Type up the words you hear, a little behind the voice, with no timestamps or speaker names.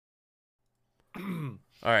All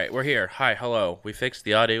right, we're here. Hi, hello. We fixed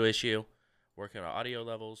the audio issue. Working on audio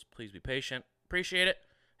levels. Please be patient. Appreciate it.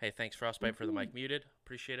 Hey, thanks Frostbite for the mic muted.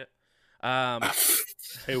 Appreciate it.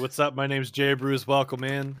 Hey, what's up? My name's Jay Bruce. Welcome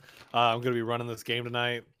in. I'm going to be running this game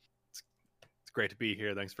tonight. It's great to be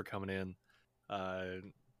here. Thanks for coming in.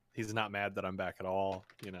 He's not mad that I'm back at all.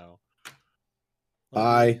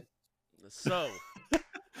 Hi. So,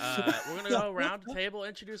 we're gonna go around the table,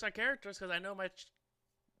 introduce our characters, because I know my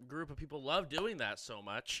group of people love doing that so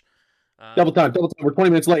much. Double time. We're 20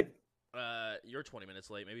 minutes late. You're 20 minutes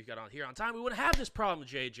late. Maybe if you got on here on time, we wouldn't have this problem,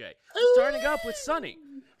 JJ. Starting up with Sunny.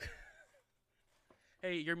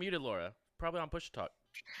 Hey, you're muted, Laura. Probably on push to talk.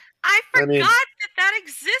 I forgot that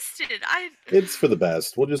existed. It's for the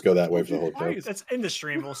best. We'll just go that way for the whole show. It's in the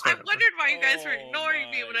stream. We'll I start. wondered why you guys were ignoring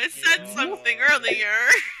me when I said something earlier.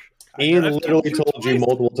 Ian literally told you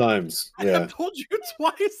multiple times. I Yeah. have told you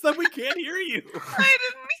twice that we can't hear you. I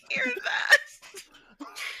didn't hear that.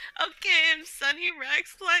 Okay, I'm Sunny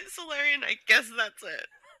Raxlight Solarian. I guess that's it.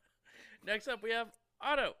 Next up, we have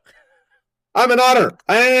Otto. I'm an otter.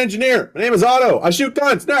 I'm an engineer. My name is Otto. I shoot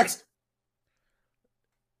guns. Next.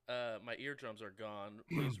 My eardrums are gone.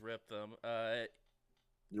 Please rip them.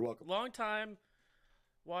 You're welcome. Long time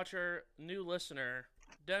watcher, new listener,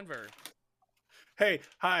 Denver. Hey,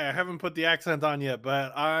 hi. I haven't put the accent on yet,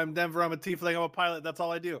 but I'm Denver. I'm a tiefling. I'm a pilot. That's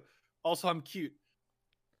all I do. Also, I'm cute.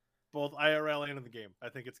 Both IRL and in the game. I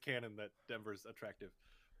think it's canon that Denver's attractive.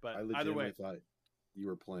 But I either way. legitimately thought you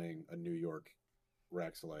were playing a New York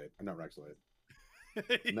Raxolite. Not Raxolite.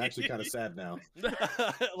 I'm actually kind of sad now.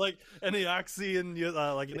 Like an Eoxy and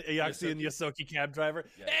Yosoki cab driver.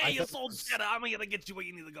 Yeah. Hey, you sold shit. I'm gonna get you where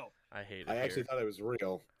you need to go. I hate it. I actually here. thought it was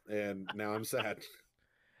real, and now I'm sad.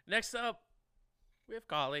 Next up, we have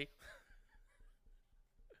Kali.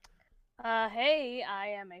 Hey, I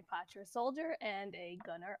am a Patra soldier and a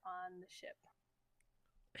gunner on the ship.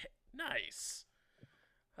 Nice.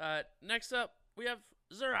 Next up, we have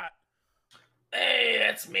Zerat. Hey,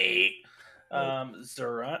 that's me.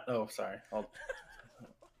 Zerat. Oh, sorry. I'll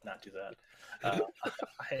not do that.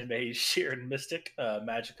 I am a Sheeran Mystic,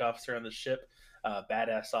 magic officer on the ship,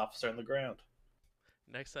 badass officer on the ground.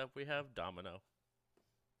 Next up, we have Domino.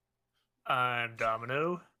 I'm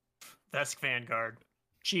Domino, Vesk Vanguard,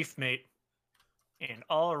 Chief Mate, and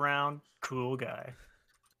all-around cool guy.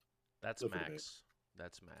 That's Look at Max.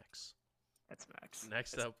 That's Max. That's Max.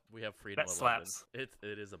 Next That's- up, we have Freedom that 11. slaps. It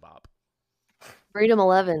is a bop. Freedom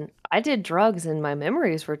 11. I did drugs and my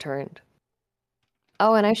memories returned.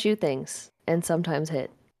 Oh, and I shoot things and sometimes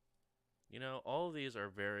hit. You know, all of these are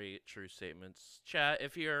very true statements. Chat,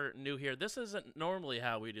 if you're new here, this isn't normally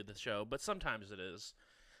how we do the show, but sometimes it is.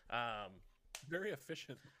 Very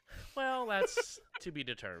efficient. Well, that's to be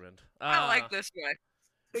determined. I like this guy.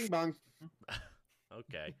 Bing bong.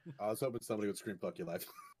 Okay. I was hoping somebody would scream "fuck you" live.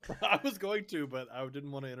 I was going to, but I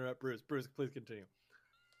didn't want to interrupt Bruce. Bruce, please continue.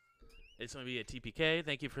 It's going to be a TPK.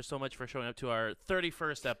 Thank you so much for showing up to our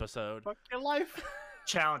 31st episode. Fuck your life.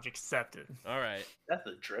 Challenge accepted. All right. That's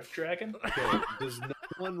the Drift Dragon? Okay, does no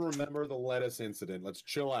one remember the lettuce incident? Let's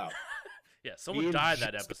chill out. Yeah, someone Ian died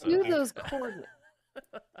that just- episode. Do those coordinates.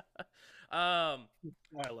 Why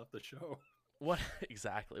I left the show. What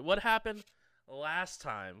exactly? What happened last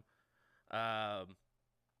time?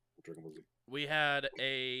 Drinking whiskey. We had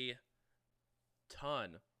a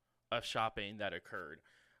ton of shopping that occurred.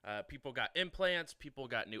 People got implants, people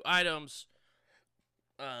got new items.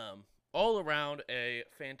 All around a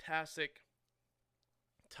fantastic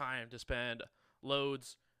time to spend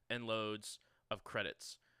loads and loads of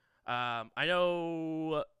credits. I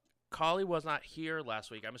know Kali was not here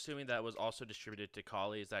last week. I'm assuming that was also distributed to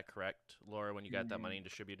Kali. Is that correct, Laura, when you got that money and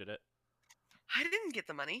distributed it? I didn't get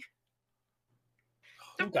the money.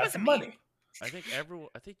 Who That got the wasn't me. money? I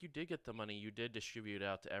think you did get the money. You did distribute it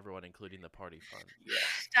out to everyone, including the party fund. Yeah.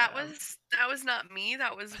 That was not me.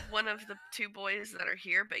 That was one of the two boys that are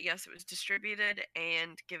here. But yes, it was distributed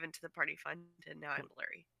and given to the party fund, and now I'm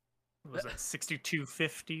blurry. Was that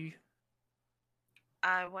 6250?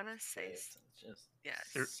 I want to say It's just yes.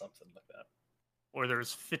 something like that. Or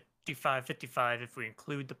there's 5555 if we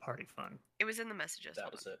include the party fund. It was in the messages. That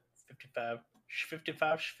Hold was on. it. 55.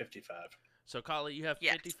 So, Kali, you have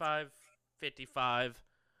Yes. 55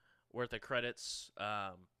 worth of credits.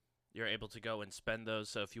 You're able to go and spend those.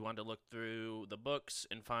 So, if you want to look through the books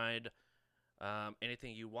and find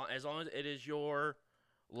anything you want, as long as it is your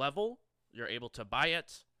level, you're able to buy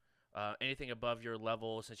it. Anything above your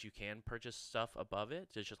level, since you can purchase stuff above it,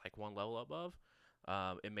 it's just like one level above.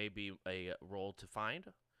 It may be a roll to find,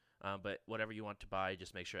 but whatever you want to buy,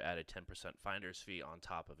 just make sure to add a 10% finder's fee on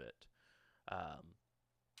top of it.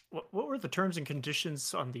 What were the terms and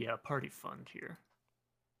conditions on the party fund here?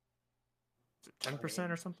 Is it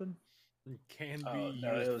 10% or something? Can Oh, be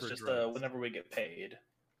no, used it was for just drugs. whenever we get paid.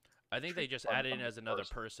 I think they just Fund added in from as the another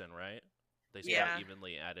person. person, right? They Yeah. sort of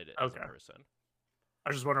evenly added it as a Okay. person. I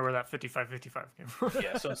was just wondering where that 55-55 came from.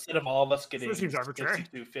 Yeah, so instead of all of us getting This seems arbitrary.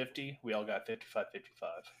 62.50, we all got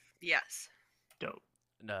 55.55. Yes. Dope.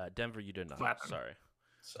 No, Denver, you did not. Flapping. Sorry.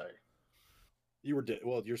 Sorry, You were dead.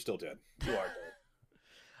 Well, you're still dead. you are dead.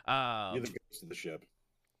 You're the ghost of the ship.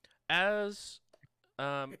 As He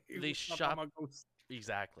the was not shop my ghost.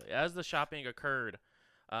 exactly as the shopping occurred,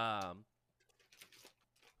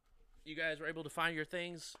 you guys were able to find your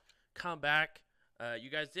things, come back. You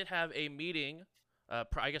guys did have a meeting,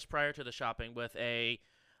 I guess prior to the shopping, with a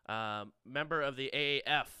member of the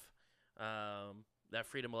AAF that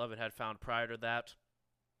Freedom 11 had found prior to that,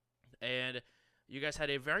 and you guys had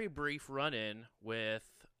a very brief run-in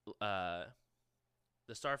with the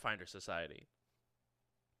Starfinder Society.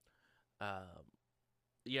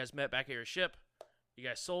 You guys met back at your ship. You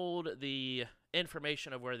guys sold the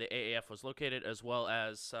information of where the AAF was located, as well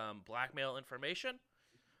as some blackmail information.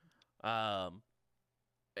 And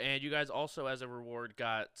you guys also, as a reward,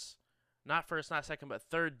 got not first, not second, but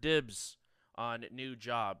third dibs on new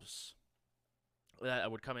jobs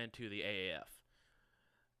that would come into the AAF.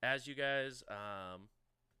 As you guys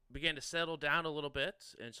began to settle down a little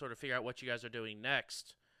bit and sort of figure out what you guys are doing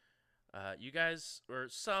next, you guys, or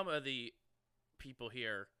some of the people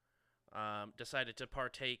here, decided to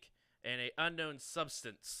partake in an unknown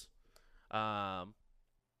substance.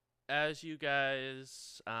 As you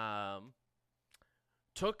guys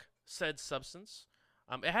took said substance,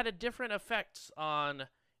 it had a different effect on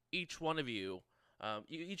each one of you.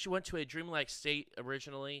 You each went to a dreamlike state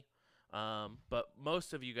originally, but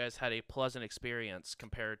most of you guys had a pleasant experience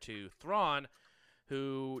compared to Thrawn,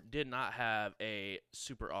 who did not have a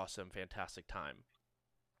super awesome, fantastic time.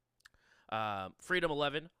 Freedom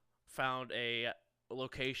 11 found a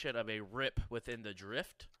location of a rip within the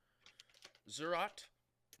drift. Zurat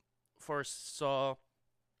foresaw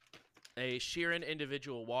a Sheeran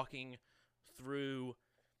individual walking through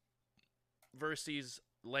Versi's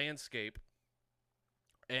landscape,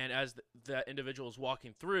 and as that individual is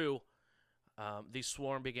walking through, the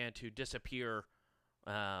swarm began to disappear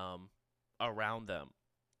around them.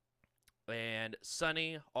 And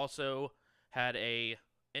Sunny also had a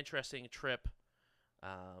interesting trip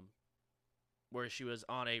where she was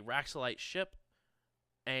on a Raxolite ship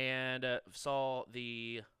and saw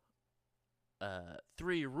the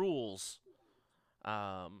 3 rules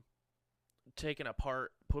taken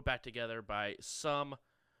apart, put back together by some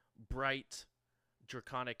bright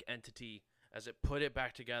draconic entity as it put it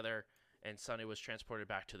back together, and Sunny was transported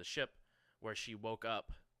back to the ship where she woke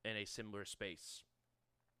up in a similar space.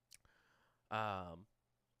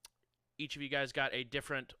 Each of you guys got a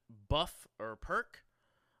different buff or perk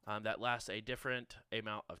that lasts a different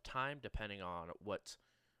amount of time depending on what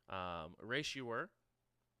race you were.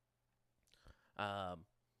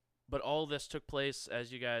 But all this took place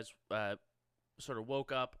as you guys sort of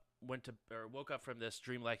woke up from this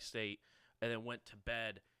dreamlike state, and then went to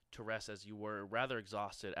bed to rest, as you were rather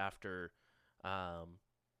exhausted after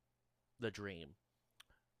the dream.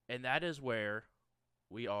 And that is where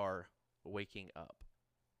we are waking up.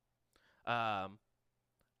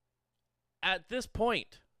 At this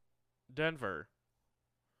point, Denver,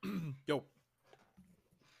 Yo.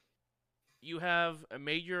 you have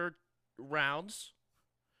made your rounds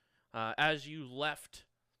as you left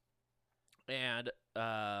and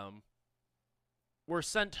were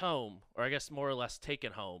sent home, or I guess more or less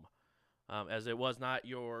taken home, as it was not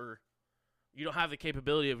you don't have the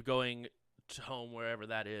capability of going to home wherever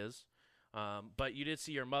that is, but you did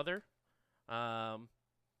see your mother.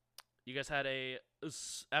 You guys had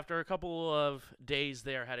after a couple of days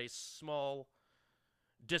there, had a small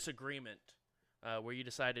disagreement where you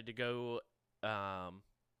decided to go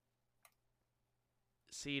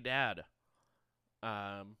see Dad,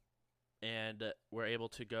 and were able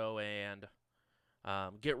to go and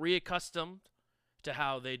get reaccustomed to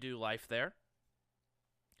how they do life there.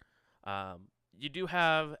 You do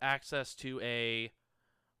have access to a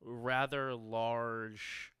rather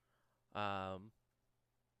large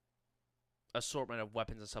assortment of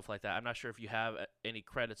weapons and stuff like that. I'm not sure if you have any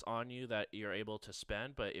credits on you that you're able to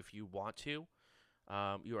spend, but if you want to,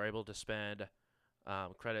 you are able to spend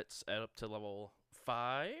credits up to level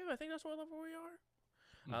 5. I think that's what level we are.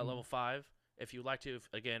 Mhm. Level 5. If you'd like to,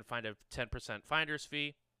 again, find a 10% finder's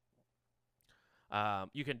fee,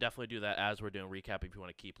 you can definitely do that as we're doing recap if you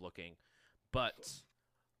want to keep looking. But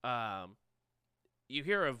you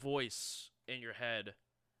hear a voice in your head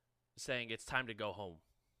saying it's time to go home.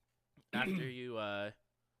 after you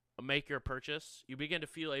make your purchase, you begin to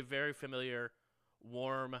feel a very familiar,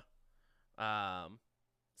 warm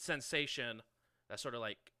sensation that sort of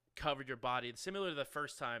like covered your body, similar to the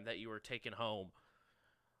first time that you were taken home.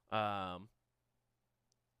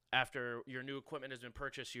 After your new equipment has been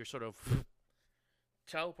purchased, you're sort of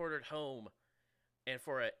teleported home, and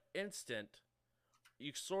for an instant,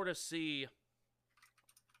 you sort of see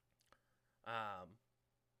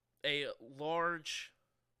a large,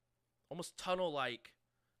 almost tunnel-like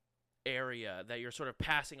area that you're sort of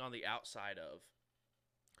passing on the outside of.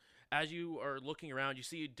 As you are looking around, you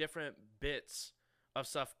see different bits of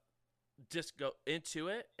stuff just go into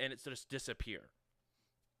it, and it just disappear.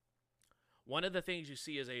 One of the things you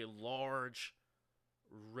see is a large,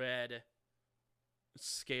 red,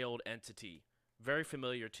 scaled entity, very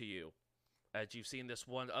familiar to you, as you've seen this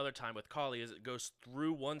one other time with Kali, as it goes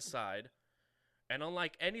through one side, and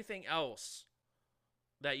unlike anything else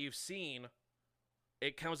that you've seen,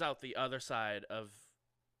 it comes out the other side of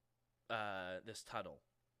this tunnel.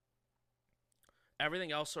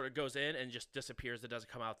 Everything else sort of goes in and just disappears. It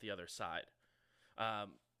doesn't come out the other side.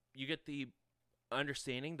 You get the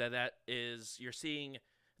understanding that is, you're seeing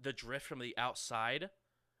the drift from the outside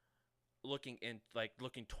looking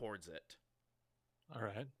towards it. All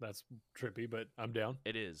right, that's trippy, but I'm down.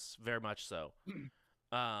 It is very much so.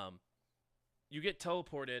 You get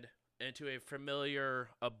teleported into a familiar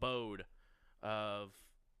abode of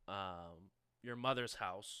your mother's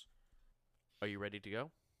house. Are you ready to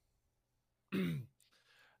go?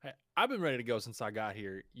 Hey, I've been ready to go since I got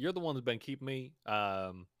here. You're the one that's been keeping me,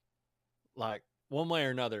 like one way or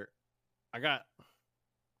another. I got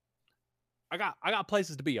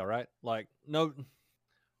places to be. All right, like no,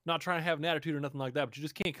 not trying to have an attitude or nothing like that. But you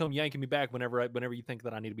just can't come yanking me back whenever you think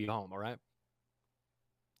that I need to be home. All right.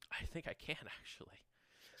 I think I can actually.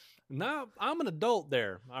 No, I'm an adult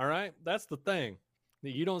there. All right, that's the thing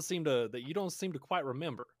that you don't seem to quite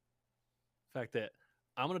remember. The fact that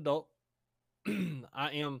I'm an adult.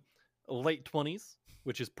 I am late 20s,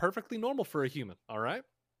 which is perfectly normal for a human. All right,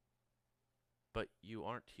 but you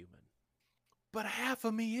aren't human. But half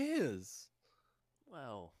of me is.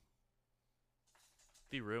 Well,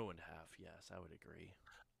 the ruined half. Yes, I would agree.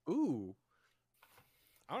 Ooh.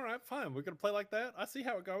 All right, fine. We're gonna play like that. I see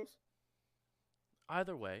how it goes.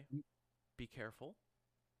 Either way, be careful.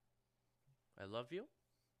 I love you.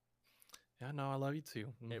 Yeah, no, I love you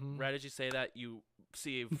too. Mm-hmm. Right as you say that, you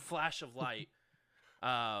see a flash of light.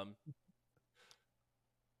 And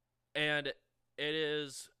it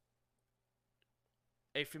is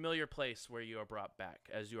a familiar place where you are brought back,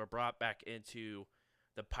 as you are brought back into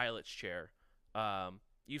the pilot's chair.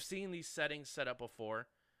 You've seen these settings set up before.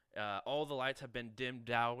 All the lights have been dimmed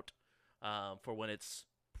out for when it's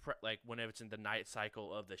whenever it's in the night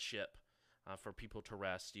cycle of the ship, for people to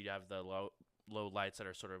rest. You have the low lights that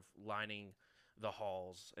are sort of lining the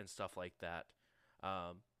halls and stuff like that.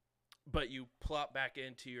 But you plop back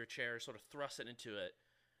into your chair, sort of thrust it into it.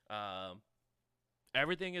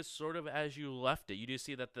 Everything is sort of as you left it. You do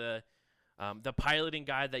see that the piloting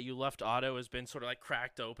guide that you left Otto has been sort of like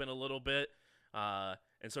cracked open a little bit, and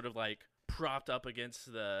sort of like propped up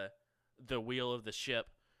against the wheel of the ship.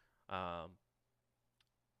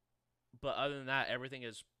 But other than that, everything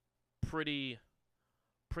is pretty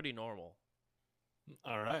normal.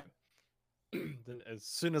 All right. Then as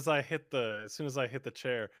soon as I hit the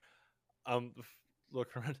chair, look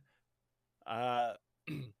around.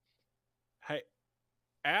 Hey,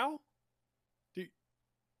 Al,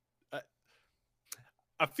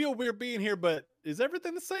 I feel weird being here, but is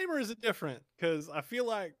everything the same or is it different? Because I feel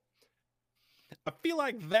like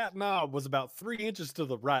that knob was about 3 inches to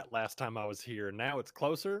the right last time I was here, and now it's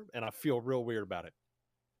closer, and I feel real weird about it.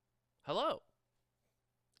 Hello.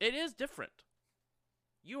 It is different.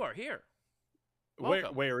 You are here.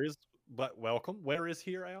 Welcome. Welcome. Where is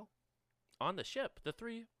here, Al? On the ship. The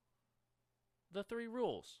three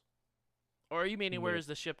rules. Or are you meaning where is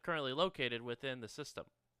the ship currently located within the system?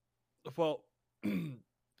 Well,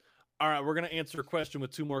 all right, we're going to answer a question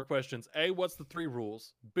with 2 more questions. A, what's the 3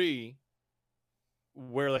 rules? B,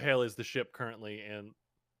 where the hell is the ship currently? And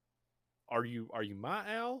are you my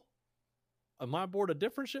Al? Am I aboard a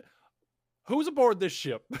different ship? Who's aboard this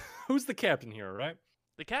ship? Who's the captain here, right?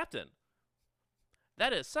 The captain.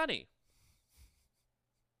 That is Sunny.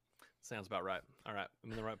 Sounds about right. All right,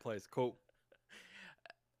 I'm in the right place. Cool.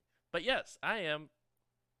 But yes, I am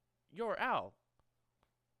your Al.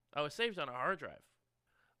 I was saved on a hard drive.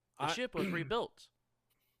 The ship was rebuilt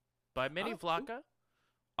by Mini Vlaka,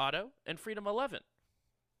 Otto, and Freedom 11.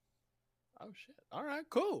 Oh, shit. All right,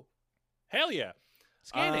 cool. Hell yeah.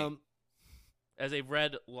 Scanning. As a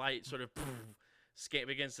red light sort of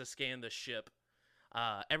begins to scan the ship.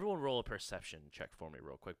 Everyone roll a perception check for me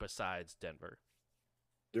real quick, besides Denver.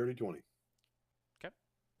 Dirty 20.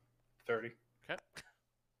 30. Okay.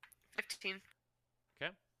 15.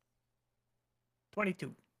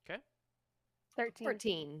 22. 13.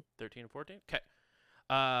 14. 13 and 14. Okay.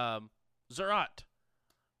 Zerat,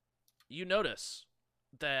 you notice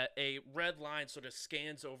that a red line sort of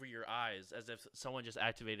scans over your eyes as if someone just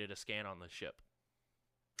activated a scan on the ship.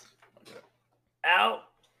 Al,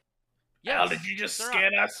 Yes, Al, did you just Zerat.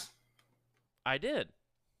 scan us? I did.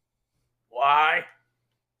 Why?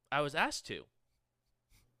 I was asked to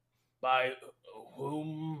By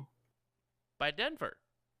whom? by Denver.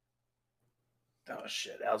 Oh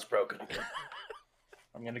shit, Al's broken again.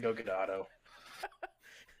 I'm gonna go get Otto.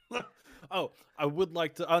 Oh, I would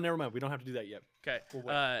like to. Oh, never mind. We don't have to do that yet. Okay. We'll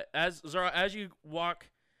wait. As Zara, as you walk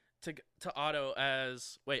to Otto,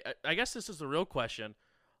 I guess this is the real question.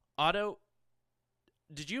 Otto,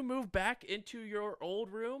 did you move back into your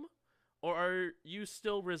old room, or are you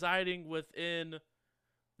still residing within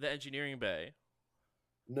the engineering bay?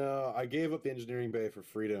 No, I gave up the engineering bay for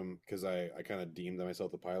freedom because I kind of deemed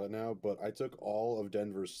myself the pilot now, but I took all of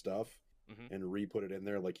Denver's stuff Mhm. and re-put it in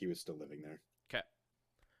there like he was still living there. Okay.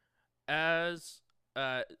 As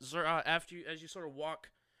Zara, as you sort of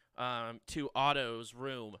walk to Otto's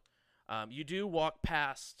room, you do walk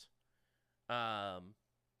past the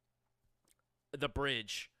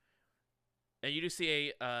bridge, and you do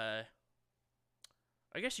see a.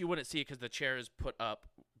 I guess you wouldn't see it because the chair is put up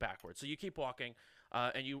backwards. So you keep walking,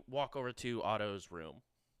 and you walk over to Otto's room.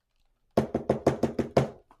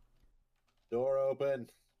 Door open.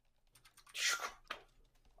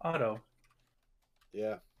 Otto,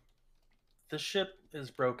 Yeah, the ship is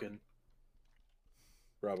broken.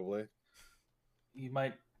 probably. You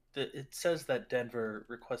might. It says that Denver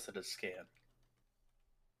requested a scan.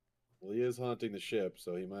 Well, he is haunting the ship,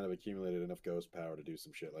 so he might have accumulated enough ghost power to do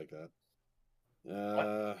some shit like that.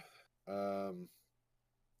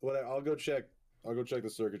 I'll go check. I'll go check the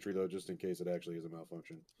circuitry though, just in case it actually is a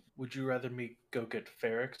malfunction. Would you rather me go get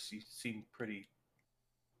Ferrex? You seem pretty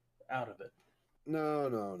out of it.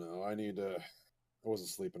 No. I need I wasn't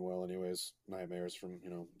sleeping well anyways. Nightmares from,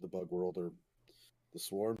 the bug world or the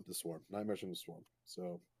swarm. Nightmares from the swarm.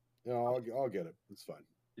 So, yeah, I'll get it. It's fine.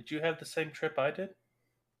 Did you have the same trip I did?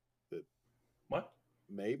 The- What?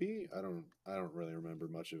 Maybe? I don't really remember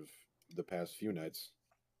much of the past few nights.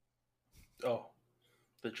 Oh,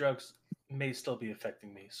 the drugs may still be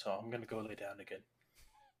affecting me, so I'm gonna go lay down again.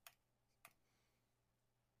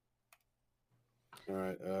 All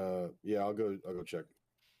right. Yeah, I'll go check.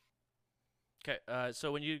 Okay.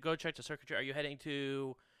 So when you go check the circuitry, are you heading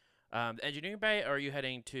to the engineering bay, or are you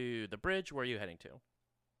heading to the bridge? Where are you heading to?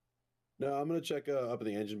 No, I'm gonna check up in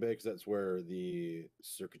the engine bay because that's where the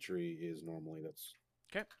circuitry is normally. That's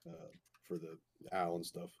Okay. For the owl and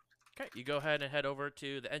stuff. Okay, you go ahead and head over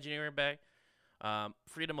to the engineering bay.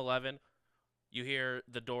 Freedom 11, you hear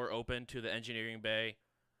the door open to the engineering bay,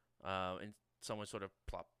 and someone sort of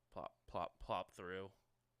plop, plop, plop, plop through.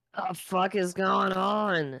 The fuck is going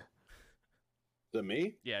on? Is that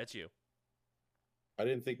me? Yeah, it's you. I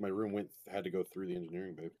didn't think my room had to go through the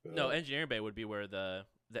engineering bay. But, No, engineering bay would be where the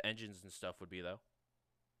engines and stuff would be, though.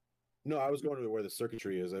 No, I was going to where the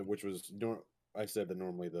circuitry is, which was I said that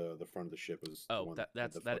normally the front of the ship was. Oh, the one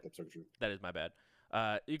that's the that. fucked up circuitry. That is my bad.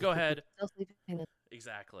 You go ahead. Still sleeping.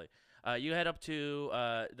 Exactly. You head up to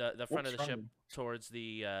the front of the What's ship wrong? towards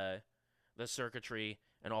the circuitry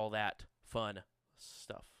and all that fun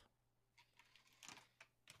stuff.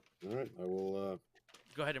 All right, I will.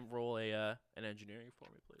 Go ahead and roll an engineering for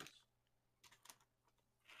me, please.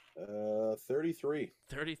 33.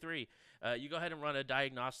 33. You go ahead and run a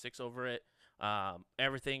diagnostics over it.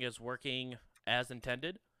 Everything is working as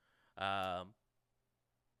intended.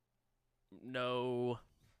 No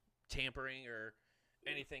tampering or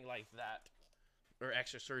anything like that, or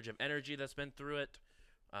extra surge of energy that's been through it.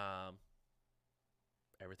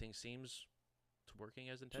 Everything seems to working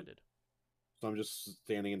as intended. So I'm just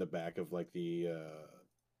standing in the back of like the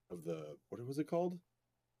what was it called?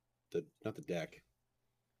 Not the deck.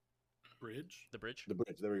 Bridge. The bridge. The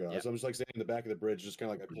bridge. There we go. Yeah. So I'm just like standing in the back of the bridge, just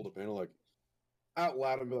kind of like I pulled a panel like out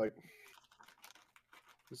loud and be like,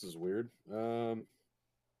 "This is weird."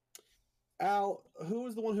 Al, who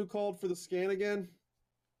was the one who called for the scan again?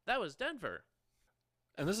 That was Denver.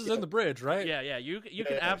 And this is Yeah. in the bridge, right? Yeah. You Yeah,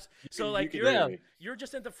 can yeah. so You like can you're hear me. you're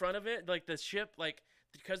just in the front of it, like the ship, like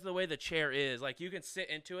because of the way the chair is, like you can sit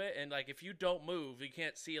into it, and like if you don't move, you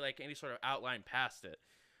can't see like any sort of outline past it,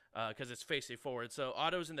 because it's facing forward. So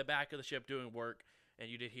Otto's in the back of the ship doing work, and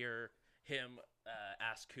you did hear him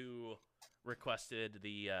ask who requested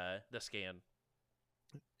the scan.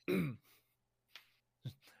 And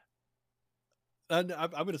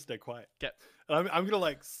I'm gonna stay quiet. Okay. I'm gonna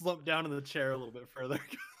like slump down in the chair a little bit further.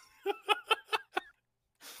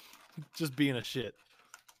 Just being a shit.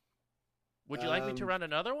 Would you like me to run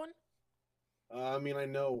another one? I mean, I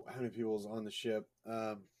know how many people's on the ship.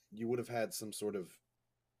 You would have had some sort of.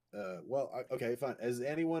 Okay, fine. Has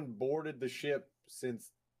anyone boarded the ship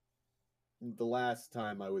since the last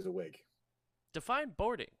time I was awake? Define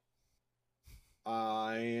boarding.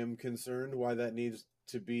 I am concerned why that needs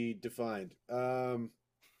to be defined.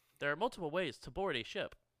 There are multiple ways to board a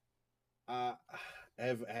ship.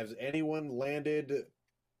 Has anyone landed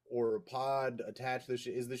or a pod attached to the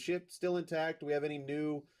ship? Is the ship still intact? Do we have any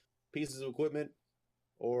new pieces of equipment?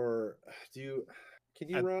 Or can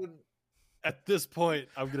you run? At this point,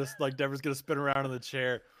 I'm gonna like Deborah's gonna spin around in the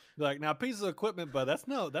chair, be like, now pieces of equipment, but that's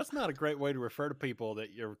not a great way to refer to people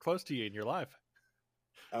that you're close to you in your life.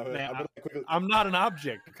 I'm not an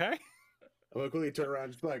object, okay? I'm gonna quickly turn around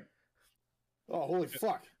and just be like, oh, holy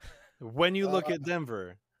fuck. When you look at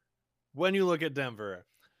Denver,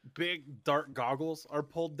 big dark goggles are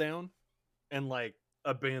pulled down and like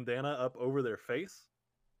a bandana up over their face.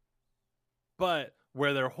 But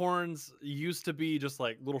where their horns used to be just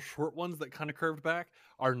like little short ones that kind of curved back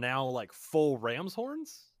are now like full ram's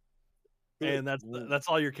horns. And that's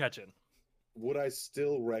all you're catching. Would I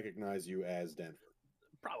still recognize you as Denver?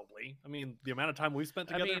 Probably. I mean, the amount of time we spent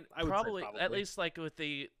together, I would say probably. At least like with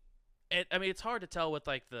the I mean, it's hard to tell with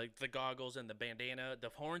like the goggles and the bandana. The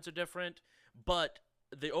horns are different, but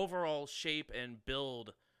the overall shape and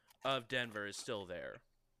build of Denver is still there.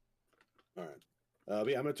 All right. But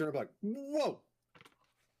yeah, I'm gonna turn up like, whoa.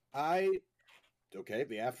 Okay.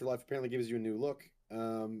 The afterlife apparently gives you a new look.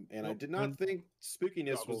 And I did not think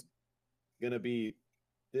spookiness was gonna be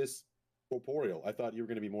this corporeal. I thought you were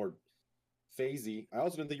gonna be more phasey. I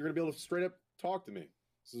also didn't think you were gonna be able to straight up talk to me.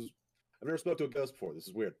 I've never spoke to a ghost before. This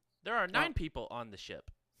is weird. There are 9 people on the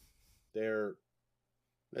ship.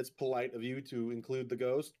 That's polite of you to include the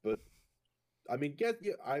ghost, but I mean,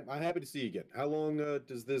 I'm happy to see you again. How long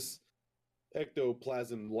does this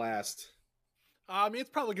ectoplasm last? I mean, it's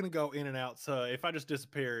probably gonna go in and out. So if I just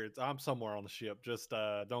disappear, I'm somewhere on the ship. Just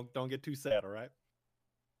don't get too sad, all right?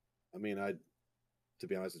 I mean, to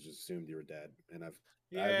be honest, I just assumed you were dead, and I've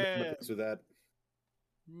with that.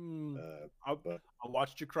 I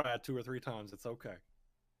watched you cry 2 or 3 times. It's okay.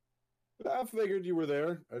 I figured you were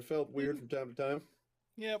there. I felt weird from time to time.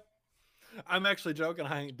 Yep. I'm actually joking.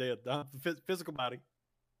 I ain't dead. Physical body.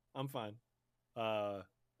 I'm fine.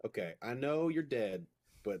 Okay, I know you're dead,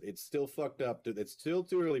 but it's still fucked up. It's still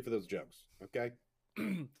too early for those jokes. Okay.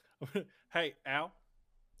 Hey, Al.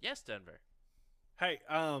 Yes, Denver. Hey,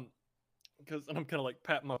 because I'm kind of like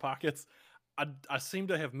patting my pockets. I seem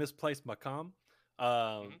to have misplaced my comm.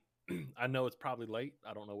 I know it's probably late.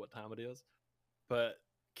 I don't know what time it is, but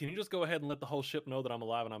can you just go ahead and let the whole ship know that I'm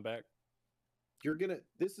alive and I'm back? They're gonna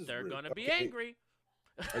be angry.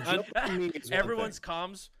 Everyone's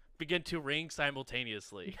comms begin to ring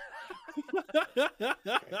simultaneously. Okay.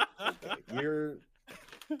 You're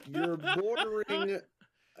bordering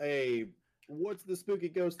what's the spooky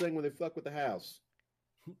ghost thing when they fuck with the house?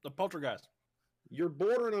 A poltergeist. You're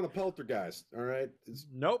bordering on a poltergeist, all right?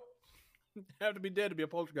 Nope. Have to be dead to be a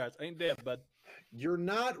poltergeist. Ain't dead, bud. You're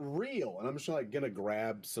not real. And I'm just like gonna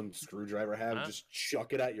grab some screwdriver and just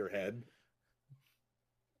chuck it at your head.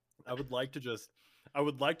 I would like to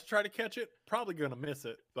try to catch it. Probably gonna miss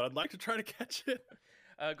it, but I'd like to try to catch it.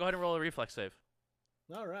 Go ahead and roll a reflex save.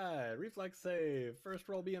 All right, reflex save. First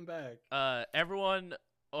roll being back. Everyone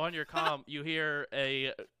on your comm, you hear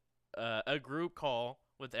a group call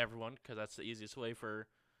with everyone because that's the easiest way for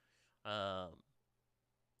Al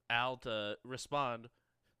to respond.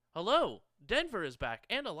 Hello, Denver is back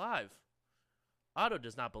and alive. Otto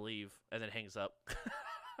does not believe and then hangs up.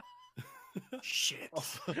 Shit.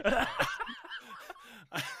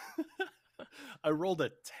 I rolled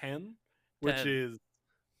a 10, which is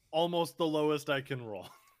almost the lowest I can roll.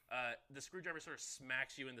 The screwdriver sort of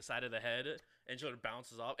smacks you in the side of the head and sort of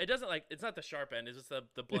bounces off. It doesn't it's not the sharp end, it's just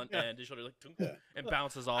the blunt end. It sort of and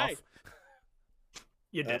bounces off. Hey.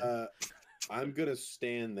 You did. I'm gonna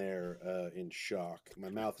stand there in shock. My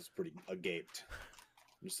mouth is pretty agaped.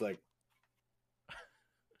 I'm just like,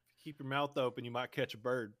 keep your mouth open, you might catch a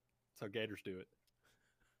bird. That's how gators do it.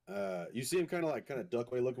 You see him kind of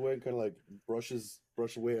duck away, look away, and kind of like brush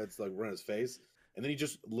away. It's like around his face, and then he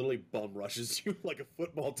just literally bum rushes you like a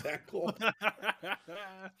football tackle.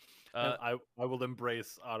 I will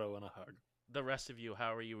embrace Otto in a hug. The rest of you,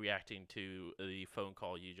 how are you reacting to the phone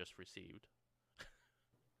call you just received?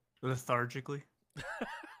 Lethargically.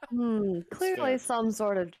 Clearly fair. some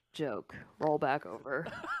sort of joke. Roll back over.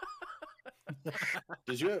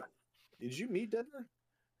 Did you meet Denver?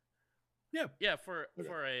 Yeah, for Okay.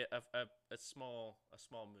 for a small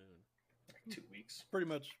moon. 2 weeks. Pretty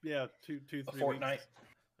much, yeah. 3 A fortnight. weeks.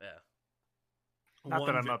 Yeah. Not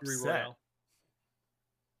that One I'm victory upset. royale.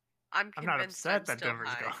 I'm I'm not convinced upset I'm that still Denver's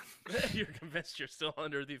high. gone. You're convinced you're still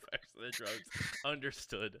under the effects of the drugs.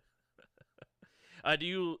 Understood. Do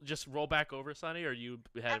you just roll back over, Sonny, or you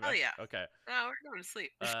have? Hell yeah. Okay. No, we're going to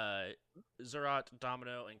sleep. Zerat,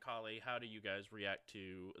 Domino, and Kali, how do you guys react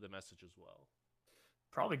to the message as well?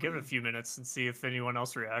 Probably give it a few minutes and see if anyone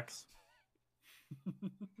else reacts.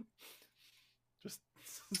 Just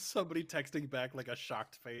somebody texting back like a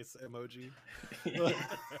shocked face emoji.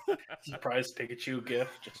 Surprise Pikachu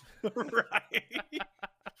gift. Just Right.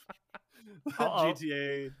 Uh-oh.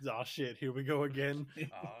 GTA. Oh shit! Here we go again.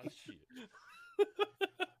 Oh shit.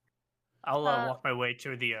 I'll Uh, walk my way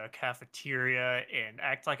to the cafeteria and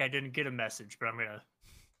act like I didn't get a message, but I'm gonna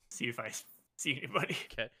see if I see anybody.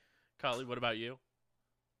 Okay. Kali, what about you?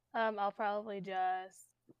 I'll probably just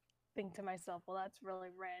think to myself, well, that's really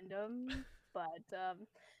random, but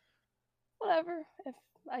whatever. If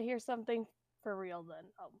I hear something for real, then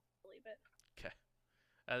I'll believe it. Okay.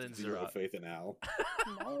 And then Zero Zerat. faith in Al.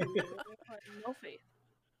 No, no faith.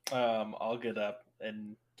 I'll get up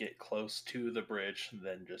and get close to the bridge, and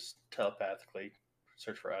then just telepathically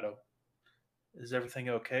search for Otto. Is everything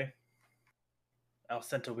okay? Al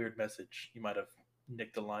sent a weird message. You might have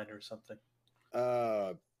nicked a line or something.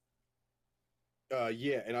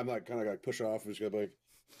 Yeah, and I'm like kind of like push off. I'm just gonna be like,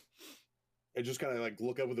 and just kind of like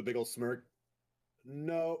look up with a big old smirk.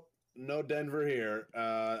 No Denver here.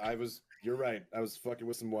 You're right. I was fucking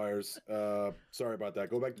with some wires. Sorry about that.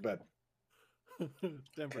 Go back to bed.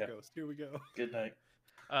 Denver Okay. Ghost. Here we go. Good night.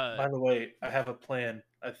 By the way, I have a plan.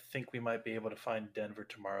 I think we might be able to find Denver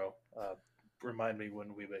tomorrow. Remind me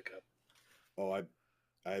when we wake up. Oh,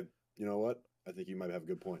 you know what? I think you might have a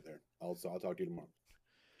good point there. I'll talk to you tomorrow.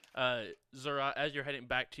 Zerat, as you're heading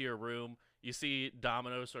back to your room, you see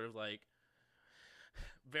Domino sort of like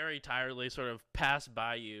very tiredly sort of pass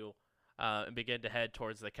by you and begin to head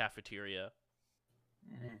towards the cafeteria.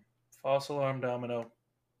 False alarm, Domino.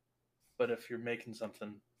 But if you're making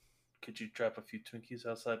something, could you drop a few Twinkies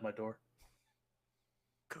outside my door?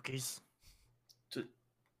 Cookies.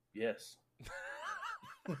 Yes.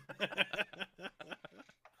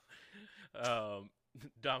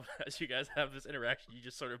 Dom, as you guys have this interaction, you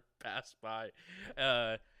just sort of pass by,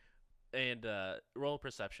 and roll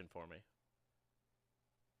perception for me.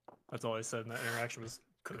 That's all I said in that interaction was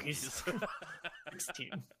cookies.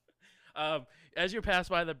 16. As you pass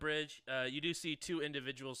by the bridge, you do see two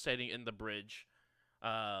individuals sitting in the bridge.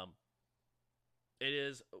 It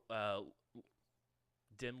is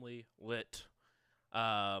dimly lit.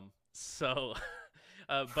 But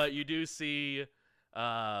you do see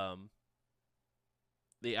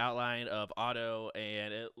the outline of Otto,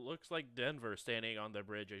 and it looks like Denver standing on the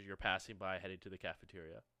bridge as you're passing by, heading to the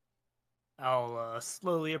cafeteria. I'll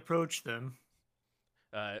slowly approach them.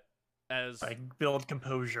 As I build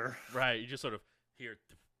composure. right, you just sort of hear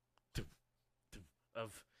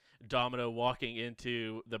of Domino walking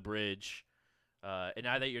into the bridge, and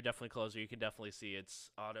now that you're definitely closer, you can definitely see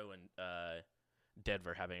it's Otto and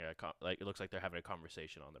Denver having it looks like they're having a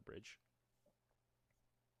conversation on the bridge.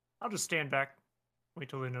 I'll just stand back, wait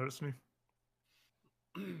till they notice me.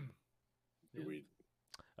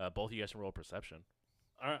 Both of you guys can roll perception.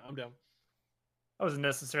 All right, I'm down. I wasn't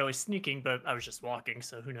necessarily sneaking, but I was just walking,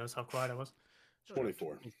 so who knows how quiet I was.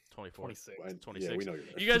 24. 24. 26. Fine. 26. Yeah, we know you're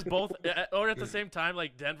there. You guys both, or at the same time,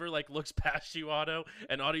 like Denver, like looks past you, Otto,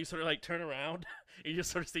 and Otto, you sort of like turn around, and you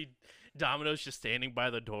just sort of see Domino's just standing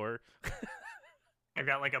by the door. I've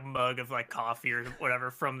got like a mug of like coffee or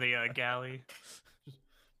whatever from the galley.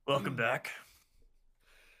 Welcome back.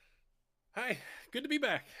 Hi, good to be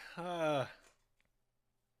back.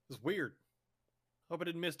 It's weird. Hope I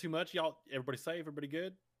didn't miss too much. Y'all, everybody safe? Everybody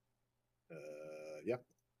good? Yeah.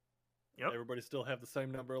 Yep. Everybody still have the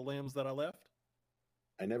same number of limbs that I left?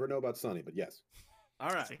 I never know about Sonny, but yes. All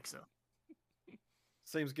I right. think so.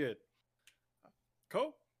 Seems good.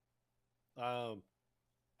 Cool. How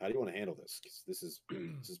do you want to handle this? 'Cause this is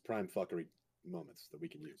prime fuckery moments that we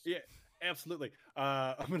can use. Yeah, absolutely.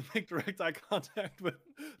 I'm gonna make direct eye contact with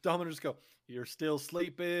Domino. Just go. You're still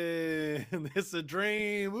sleeping. This is a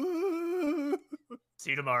dream. Woo!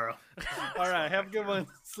 See you tomorrow. All right. Have a good one.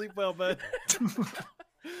 Sleep well, bud.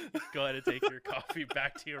 Go ahead and take your coffee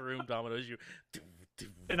back to your room, Domino's.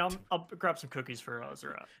 And I'll grab some cookies for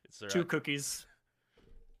Zerat. It's 2 cookies.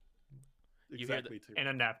 You hear exactly two. And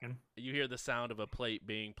a napkin. You hear the sound of a plate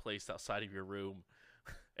being placed outside of your room,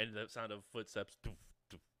 and the sound of footsteps.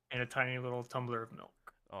 And a tiny little tumbler of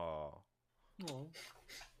milk. Oh, Where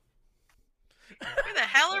the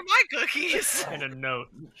hell are my cookies? And a note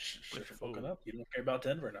Shut your fucking up. You don't care about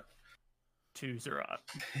Denver enough. to Zerat.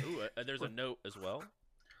 ooh, there's a note as well.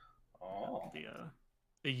 Oh.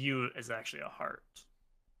 The U is actually a heart.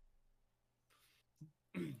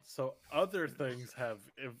 So other things have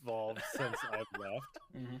evolved since I've left.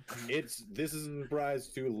 This is a surprise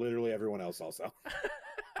to literally everyone else. Also,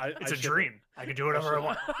 It's a dream. I can do whatever I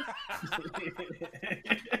want.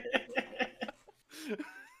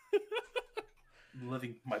 I'm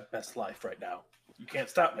living my best life right now. You can't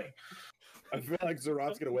stop me. I feel like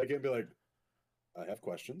Zerat's gonna wake up and be like, "I have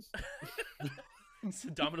questions." So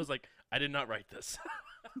Domino's like, I did not write this.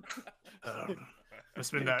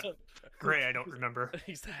 It's been that great. I don't remember.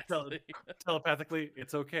 Exactly. Telepathically,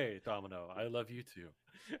 it's okay, Domino. I love you too.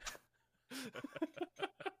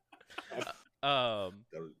 So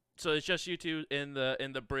it's just you two in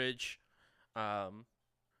the bridge. You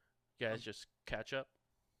guys just catch up.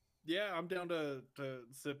 Yeah, I'm down to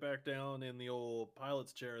sit back down in the old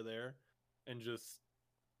pilot's chair there and just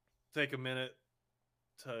take a minute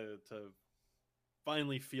to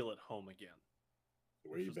finally feel at home again.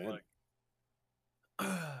 Where you been?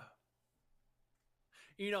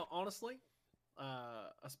 Honestly,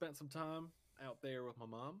 I spent some time out there with my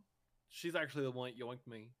mom. She's actually the one that yoinked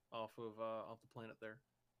me off the planet there.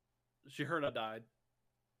 She heard I died,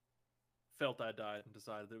 felt I died, and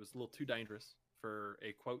decided that it was a little too dangerous for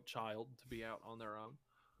a quote child to be out on their own.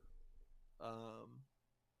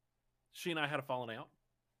 She and I had a falling out,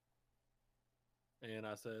 and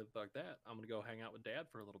I said, "Fuck that! I'm gonna go hang out with Dad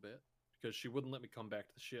for a little bit," because she wouldn't let me come back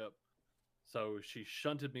to the ship. So she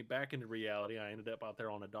shunted me back into reality. I ended up out there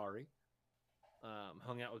on Adari.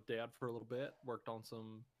 Hung out with Dad for a little bit. Worked on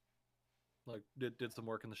some, did some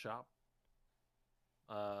work in the shop.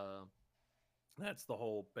 That's the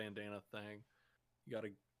whole bandana thing. You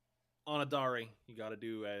gotta, on Adari, you gotta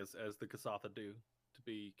do as the Kasatha do to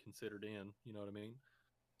be considered in. You know what I mean?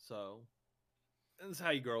 So, this is how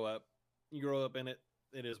you grow up. You grow up in it.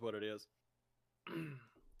 It is what it is.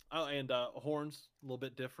 Oh, and horns, a little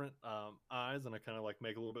bit different. Eyes, and I kind of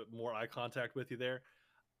make a little bit more eye contact with you there.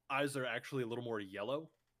 Eyes are actually a little more yellow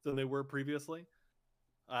than they were previously.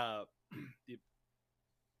 Hanging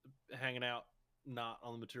out not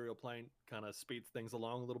on the material plane kind of speeds things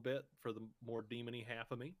along a little bit for the more demony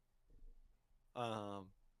half of me.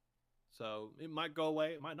 So it might go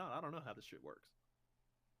away, it might not. I don't know how this shit works.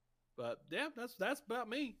 But yeah, that's about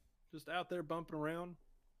me. Just out there bumping around.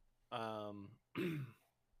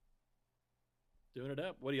 Doing it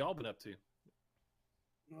up. What have y'all been up to?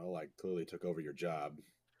 Well, I clearly took over your job.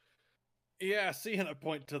 Yeah, seeing I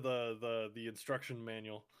point to the instruction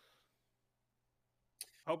manual.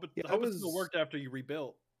 Hope it still worked after you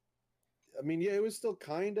rebuilt. I mean, yeah, it was still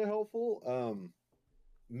kind of helpful.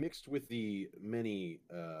 Mixed with the many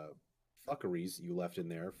fuckeries you left in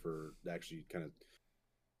there for actually kind of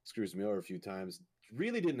screws me over a few times.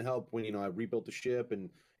 Really didn't help when, I rebuilt the ship, and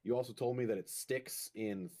you also told me that it sticks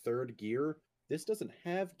in third gear. This doesn't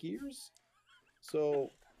have gears, so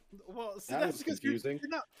that's because confusing.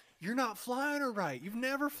 You're not flying her right. You've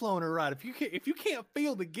never flown her right. If you can't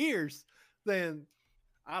feel the gears, then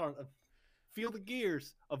I don't feel the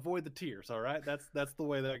gears. Avoid the tears. All right, that's the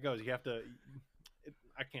way that it goes. You have to.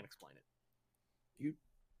 I can't explain it.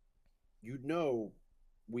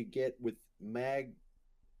 We get with mag.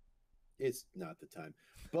 It's not the time,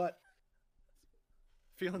 but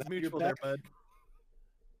feelings mutual there, bud.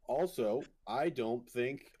 Also, I don't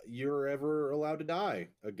think you're ever allowed to die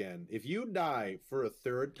again. If you die for a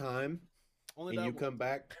third time and you come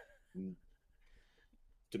back,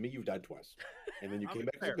 to me, you've died twice. And then you came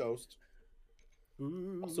back as a ghost.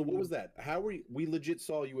 Ooh. So what was that? How were you? We legit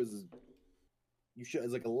saw you as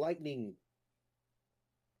like a lightning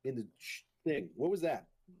in the thing. What was that?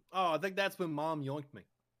 Oh, I think that's when Mom yoinked me.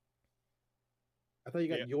 I thought you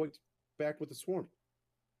got yoinked back with the swarm.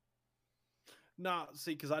 Nah,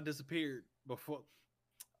 see, because I disappeared before.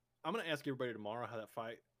 I'm gonna ask everybody tomorrow how that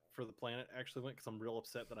fight for the planet actually went, because I'm real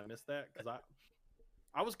upset that I missed that. Because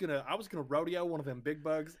I was gonna rodeo one of them big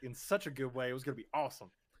bugs in such a good way. It was gonna be awesome.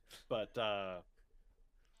 But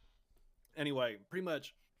anyway, pretty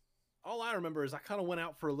much all I remember is I kind of went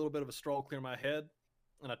out for a little bit of a stroll, clear my head,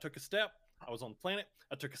 and I took a step. I was on the planet.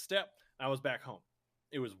 I took a step. And I was back home.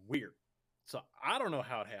 It was weird. So I don't know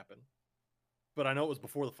how it happened, but I know it was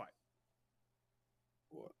before the fight.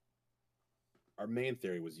 What? Our main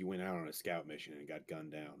theory was you went out on a scout mission and got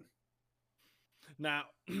gunned down. Now,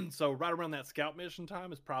 so right around that scout mission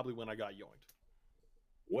time is probably when I got yoinked.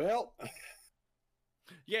 Well,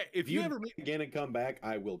 Yeah, if you ever meet, again and come back,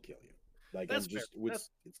 I will kill you. Like That's I'm just, fair.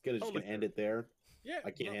 it's gonna just totally gonna end fair. it there. yeah,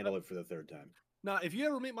 I can't handle it for the third time. Now, if you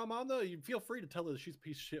ever meet my mom, though, you feel free to tell her that she's a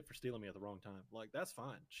piece of shit for stealing me at the wrong time. Like, that's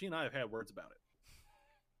fine. She and I have had words about it.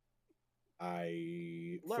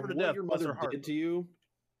 Love her from to what death, your bless her mother heart. did to you,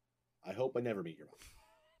 I hope I never meet your mom.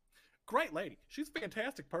 Great lady. She's a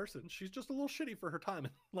fantastic person. She's just a little shitty for her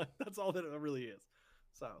timing. Like, that's all that it really is.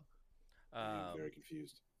 So, I'm very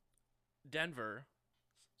confused. Denver.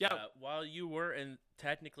 yeah. While you were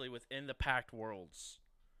technically within the Pact Worlds,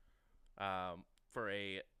 for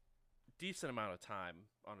a decent amount of time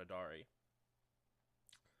on Adari,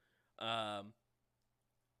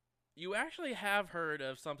 you actually have heard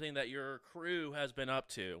of something that your crew has been up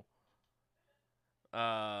to.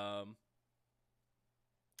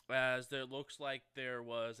 As there looks like there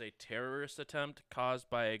was a terrorist attempt caused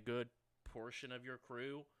by a good portion of your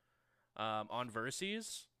crew on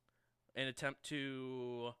Verces, an attempt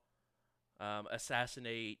to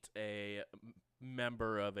assassinate a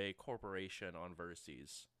member of a corporation on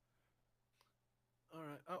Verces. All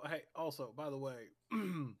right. Oh, hey, also, by the way,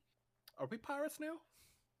 are we pirates now?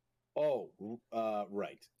 Oh,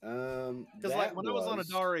 right. Because, like, when I was on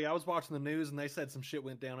Adari, I was watching the news and they said some shit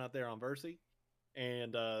went down out there on Versi.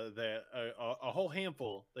 And that a whole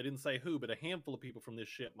handful, they didn't say who, but a handful of people from this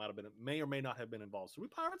ship may or may not have been involved. So, are we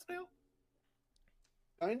pirates now?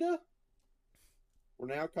 Kinda. We're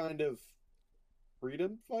now kind of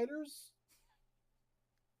freedom fighters.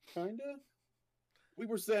 Kinda. We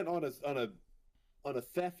were sent on a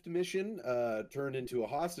theft mission, turned into a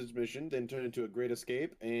hostage mission, then turned into a great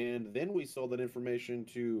escape, and then we sold that information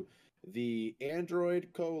to the Android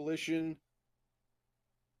coalition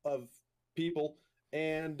of people,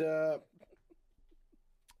 and I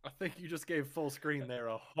think you just gave full screen there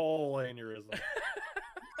a whole aneurysm.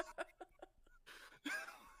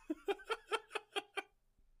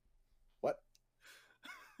 What?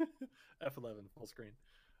 F11 full screen.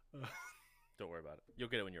 Don't worry about it. You'll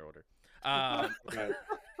get it when you're older. Okay.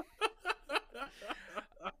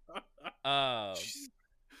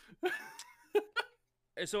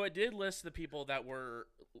 So it did list the people that were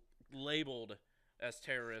labeled as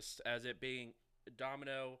terrorists, as it being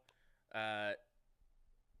Domino,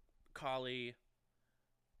 Kali,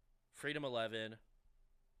 Freedom 11,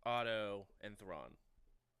 Otto, and Thrawn.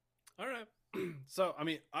 All right. So, I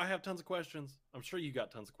mean, I have tons of questions. I'm sure you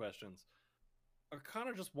got tons of questions. I kind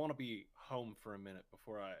of just want to be home for a minute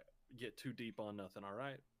before I get too deep on nothing, all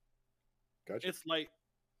right? Gotcha. It's late.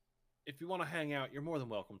 If you want to hang out, you're more than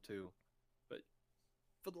welcome to. But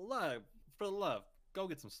for the love, go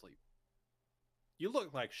get some sleep. You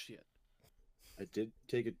look like shit. I did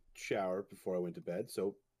take a shower before I went to bed,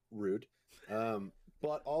 so rude.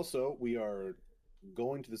 But also, we are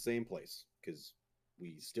going to the same place because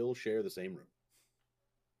we still share the same room.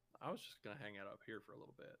 I was just going to hang out up here for a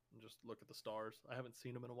little bit and just look at the stars. I haven't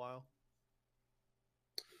seen them in a while.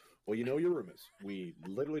 Well, you know your room is. We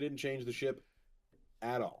literally didn't change the ship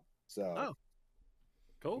at all. So, Oh.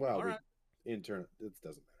 Cool. well, All right. it doesn't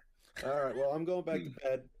matter. All right, well, I'm going back to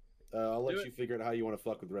bed. I'll let Do you figure out how you want to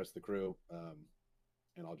fuck with the rest of the crew,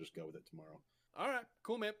 and I'll just go with it tomorrow. All right.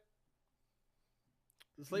 Cool, man.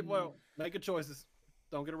 Sleep well. Make good choices.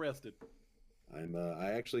 Don't get arrested.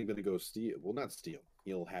 I actually going to go steal. Well, not steal.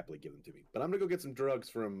 He'll happily give them to me. But I'm going to go get some drugs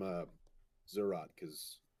from Zerat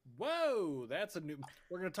because. Whoa, that's a new.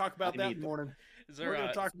 We're going to talk about I that need in the them. morning. Zerat, We're going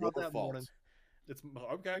to talk about your that in the fault. morning. It's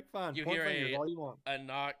okay. Fine. You Point hear fingers all you want. a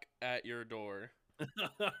knock at your door.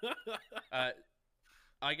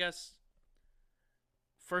 I guess.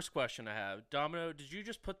 First question I have, Domino, did you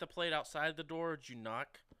just put the plate outside the door? Or did you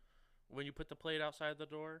knock when you put the plate outside the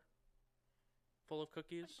door, full of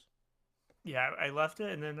cookies? Yeah, I left it,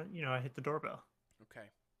 and then I hit the doorbell, Okay.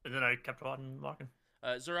 and then I kept on walking.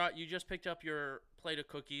 Zerat, you just picked up your plate of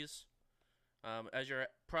cookies. As you're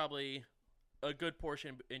probably a good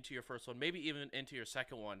portion into your first one, maybe even into your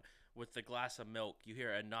second one, with the glass of milk, you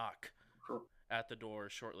hear a knock at the door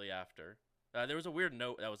shortly after. There was a weird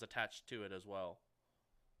note that was attached to it as well.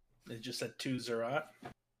 It just said to Zerat.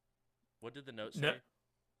 What did the note say? No.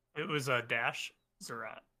 It was a dash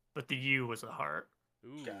Zerat, but the U was a heart.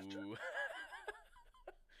 Ooh. Gotcha.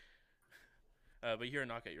 But you hear a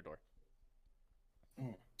knock at your door.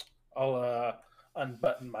 I'll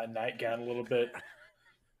unbutton my nightgown a little bit.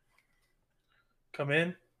 Come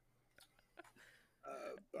in.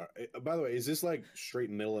 By the way, is this like straight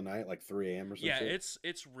middle of the night, like 3 a.m. or something? Yeah,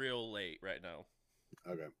 it's real late right now.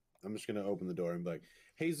 Okay. I'm just gonna open the door and be like,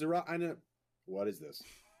 "Hey, Zerat, I know what is this?"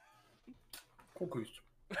 Cookies.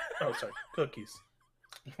 Oh, sorry, cookies.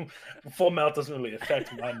 Full mouth doesn't really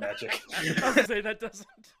affect my magic. I was gonna say that doesn't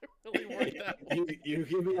really work that well. you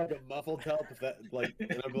give me like a muffled help that like,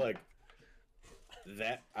 and I'm like,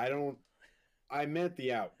 that I don't. I meant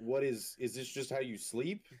the out. What is this just how you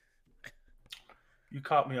sleep? You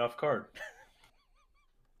caught me off guard.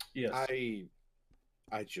 Yes.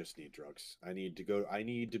 I just need drugs. I need to go. I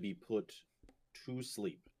need to be put to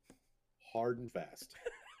sleep, hard and fast.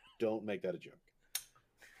 Don't make that a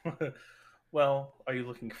joke. Well, are you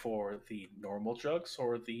looking for the normal drugs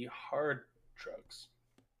or the hard drugs?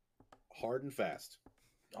 Hard and fast,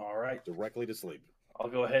 All right. directly to sleep. I'll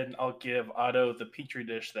go ahead and I'll give Otto the petri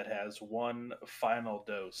dish that has one final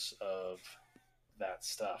dose of that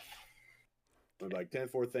stuff. I'm like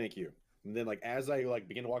 10-4, thank you. And then like as I like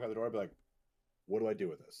begin to walk out the door, I'll be like, what do I do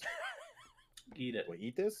with this? Eat it. Do I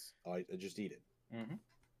eat this? I just eat it. Mm-hmm.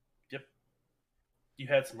 Yep. You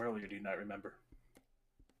had some earlier, do you not remember?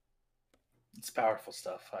 It's powerful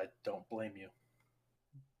stuff. I don't blame you.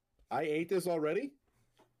 I ate this already?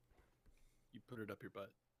 You put it up your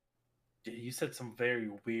butt. You said some very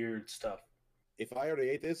weird stuff. If I already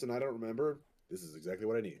ate this and I don't remember, this is exactly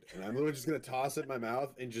what I need. And I'm literally just going to toss it in my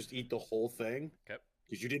mouth and just eat the whole thing. Okay.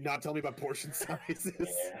 Because you did not tell me about portion sizes.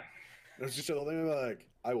 Yeah. I was just the thing like,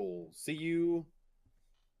 I will see you.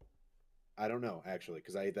 I don't know, actually,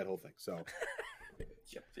 because I ate that whole thing. So,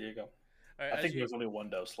 Yep, there you go. All right, I as think you- there's only one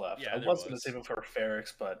dose left. Yeah, I there was going to was. save it for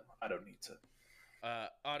Ferrix, but I don't need to.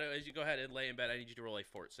 Otto, as you go ahead and lay in bed, I need you to roll a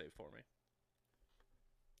fort save for me.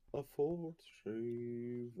 a fort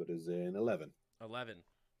shave. That is an 11. 11.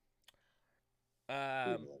 Ooh,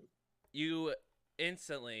 11. You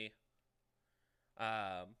instantly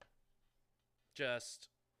just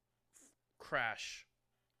crash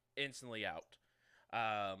instantly out.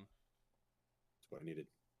 That's what I needed.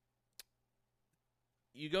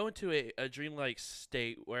 You go into a dreamlike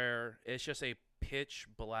state where it's just a pitch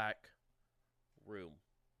black room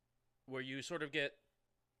where you sort of get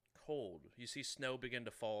cold. You see snow begin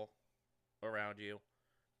to fall around you.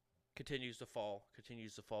 Continues to fall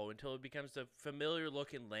until it becomes the familiar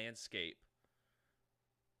looking landscape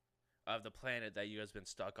of the planet that you guys been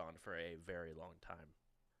stuck on for a very long time.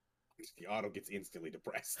 The auto gets instantly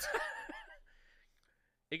depressed.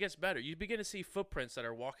 It gets better. You begin to see footprints that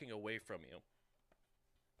are walking away from you.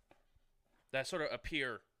 That sort of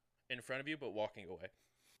appear in front of you, but walking away.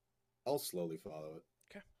 I'll slowly follow it.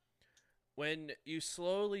 When you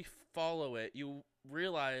slowly follow it, you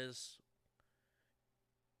realize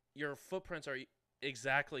your footprints are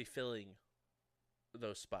exactly filling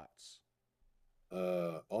those spots.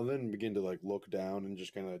 I'll then begin to like look down and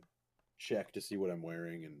just kind of check to see what I'm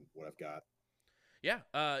wearing and what I've got. Yeah,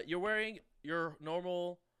 you're wearing your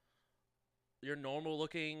normal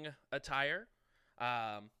looking attire,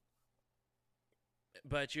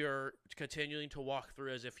 but you're continuing to walk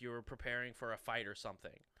through as if you were preparing for a fight or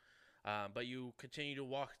something. But you continue to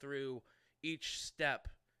walk through. Each step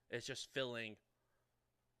is just filling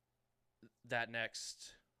that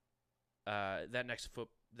next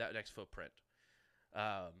footprint.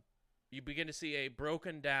 You begin to see a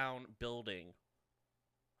broken down building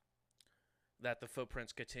that the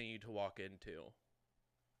footprints continue to walk into.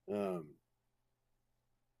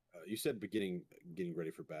 You said getting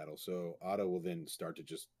ready for battle, so Otto will then start to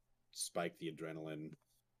just spike the adrenaline,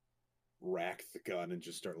 rack the gun, and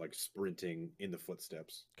just start like sprinting in the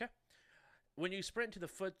footsteps. Okay. When you sprint to the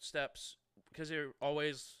footsteps, because you're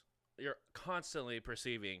constantly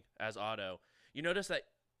perceiving as Otto, you notice that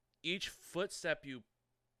each footstep you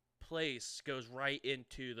place goes right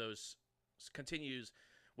into those, continues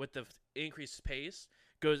with the increased pace,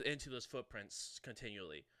 goes into those footprints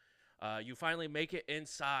continually. You finally make it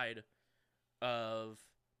inside of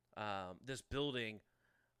this building.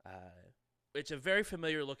 It's a very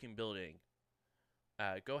familiar looking building.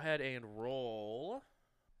 Go ahead and roll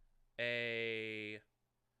a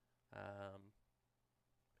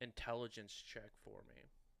intelligence check for me.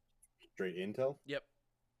 Straight intel? Yep.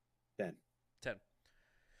 10. 10.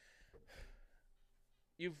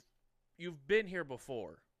 You've been here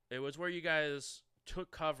before. It was where you guys took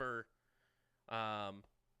cover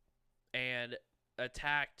and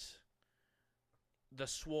attacked the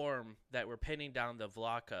swarm that were pinning down the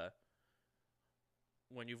Vlaka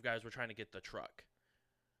when you guys were trying to get the truck.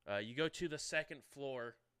 You go to the second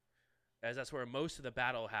floor, as that's where most of the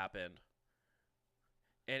battle happened.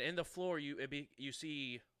 And in the floor, you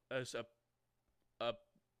see a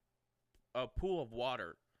pool of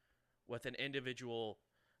water with an individual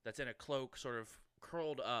that's in a cloak, sort of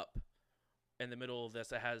curled up in the middle of this,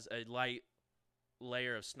 that has a light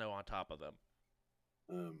layer of snow on top of them.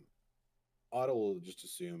 Otto will just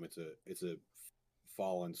assume it's a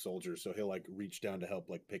fallen soldier, so he'll like reach down to help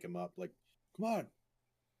like pick him up. Like, come on.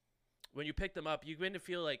 When you pick them up, you begin to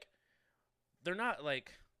feel like they're not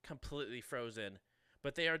like completely frozen,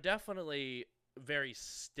 but they are definitely very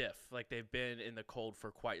stiff, like they've been in the cold for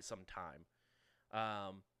quite some time.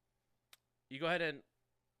 You go ahead and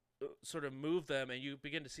sort of move them, and you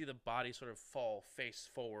begin to see the body sort of fall face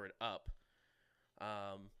forward up,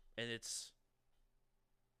 and it's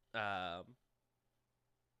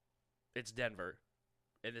Denver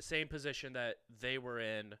in the same position that they were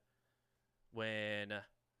in when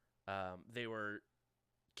they were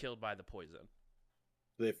killed by the poison.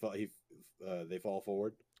 They fall. They fall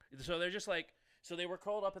forward. So they're just like, so they were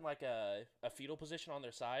curled up in like a fetal position on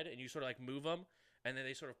their side, and you sort of like move them, and then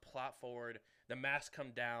they sort of plot forward. The masks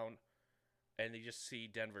come down, and you just see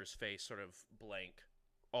Denver's face sort of blank,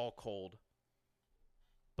 all cold.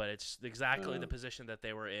 But it's exactly the position that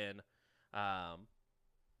they were in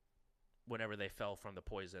whenever they fell from the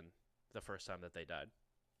poison the first time that they died.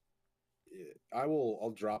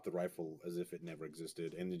 I'll drop the rifle as if it never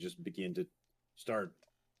existed, and then just begin to start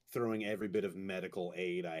throwing every bit of medical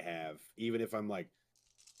aid I have, even if I'm like,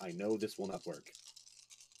 I know this will not work.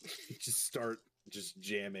 Just start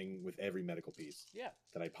jamming with every medical piece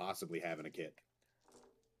that I possibly have in a kit.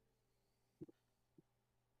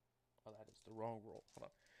 Oh, that is the wrong roll.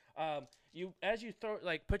 Hold on. As you throw,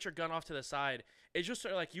 like, put your gun off to the side, it's just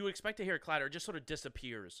sort of like you expect to hear a clatter, it just sort of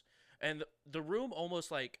disappears, and the room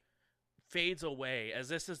almost like fades away, as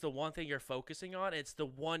this is the one thing you're focusing on. It's the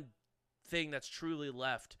one thing that's truly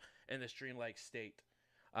left in this dreamlike state.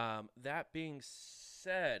 That being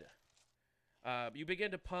said, you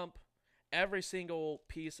begin to pump every single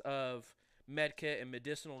piece of medkit and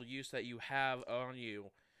medicinal use that you have on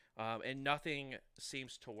you, and nothing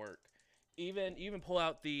seems to work. Even pull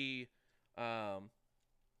out the the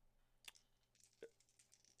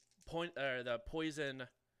poison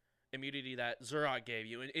immunity that Zurot gave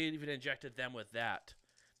you, and it even injected them with that.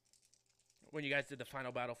 When you guys did the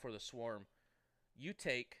final battle for the Swarm, you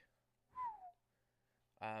take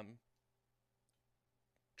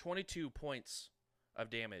 22 points of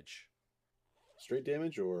damage. Straight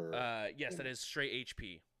damage, or yes, that is straight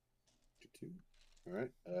HP. 22. All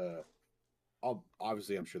right. I'm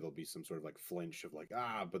sure there'll be some sort of like flinch of like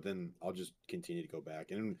but then I'll just continue to go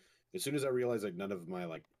back, and as soon as I realize like none of my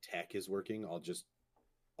like tech is working, I'll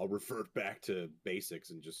revert back to basics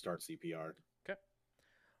and just start CPR. Okay.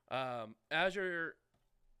 As you're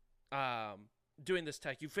doing this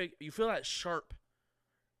tech, you feel that sharp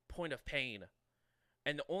point of pain,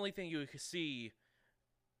 and the only thing you can see,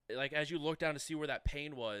 like as you look down to see where that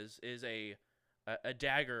pain was, is a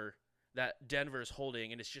dagger that Denver's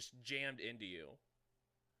holding, and it's just jammed into you,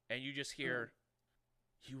 and you just hear,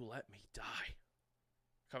 "You let me die,"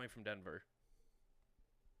 coming from Denver.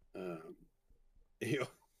 And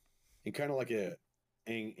kind of like an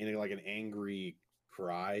angry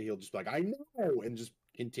cry, he'll just be like, "I know," and just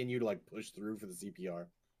continue to like push through for the CPR.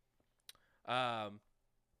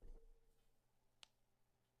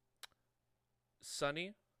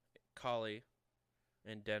 Sunny, Kali,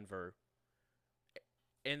 and Denver,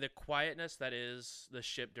 in the quietness that is the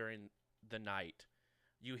ship during the night,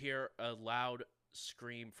 you hear a loud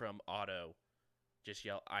scream from Otto. Just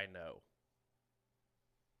yell, "I know."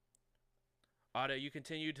 Otto, you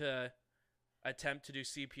continue to attempt to do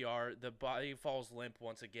CPR. The body falls limp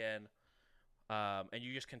once again, and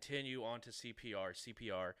you just continue on to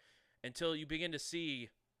CPR, until you begin to see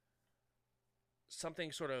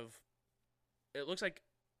something sort of... It looks like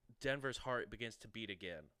Denver's heart begins to beat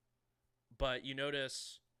again. But you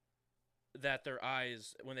notice that their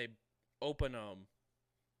eyes, when they open them,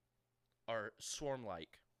 are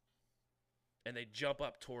swarm-like. And they jump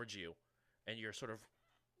up towards you, and you're sort of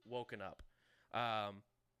woken up.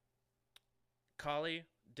 Kali,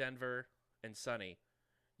 Denver, and Sunny,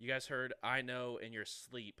 you guys heard "I know" in your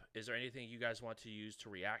sleep. Is there anything you guys want to use to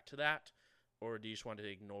react to that? Or do you just want to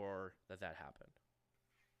ignore that happened?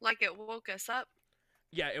 Like it woke us up?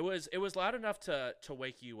 Yeah, it was loud enough to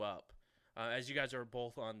wake you up. As you guys are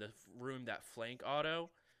both on the room that flank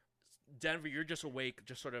Otto. Denver, you're just awake,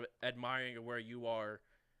 just sort of admiring where you are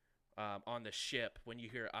on the ship when you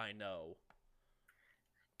hear "I know."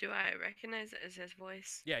 Do I recognize it as his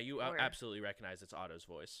voice? Yeah, you absolutely recognize it's Otto's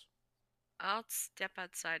voice. I'll step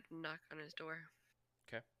outside and knock on his door.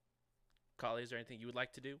 Okay. Kali, is there anything you would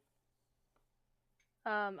like to do?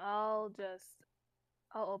 I'll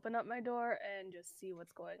open up my door and just see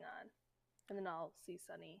what's going on. And then I'll see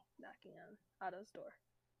Sunny knocking on Otto's door.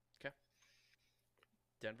 Okay.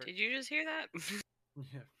 Denver? Did you just hear that?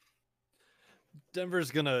 Yeah. Denver's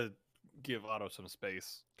gonna give Otto some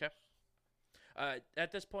space. Okay.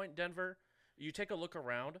 At this point, Denver, you take a look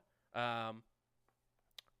around.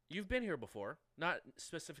 You've been here before, not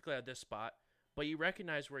specifically at this spot, but you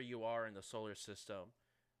recognize where you are in the solar system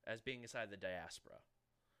as being inside the diaspora.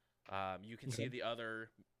 You can see the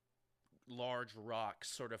other large rocks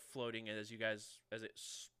sort of floating as it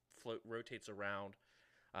rotates around.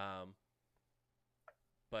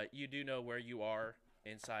 But you do know where you are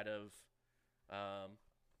inside of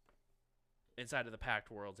the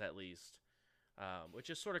Pact Worlds, at least, which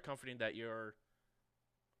is sort of comforting that you're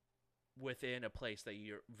within a place that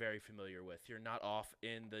you're very familiar with. You're not off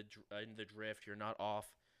in the drift. You're not off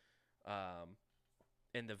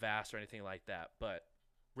in the vast or anything like that, but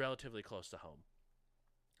relatively close to home.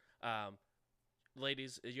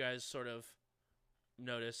 Ladies, you guys sort of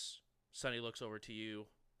notice Sunny looks over to you,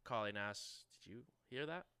 calling, asks, "Did you hear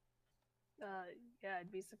that?" Yeah,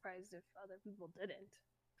 I'd be surprised if other people didn't.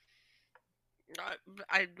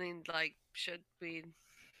 I mean, like, should we?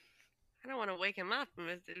 I don't want to wake him up.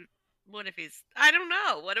 What if he's? I don't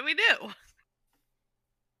know. What do we do?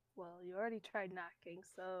 Well, you already tried knocking,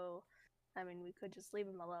 so I mean, we could just leave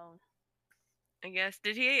him alone. I guess.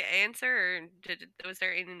 Did he answer, or was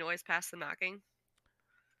there any noise past the knocking?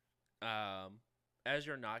 As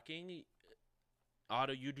you're knocking,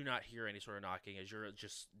 Otto, you do not hear any sort of knocking as you're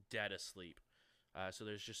just dead asleep. So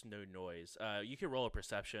there's just no noise. You can roll a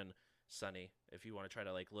perception, Sunny, if you want to try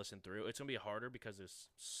to like listen through. It's gonna be harder because there's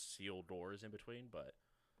sealed doors in between, but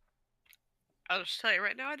I'll just tell you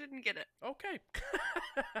right now, I didn't get it. okay.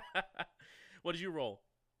 What did you roll?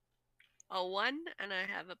 A 1, and I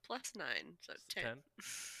have a +9, so 10.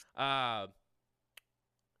 10.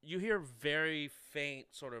 You hear very faint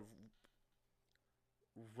sort of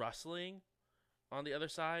rustling on the other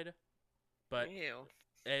side, but Ew.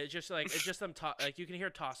 it's just them like you can hear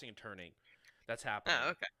tossing and turning. That's happening.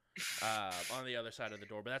 Oh, okay. On the other side of the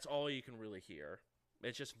door, but that's all you can really hear.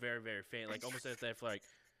 It's just very, very faint, like almost as if like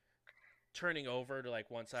turning over to like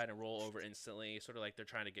one side and roll over instantly, sort of like they're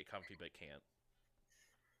trying to get comfy but can't.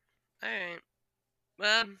 All right.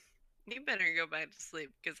 Well, you better go back to sleep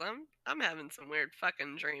because I'm having some weird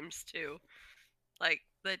fucking dreams too, like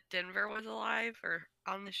that Denver was alive or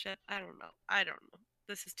on the ship. I don't know.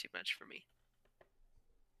 This is too much for me.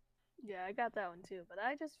 Yeah, I got that one too, but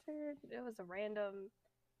I just figured it was a random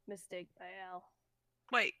mistake by Al.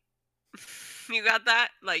 Wait, you got that?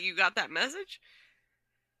 Like you got that message?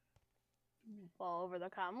 All over the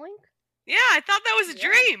comm link? Yeah, I thought that was a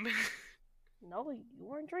dream. No, you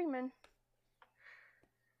weren't dreaming.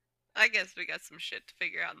 I guess we got some shit to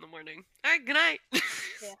figure out in the morning. All right, good night.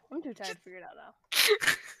 Yeah, I'm too tired to figure it out now.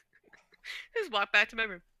 Just walk back to my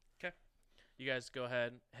room. Okay. You guys go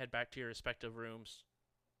ahead, head back to your respective rooms.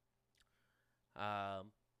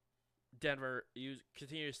 Denver, you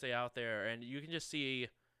continue to stay out there, and you can just see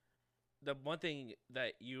the one thing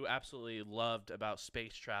that you absolutely loved about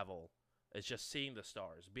space travel is just seeing the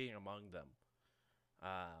stars, being among them.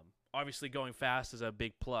 Obviously, going fast is a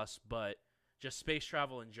big plus, but just space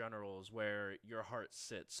travel in general is where your heart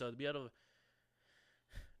sits. So to be able to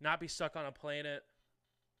not be stuck on a planet,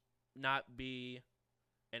 not be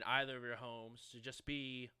in either of your homes, to just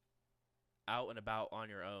be out and about on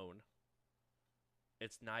your own.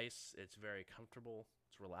 It's nice. It's very comfortable.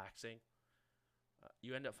 It's relaxing.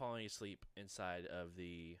 You end up falling asleep inside of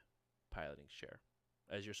the piloting chair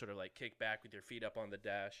as you're sort of like kicked back with your feet up on the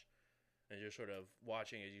dash, and you're sort of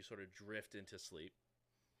watching as you sort of drift into sleep.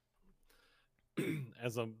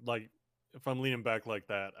 As I'm like, if I'm leaning back like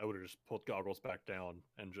that, I would have just pulled goggles back down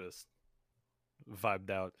and just vibed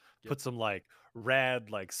out. Yep. Put some like rad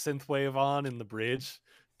like synthwave on in the bridge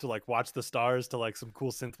to like watch the stars to like some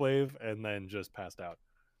cool synthwave, and then just passed out.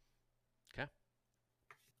 Okay.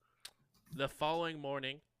 The following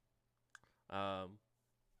morning,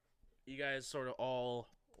 you guys sort of all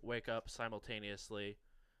wake up simultaneously.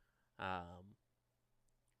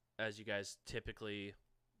 As you guys typically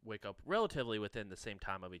wake up relatively within the same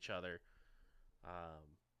time of each other.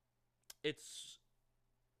 It's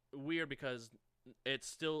weird because it's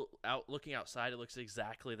still out looking outside. It looks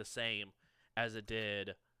exactly the same as it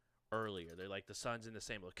did earlier. They're like the sun's in the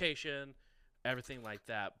same location, everything like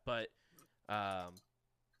that. But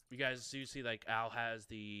you guys do see like Al has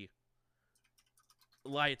the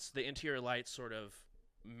lights, the interior lights sort of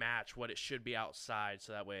match what it should be outside,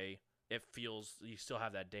 so that way it feels you still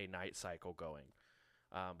have that day-night cycle going.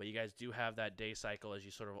 But you guys do have that day cycle as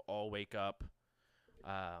you sort of all wake up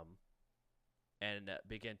and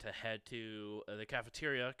begin to head to the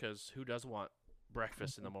cafeteria, because who doesn't want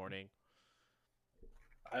breakfast in the morning?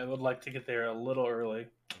 I would like to get there a little early,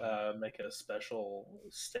 make a special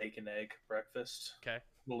steak and egg breakfast. Okay.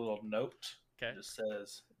 A little note. Okay. It just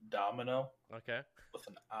says, Domino Okay. with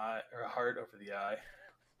an eye or a heart over the eye.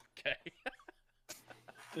 Okay.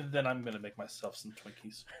 And then I'm gonna make myself some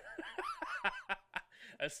Twinkies.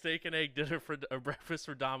 A steak and egg dinner for a breakfast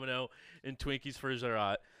for Domino and Twinkies for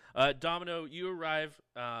Zerat. Domino, you arrive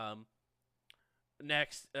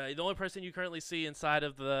next. The only person you currently see inside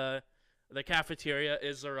of the cafeteria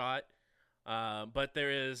is Zerat, but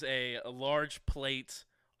there is a large plate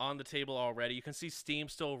on the table already. You can see steam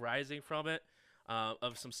still rising from it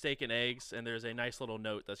of some steak and eggs, and there's a nice little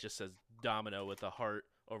note that just says Domino with a heart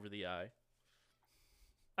over the eye.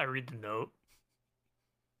 I read the note,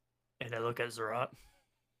 and I look at Zerat.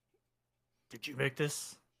 Did you make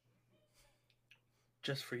this?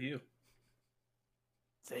 Just for you.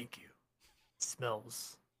 Thank you. It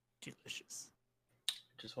smells delicious.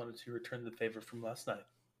 Just wanted to return the favor from last night.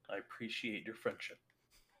 I appreciate your friendship.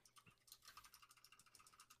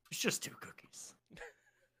 It's just 2 cookies.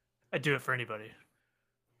 I'd do it for anybody.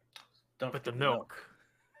 Don't But the forget milk,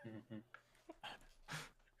 Mhm.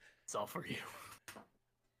 it's all for you.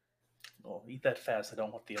 Well, eat that fast. I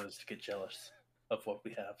don't want the others to get jealous of what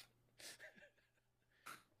we have.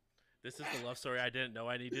 This is the love story I didn't know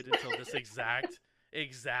I needed until this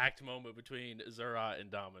exact moment between Zerat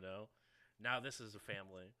and Domino. Now this is a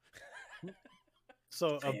family.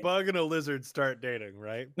 So a Damn. bug and a lizard start dating,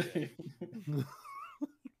 right?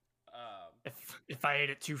 If I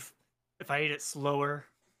ate it slower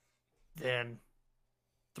than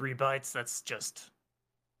 3 bites, that's just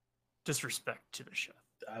disrespect to the chef.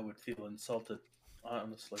 I would feel insulted,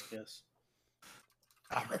 honestly, yes.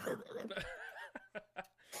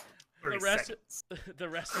 the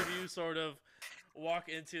rest of you sort of walk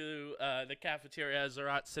into the cafeteria as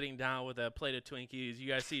Zerat's sitting down with a plate of Twinkies. You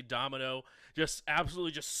guys see Domino just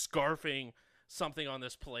absolutely just scarfing something on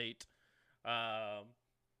this plate. As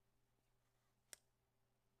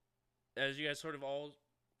you guys sort of all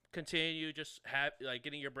continue just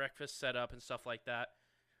getting your breakfast set up and stuff like that,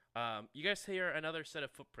 you guys hear another set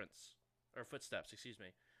of footsteps,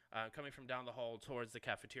 coming from down the hall towards the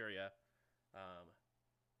cafeteria.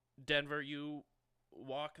 Denver, you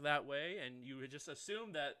walk that way, and you would just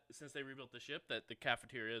assume that since they rebuilt the ship, that the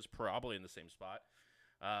cafeteria is probably in the same spot.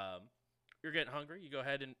 You're getting hungry. You go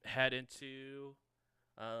ahead and head into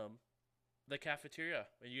the cafeteria,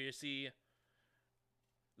 and you see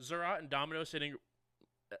Zerat and Domino sitting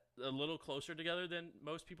a little closer together than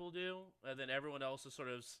most people do, and then everyone else is sort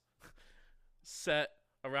of set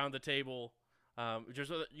around the table.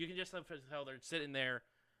 You can just tell they're sitting there,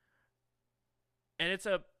 and it's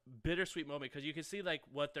a bittersweet moment because you can see like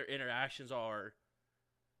what their interactions are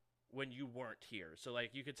when you weren't here. So like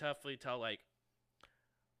you could definitely tell, like,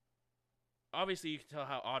 obviously you can tell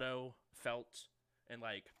how Otto felt, and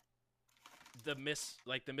like the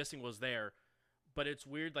missing was there, but it's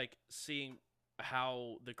weird like seeing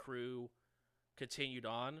how the crew continued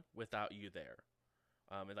on without you there.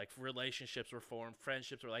 And like relationships were formed,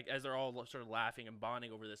 friendships were like, as they're all sort of laughing and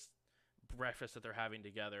bonding over this breakfast that they're having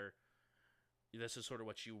together. This is sort of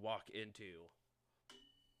what you walk into.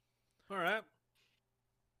 All right.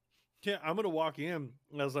 Yeah, I'm gonna walk in.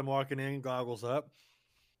 As I'm walking in, goggles up,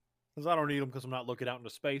 because I don't need them because I'm not looking out into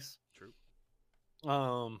space. True.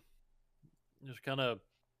 Just kind of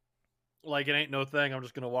like it ain't no thing. I'm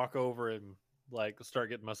just gonna walk over and like start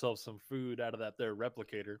getting myself some food out of that there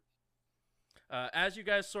replicator. As you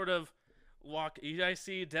guys sort of walk, you guys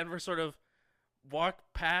see Denver sort of walk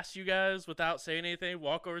past you guys without saying anything,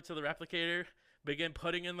 walk over to the replicator, begin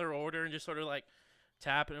putting in their order, and just sort of like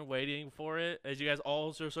tapping and waiting for it. As you guys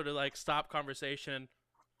also sort of like stop conversation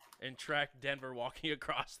and track Denver walking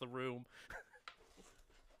across the room.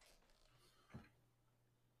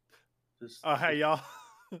 Hey y'all,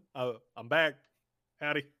 I'm back.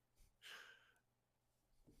 Howdy.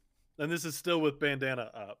 And this is still with bandana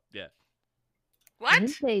up. Yeah. What?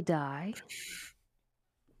 Didn't they die?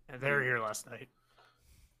 And they were here last night.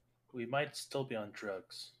 We might still be on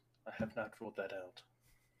drugs. I have not ruled that out.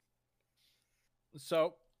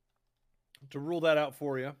 So, to rule that out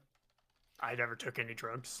for you, I never took any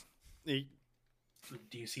drugs. Do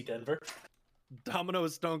you see Denver? Domino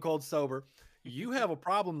is stone cold sober. You have a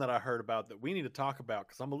problem that I heard about that we need to talk about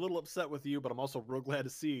because I'm a little upset with you, but I'm also real glad to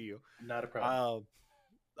see you. Not a problem.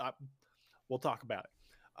 We'll talk about it.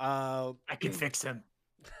 I can fix him.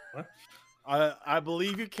 What? I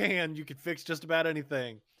believe you can. You can fix just about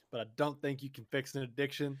anything, but I don't think you can fix an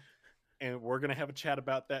addiction. And we're going to have a chat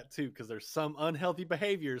about that too, because there's some unhealthy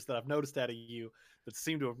behaviors that I've noticed out of you that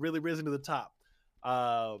seem to have really risen to the top.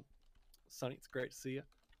 Sonny, it's great to see you.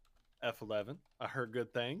 F11. I heard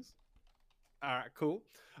good things. All right, cool.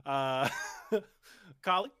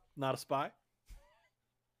 Kali, not a spy.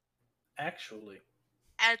 Actually,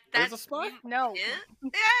 At There's that a spy? No.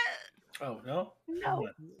 Yeah. Oh no. No.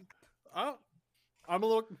 Oh, I'm a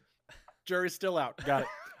little. Jury's still out. Got it.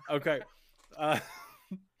 Okay.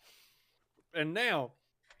 And now,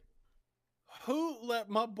 who let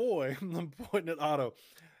my boy, I'm pointing at Otto,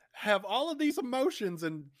 have all of these emotions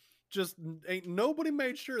and just ain't nobody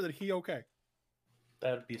made sure that he okay?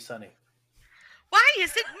 That would be Sunny. Why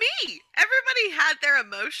is it me? Everybody had their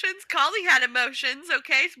emotions. Collie had emotions.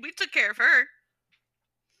 Okay, so we took care of her.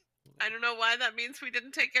 I don't know why that means we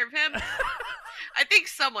didn't take care of him. I think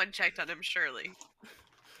someone checked on him, surely.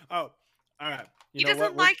 Oh, all right. He You know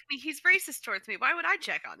doesn't what? like me. He's racist towards me. Why would I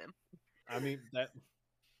check on him? I mean that.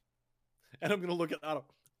 And I'm gonna look at Otto.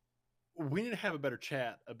 We need to have a better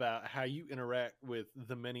chat about how you interact with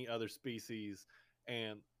the many other species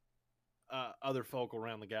and other folk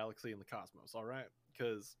around the galaxy and the cosmos. All right,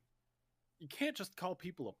 because you can't just call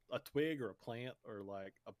people a twig or a plant or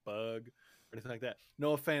like a bug or anything like that.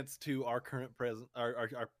 No offense to our current present,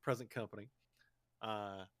 our present company,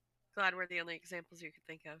 Glad we're the only examples you could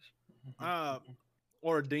think of.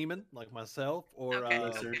 or a demon like myself, or Okay,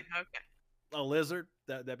 lizard. okay. a lizard.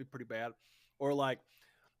 That'd be pretty bad. Or like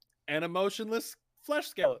an emotionless flesh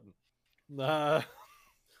skeleton,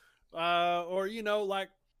 or you know, like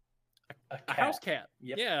a house cat.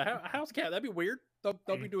 Yep. Yeah, a house cat. That'd be weird. Don't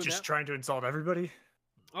be doing Just that. trying to insult everybody.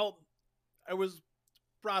 Oh, it was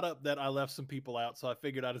brought up that I left some people out, so I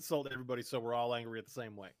figured I'd insult everybody so we're all angry at the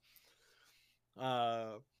same way.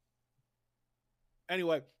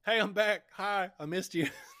 Anyway, hey, I'm back. Hi, I missed you.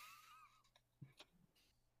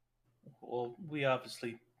 Well, we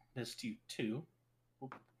obviously missed you too.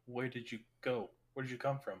 Where did you go? Where did you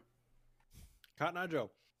come from? Cotton Eye Joe.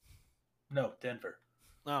 No, Denver.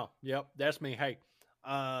 Oh, yep, that's me. Hey,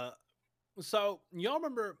 so y'all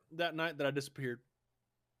remember that night that I disappeared?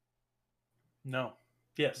 No.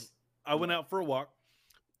 Yes. I went out for a walk.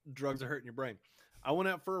 Drugs are hurting your brain. I went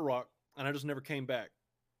out for a walk, and I just never came back.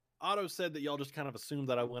 Otto said that y'all just kind of assumed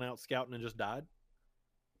that I went out scouting and just died.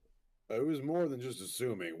 It was more than just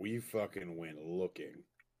assuming. We fucking went looking.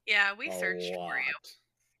 Yeah, we a searched for you. lot.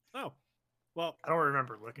 Oh, well, I don't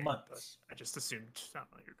remember looking, but Months. I just assumed, I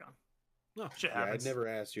don't know, you're gone. no. Shit Yeah, I'd happens. never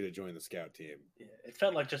asked you to join the scout team. Yeah, it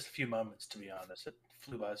felt like just a few moments, to be honest. It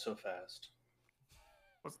flew by so fast.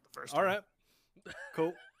 Wasn't the first All time. right,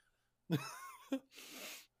 cool.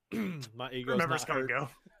 My ego's Remember's not come and hurt. go.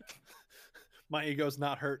 My ego's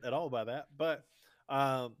not hurt at all by that. But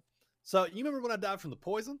so you remember when I died from the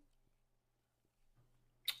poison?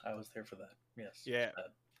 I was there for that. Yes. Yeah.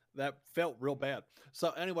 That felt real bad.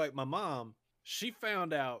 So anyway, my mom, she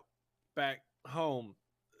found out back home,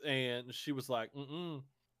 and she was like,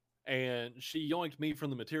 and she yoinked me from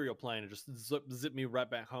the material plane and just zipped me right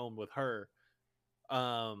back home with her.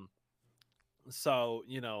 So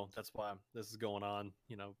you know that's why this is going on.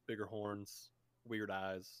 You know, bigger horns, weird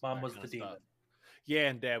eyes. Mom that was kinda the demon. stuff. Yeah,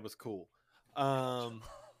 and Dad was cool.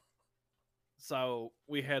 So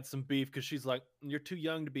we had some beef because she's like, "You're too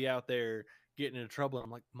young to be out there getting into trouble." And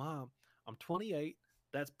I'm like, "Mom, I'm 28.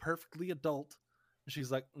 That's perfectly adult." And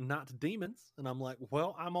she's like, "Not to demons." And I'm like,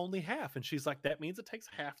 "Well, I'm only half." And she's like, "That means it takes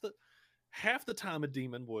half the time a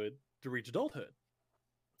demon would to reach adulthood."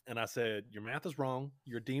 And I said, "Your math is wrong.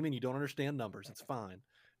 You're a demon. You don't understand numbers. It's fine."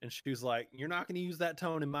 And she was like, "You're not going to use that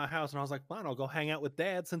tone in my house." And I was like, "Fine, I'll go hang out with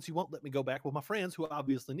Dad since you won't let me go back with my friends who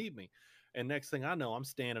obviously need me." And next thing I know, I'm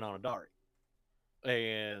standing on a Dari.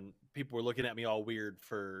 And people were looking at me all weird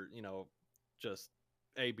for, you know, just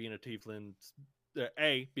being a tiefling,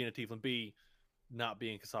 B, not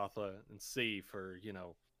being Kasatha, and C for, you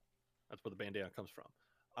know, that's where the bandana comes from.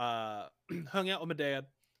 Hung out with my dad,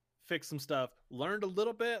 fixed some stuff, learned a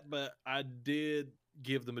little bit, but I did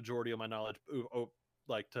give the majority of my knowledge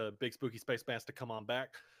like to Big Spooky Space Bass to come on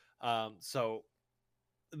back. So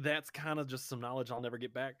that's kind of just some knowledge I'll never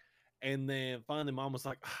get back. And then finally Mom was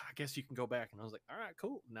like, "I guess you can go back." And I was like, "All right,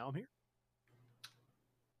 cool. Now I'm here."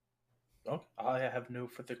 Oh, I have no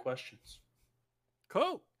further questions.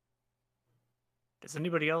 Cool. Does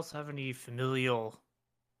anybody else have any familial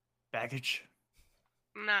baggage?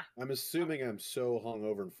 Nah. I'm assuming I'm so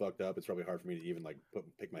hungover and fucked up, it's probably hard for me to even like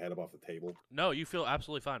pick my head up off the table. No, you feel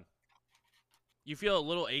absolutely fine. You feel a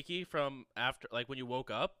little achy from after, like when you woke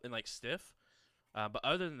up and like stiff. But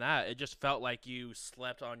other than that, it just felt like you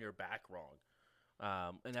slept on your back wrong.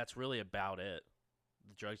 And that's really about it.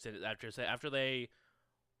 The drugs did it after they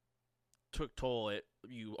took toll.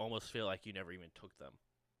 You almost feel like you never even took them.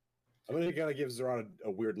 I'm gonna kind of give Zoran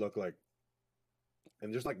a weird look, like,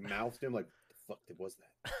 and just like mouth to him, like, "The fuck was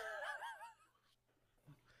that?"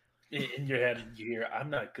 In your head, you hear, "I'm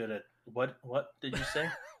not good at what? What did you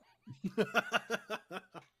say?"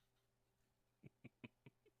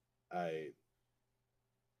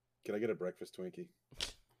 Can I get a breakfast Twinkie?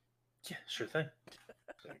 Yeah, sure thing.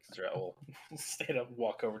 Thanks. Zrat will stand up,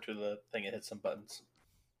 walk over to the thing, and hit some buttons.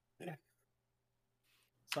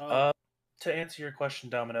 So To answer your question,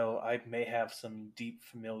 Domino, I may have some deep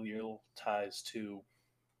familial ties to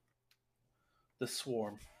the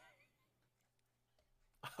Swarm.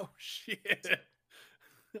 oh shit.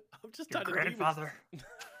 I'm just Your trying to leave it. grandfather.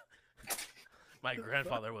 My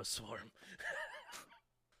grandfather was Swarm.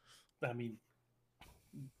 I mean,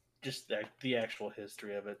 just the actual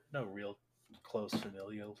history of it. No real close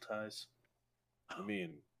familial ties. I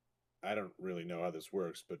mean, I don't really know how this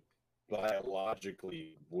works, but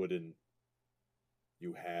biologically, wouldn't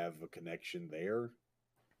you have a connection there?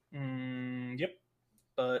 Yep.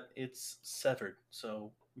 But it's severed,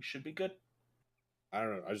 so we should be good. I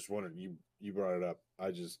don't know. I just wondered. You brought it up.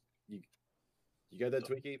 You got that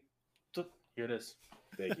Twinkie? Here it is.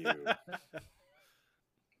 Thank you.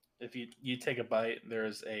 If you take a bite,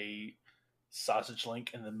 there's a sausage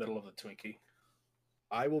link in the middle of the Twinkie.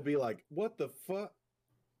 I will be like, what the fuck?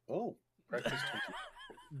 Oh, Breakfast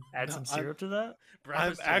Twinkie. Add No, some I'm- syrup to that. I'm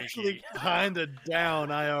Breakfast actually Twinkie. kind of down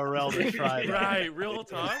IRL to try that. Right, real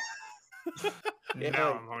talk. Yeah,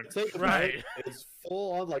 Now I'm hungry. take a Right. bite, It's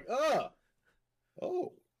full on like, oh.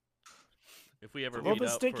 If we ever a little meet bit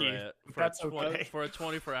up sticky, for that's a okay. for a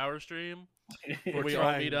 24-hour stream, We're where we all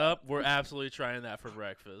trying meet that. up, we're absolutely trying that for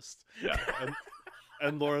breakfast. Yeah,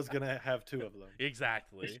 and Laura's gonna have 2 of them.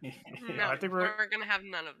 Exactly. No, I think we're we're- gonna have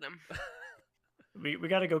none of them. We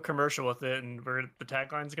got to go commercial with it, and the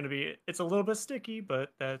tagline's going to be, "It's a little bit sticky,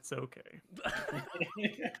 but that's okay."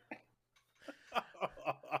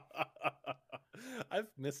 I've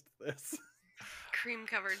missed this. Cream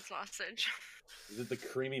covered sausage. Is it the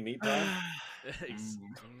creamy meat pie?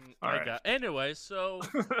 My Alright. God. Anyway, so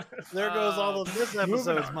There goes all of this moving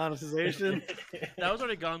episode's on. monetization. that was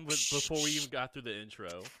already gone before we even got through the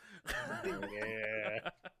intro.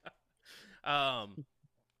 Yeah.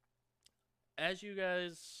 As you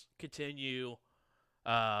guys continue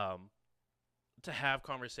to have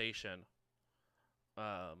conversation,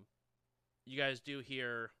 you guys do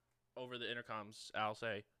hear over the intercoms Al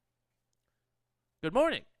say, "Good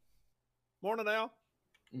morning." Morning, Al.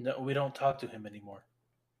 No, we don't talk to him anymore.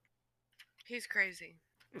 He's crazy.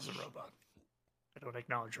 He's a robot. I don't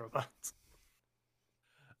acknowledge robots.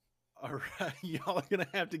 All right, y'all are gonna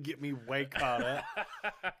have to get me way caught up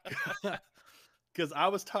because I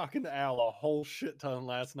was talking to Al a whole shit ton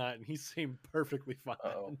last night, and he seemed perfectly fine.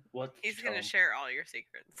 Oh, what? He's gonna share all your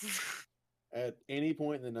secrets. At any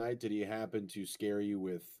point in the night, did he happen to scare you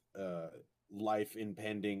with life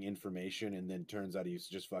impending information, and then turns out he's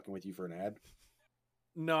just fucking with you for an ad?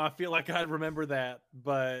 No, I feel like I remember that,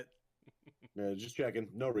 but Just checking.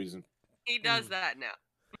 No reason. He does that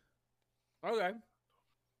now. okay.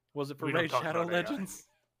 Was it for We don't Raid talk Shadow about AI. Legends?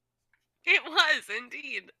 It was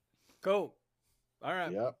indeed. Cool. All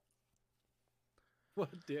right. Yep. What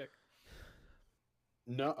a dick.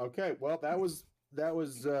 No. Okay. Well, that was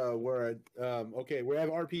where I. Okay, we have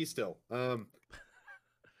RP still.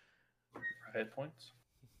 Right points.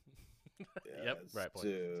 Yep, yes, right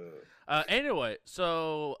point. Anyway,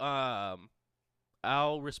 so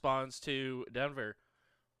Al responds to Denver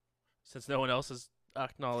since no one else is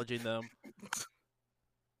acknowledging them.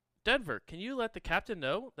 Denver, can you let the captain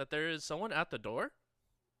know that there is someone at the door?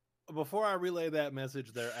 Before I relay that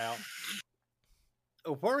message there,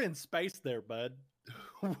 Al, we're in space there, bud.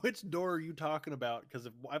 Which door are you talking about? Because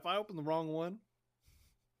if I open the wrong one,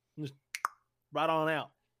 just right on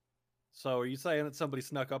out. So are you saying that somebody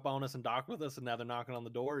snuck up on us and docked with us and now they're knocking on the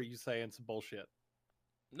door, or are you saying some bullshit?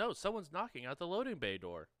 No, someone's knocking at the loading bay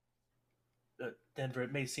door. Denver,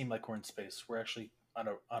 it may seem like we're in space. We're actually on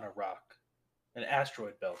a rock, an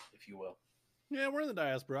asteroid belt, if you will. Yeah, we're in the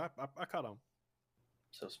diaspora. I caught on.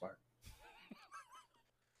 So smart.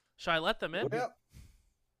 Should I let them in? Well,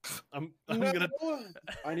 I'm no, gonna.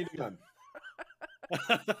 I need a gun.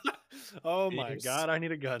 Oh my Yes. god, I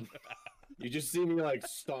need a gun. You just see me like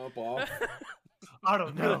stomp off. I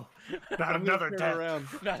don't know. Not I'm another gonna turn death. around.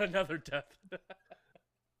 Not another death.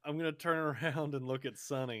 I'm gonna turn around and look at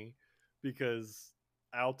Sonny because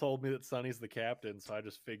Al told me that Sonny's the captain, so I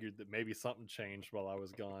just figured that maybe something changed while I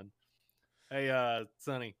was gone. Hey,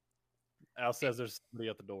 Sonny. Al says there's somebody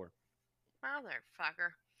at the door.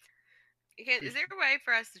 Motherfucker. Is there a way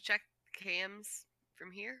for us to check cams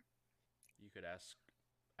from here? You could ask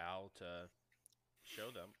Al to show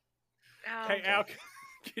them. Oh, Hey, Al,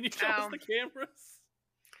 can you show us Ow. the cameras?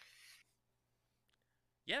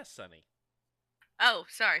 Yes, Sonny. Oh,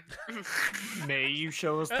 sorry. May you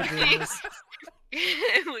show us the cameras?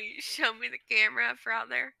 Will you show me the camera for out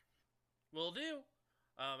there? Will do.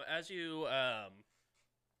 As you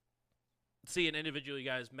see an individual you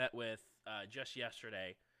guys met with just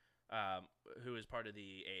yesterday, who is part of the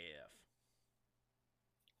AAF.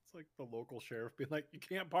 It's like the local sheriff being like, "You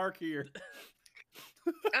can't park here."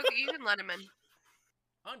 Okay, you can let him in.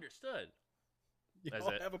 Understood. You As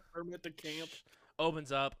don't it have a permit to camp.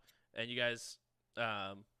 opens up, and you guys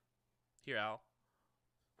hear Al.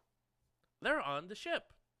 They're on the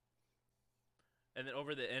ship. And then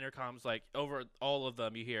over the intercoms, like over all of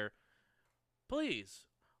them, you hear, "Please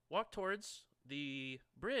walk towards the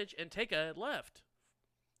bridge and take a left.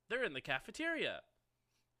 They're in the cafeteria."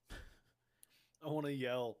 I want to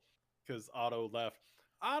yell because Otto left.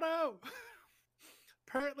 Otto!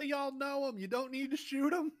 Apparently y'all know him. You don't need to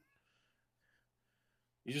shoot him.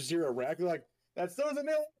 You just hear a rack like, "That son's a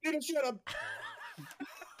nail. Need to shoot him."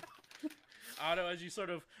 Otto, as you sort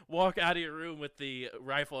of walk out of your room with the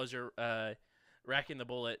rifle as you're racking the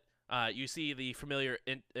bullet, you see the familiar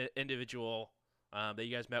individual that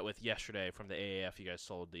you guys met with yesterday from the AAF you guys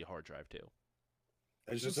sold the hard drive to.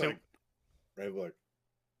 It's just So- like, right, like,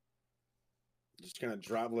 just kind of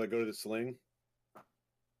drop, like, go to the sling.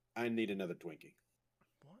 I need another Twinkie.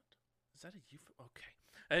 What? Is that a you? Okay.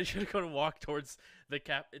 And you're going to walk towards the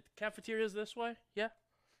cafeteria's this way? Yeah?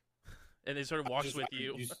 And he sort of walks with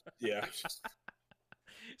you. Yeah.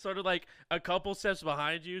 Sort of like a couple steps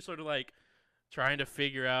behind you, sort of like trying to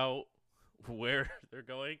figure out where they're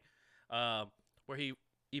going. Where he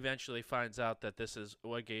eventually finds out that this is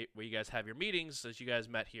where you guys have your meetings, as you guys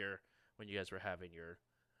met here when you guys were having your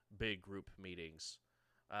big group meetings.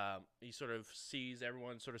 He sort of sees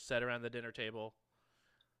everyone sort of set around the dinner table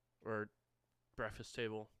or breakfast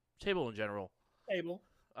table in general. Table.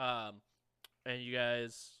 And you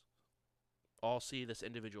guys all see this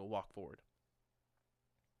individual walk forward.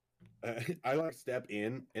 I like step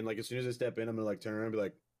in, and like as soon as I step in, I'm gonna like turn around and be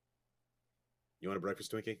like, "You want a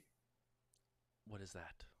breakfast Twinkie?" What is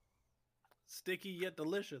that? Sticky yet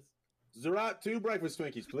delicious. Zerat, 2 breakfast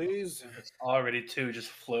Twinkies, please. It's already 2 just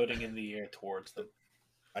floating in the air towards them.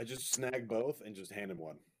 I just snag both and just hand him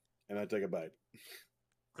one, and I take a bite.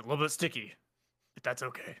 It's a little bit sticky, but that's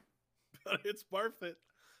okay. But it's perfect.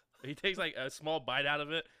 He takes like a small bite out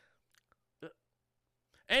of it.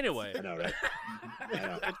 Anyway. I know, right? I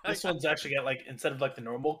know. This one's actually got like, instead of like the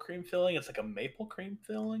normal cream filling, it's like a maple cream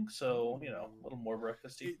filling. So, you know, a little more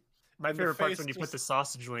breakfasty. My And the favorite part's face when you put just- the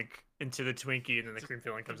sausage link into the Twinkie and then the cream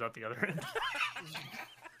filling comes out the other end.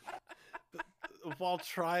 While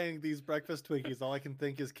trying these breakfast Twinkies, all I can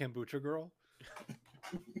think is Kombucha Girl.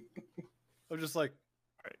 I'm just like,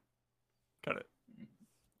 Cut it.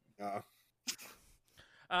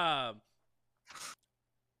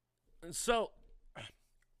 So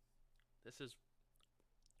this is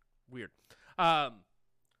weird. A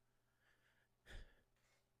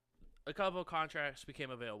couple of contracts became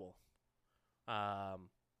available.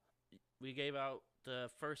 We gave out the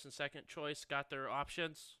first and second choice, got their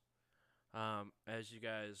options. As you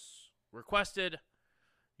guys requested,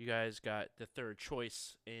 you guys got the third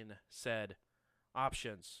choice in said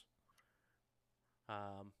options.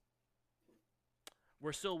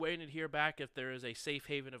 We're still waiting to hear back if there is a safe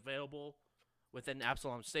haven available within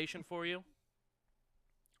Absalom Station for you.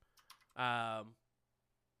 But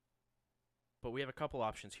we have a couple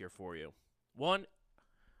options here for you. One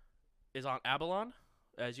is on Abalon,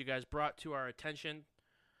 as you guys brought to our attention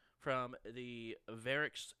from the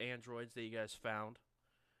Varix androids that you guys found.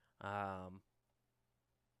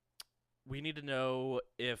 We need to know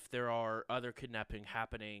if there are other kidnapping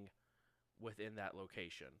happening within that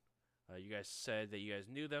location. You guys said that you guys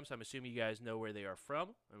knew them, so I'm assuming you guys know where they are from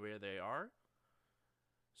and where they are.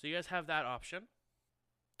 So you guys have that option.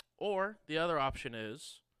 Or the other option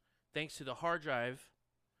is, thanks to the hard drive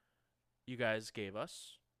you guys gave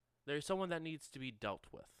us, there's someone that needs to be dealt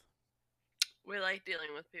with. We like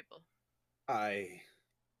dealing with people. I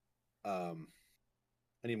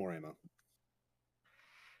need more ammo.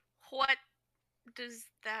 What does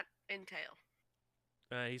that entail?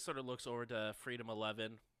 He sort of looks over to Freedom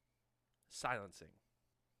 11. Silencing.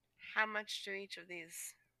 How much do each of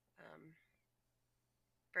these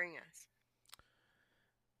bring us?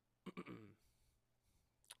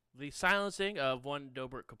 The silencing of one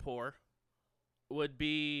Dobert Kapoor would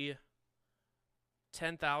be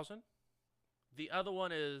 10,000. The other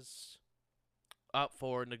one is up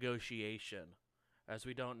for negotiation, as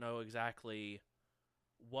we don't know exactly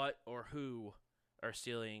what or who are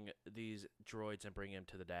stealing these droids and bringing them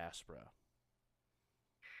to the diaspora.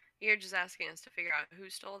 You're just asking us to figure out who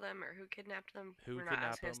stole them or who kidnapped them. Who We're not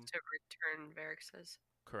kidnapped asking us them. to return Varix's.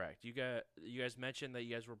 Correct. You guys mentioned that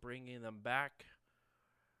you guys were bringing them back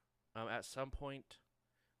at some point,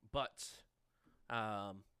 but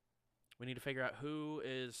We need to figure out who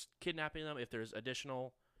is kidnapping them. If there's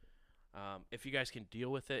additional, if you guys can deal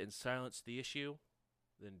with it and silence the issue,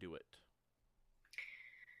 then do it.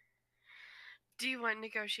 Do you want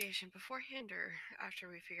negotiation beforehand or after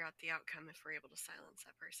we figure out the outcome if we're able to silence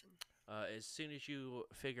that person? As soon as you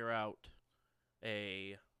figure out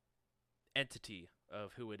a entity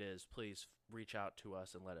of who it is, please reach out to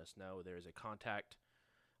us and let us know. There is a contact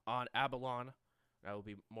on Abalon. I will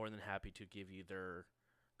be more than happy to give you their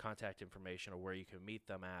contact information or where you can meet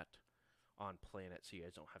them at on planet, so you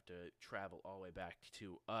guys don't have to travel all the way back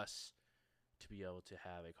to us to be able to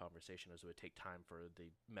have a conversation, as it would take time for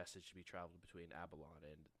the message to be traveled between Abalon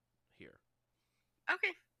and here.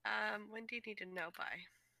 Okay. When do you need to know by?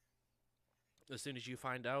 As soon as you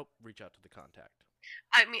find out, reach out to the contact.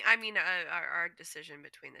 I mean, our decision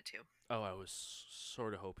between the two. Oh, I was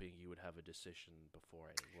sort of hoping you would have a decision before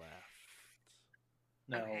I left.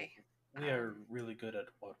 No, Okay. we are really good at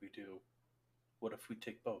what we do. What if we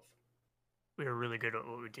take both? We are really good at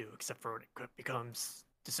what we do, except for when it becomes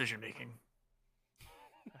decision making.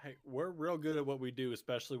 Hey, we're real good at what we do,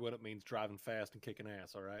 especially when it means driving fast and kicking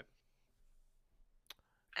ass. All right.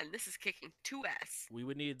 And this is kicking 2S. We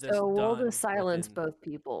would need this So we'll done just silence within- both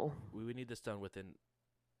people. We would need this done within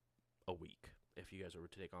a week if you guys were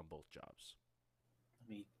to take on both jobs.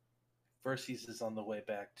 I mean, Verses is on the way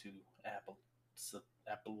back to Apple.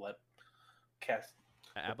 Cast.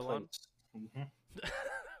 Abalon? Mm-hmm.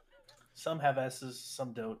 Some have S's,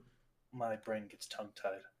 some don't. My brain gets tongue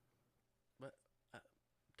tied. But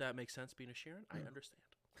that makes sense being a Sharon. I understand.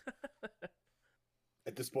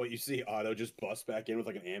 At this point, you see Otto just bust back in with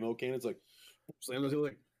like an ammo can. It's like, slam the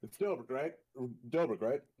like, it's Dobrik, right? Dobrik,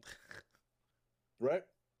 right? Right?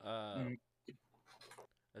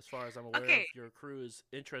 As far as I'm aware, Okay. your crew is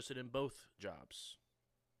interested in both jobs.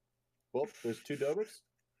 Well, there's 2 Dobriks.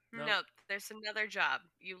 No. No, there's another job.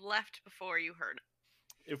 You left before you heard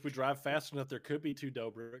it. If we drive fast enough, there could be 2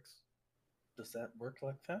 Dobriks. Does that work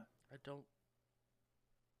like that? I don't.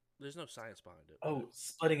 There's no science behind it. Oh,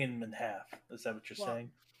 splitting him in half. Is that what you're Well-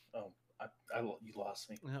 saying? Oh, you lost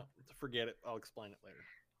me. No, forget it. I'll explain it later.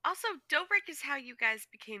 Also, Dobrik is how you guys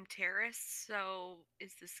became terrorists, so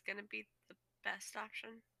is this going to be the best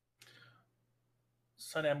option?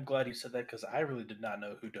 Sonny, I'm glad you said that because I really did not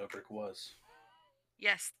know who Dobrik was.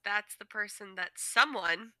 Yes, that's the person that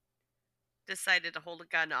someone decided to hold a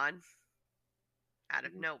gun on out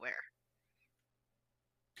of Mhm. nowhere.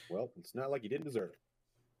 Well, it's not like you didn't deserve it.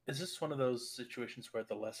 Is this one of those situations where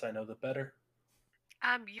the less I know, the better?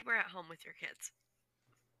 You were at home with your kids.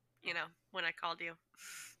 You know, when I called you.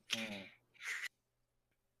 Mm.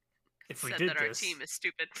 If we Said did that our this, team is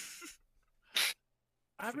stupid.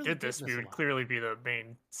 I if we really did this, miss we a would lot. clearly be the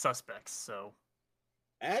main suspects. So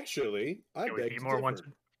Actually, I it would beg be to more differ.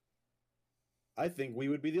 wanted. I think we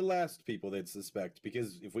would be the last people they'd suspect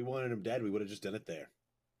because if we wanted him dead, we would have just done it there.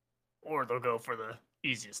 Or they'll go for the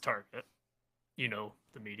easiest target. You know,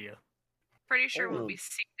 the media. Pretty sure we'll Oh. be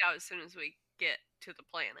seeked out as soon as we get to the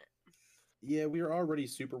planet. Yeah, we are already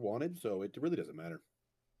super wanted, so it really doesn't matter.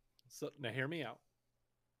 So now, hear me out.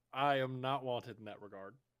 I am not wanted in that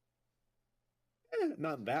regard.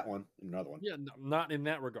 Not in that one. Another one. Yeah, no, not in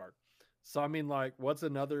that regard. So I mean, like, what's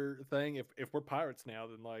another thing? If we're pirates now,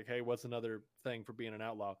 then like, hey, what's another thing for being an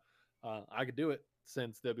outlaw? I could do it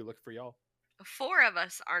since they'll be looking for y'all. 4 of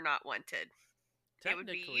us are not wanted. It would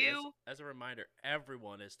be Technically, you. as a reminder,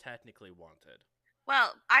 everyone is technically wanted.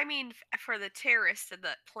 Well, I mean, for the terrorists of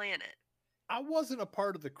that planet. I wasn't a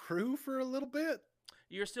part of the crew for a little bit.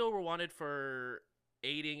 You're still wanted for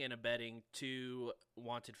aiding and abetting 2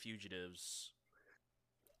 wanted fugitives.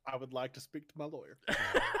 I would like to speak to my lawyer.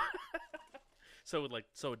 So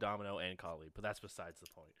would Domino and Kali, but that's besides the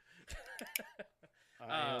point.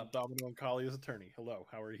 I am Domino and Kali's attorney. Hello,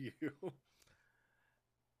 how are you?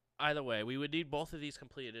 Either way, we would need both of these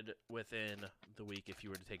completed within the week if you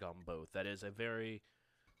were to take on both. That is a very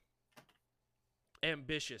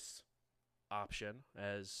ambitious option,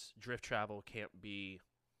 as drift travel can't be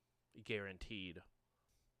guaranteed.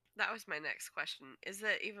 That was my next question. Is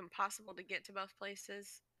it even possible to get to both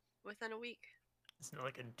places within a week? Isn't it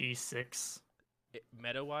like a D6?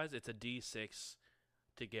 Meta-wise, it's a D6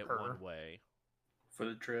 to get Per. one way. For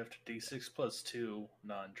the drift, D6 plus 2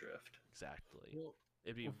 non-drift. Exactly. Well,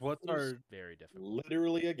 It'd be what's our very difficult.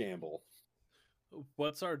 Literally a gamble.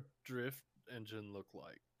 what's our drift engine look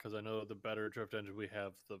like? Because I know the better drift engine we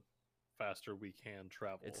have, the faster we can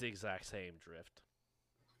travel. It's the exact same drift.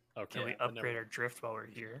 Okay. Can we then never upgrade our mind. drift while we're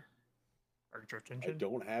here? Our drift I engine?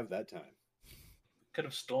 don't have that time. Could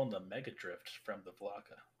have stolen the Mega Drift from the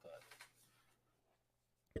Vlaka, but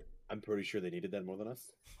I'm pretty sure they needed that more than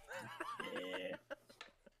us. Yeah.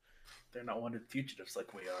 They're not wanted fugitives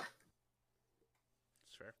like we are.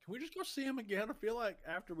 Sure. Can we just go see him again? I feel like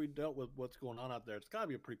after we dealt with what's going on out there, it's got to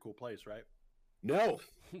be a pretty cool place, right? No,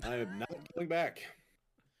 I am not going back.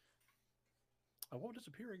 I won't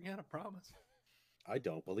disappear again, I promise. I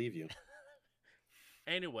don't believe you.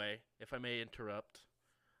 Anyway, if I may interrupt,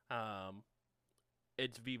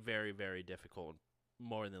 it's be very, very difficult,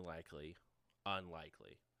 more than likely,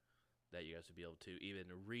 unlikely, that you guys would be able to even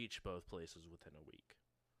reach both places within a week.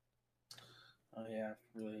 Oh yeah,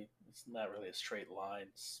 really, it's not really a straight line.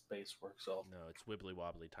 Space works all. No, it's wibbly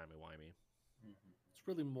wobbly, timey wimey. Mhm. It's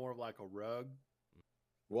really more of like a rug.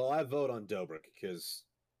 Well, I vote on Dobrik because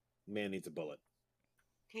man needs a bullet.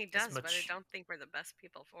 He does, but I much- don't think we're the best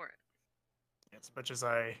people for it. As much as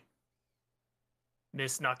I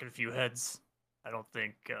miss knocking a few heads, I don't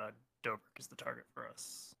think Dobrik is the target for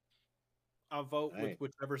us. I'll vote Hey. with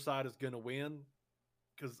whichever side is going to win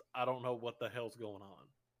because I don't know what the hell's going on.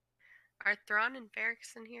 Are Thrawn and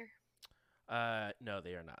Ferrix in here? No,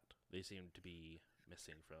 they are not. They seem to be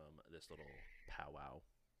missing from this little powwow.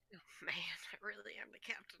 Oh, man, I really am the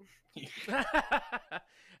captain.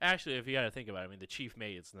 Actually, if you got to think about it, I mean, the chief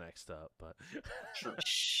mate's next up, but Sure.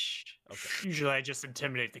 Shh. Okay. Usually I just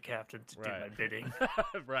intimidate the captain to do my Right. bidding.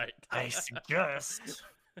 Right. I suggest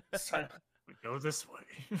Simon, we go this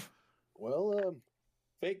way. Well,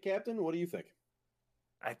 fake captain, what do you think?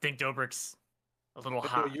 I think Dobrik's a little No,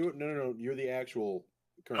 hot. no, you're the actual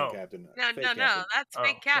current Oh. captain. No, fake no, no, captain. that's Oh,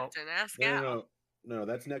 fake well, captain. Ask No, Al. no, no, no,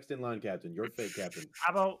 that's next in line, captain. You're fake captain.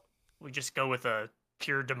 How about we just go with a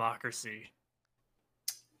pure democracy?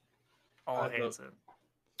 All I hands vote-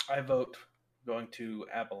 in. I vote going to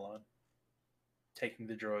Abalon, taking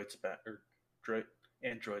the droids back or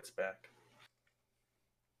androids back.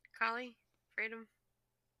 Collie, Freedom.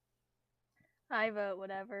 I vote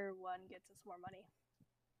whatever one gets us more money.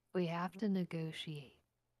 We have to negotiate.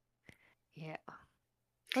 Yeah.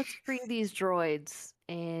 Let's free these droids.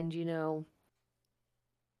 And,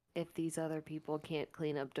 if these other people can't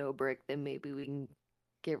clean up Dobrik, then maybe we can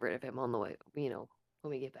get rid of him on the way, when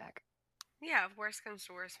we get back. Yeah, if worst comes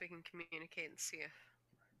to worst, we can communicate and see if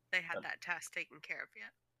they had that task taken care of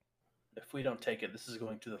yet. If we don't take it, this is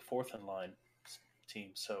going to the fourth in line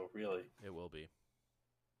team. So really, It will be.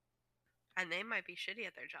 And they might be shitty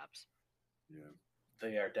at their jobs. Yeah.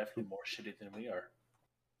 they are definitely more shitty than we are.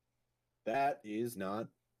 That is not.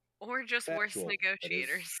 Or just worse Factual. That is-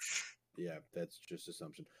 negotiators. Yeah, that's just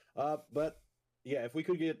assumption. But yeah, if we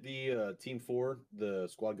could get the team 4, the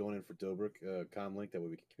squad going in for Dobrik, comlink, that way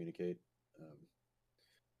we can communicate,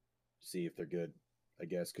 see if they're good. I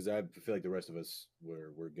guess because I feel like the rest of us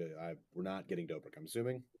we're good. We're not getting Dobrik, I'm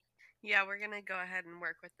assuming. Yeah, we're gonna go ahead and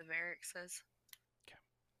work with the Varixes.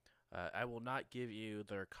 I will not give you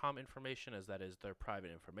their comm information, as that is their private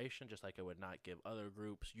information, just like I would not give other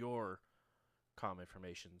groups your comm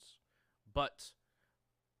informations. But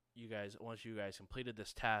you guys, once you guys completed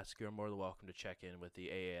this task, you're more than welcome to check in with the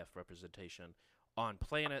AAF representation on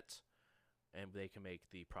planet, and they can make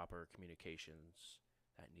the proper communications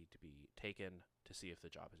that need to be taken to see if the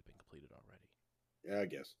job has been completed already. Yeah, I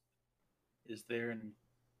guess. Is there an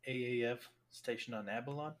AAF station on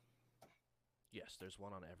Abalon? Yes, there's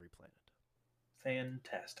one on every planet.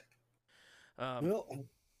 Fantastic. Well,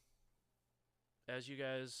 As you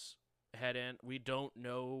guys head in, we don't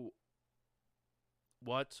know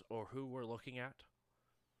what or who we're looking at.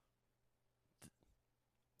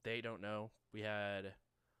 They don't know. We had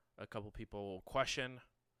a couple people question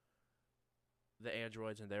the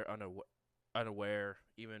androids, and they're unaware,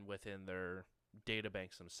 even within their data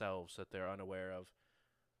banks themselves, that they're unaware of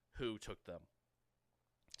who took them.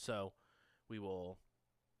 So we will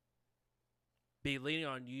be leaning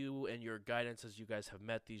on you and your guidance, as you guys have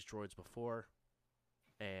met these droids before,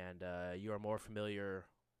 and you are more familiar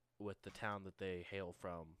with the town that they hail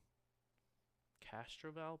from,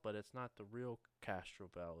 Castrovel, but it's not the real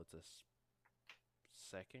Castrovel. It's a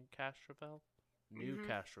second Castrovel, new Mhm.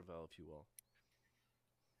 Castrovel, if you will.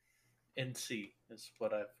 NC is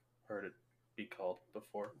what I've heard it be called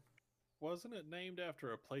before. Wasn't it named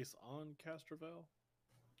after a place on Castrovel?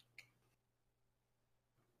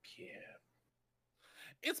 Yeah,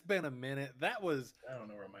 It's been a minute. That was I don't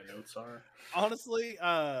know where my notes are. honestly,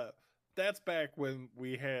 that's back when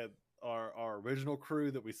we had our original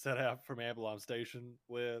crew that we set out from Absalom Station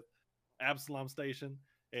with Absalom Station,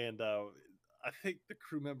 and I think the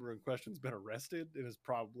crew member in question's been arrested and is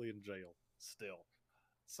probably in jail still.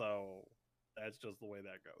 So that's just the way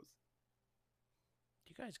that goes.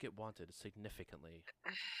 You guys get wanted significantly.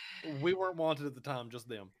 We weren't wanted at the time, just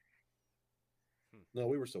them. no,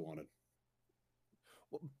 we were still wanted.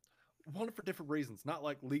 wanted for different reasons, not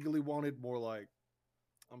like legally wanted, more like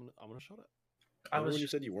I'm gonna shut up. I Remember was when you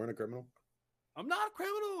just, said you weren't a criminal? I'm not a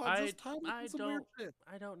criminal. I'm just tied up I in some weird don't shit.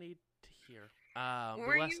 I don't need to hear.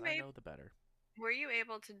 Were The less you I ab- know, the better. Were you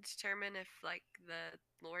able to determine if, like, the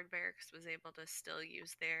Lord Barracks was able to still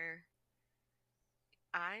use their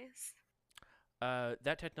eyes?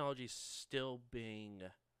 That technology's still being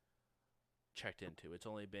checked into. It's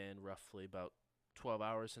only been roughly about 12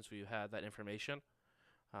 hours since we've had that information.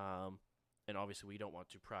 And obviously we don't want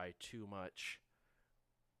to pry too much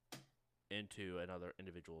into another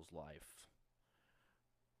individual's life.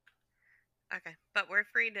 Okay, but we're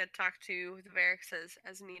free to talk to the Barracks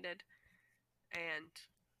as needed and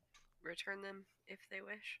return them if they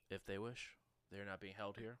wish. If they wish. They're not being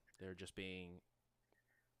held here. They're just being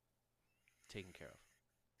taken care of.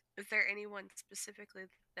 Is there anyone specifically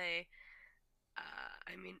that they,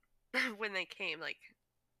 when they came, like,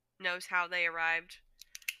 knows how they arrived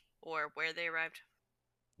or where they arrived?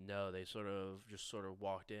 No, they sort of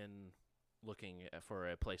walked in looking for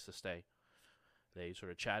a place to stay. They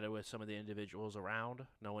sort of chatted with some of the individuals around,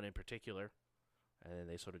 no one in particular, and then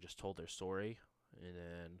they sort of just told their story, and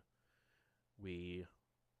then we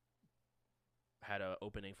had an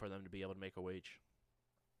opening for them to be able to make a wage.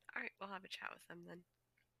 All right, we'll have a chat with them then.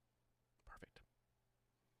 Perfect.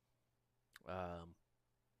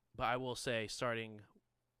 But I will say starting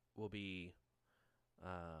will be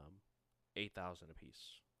 8,000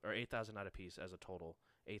 apiece, or 8,000 not apiece as a total.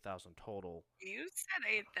 8,000 total. You said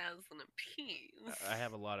 8,000 apiece. I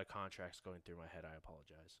have a lot of contracts going through my head. I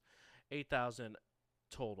apologize. 8,000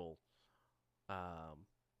 total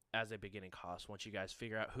as a beginning cost. Once you guys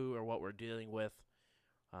figure out who or what we're dealing with,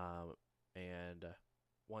 and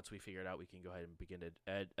once we figure it out, we can go ahead and begin to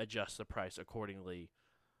adjust the price accordingly,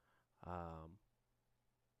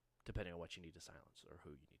 depending on what you need to silence or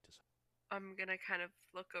who you need to silence. I'm gonna kind of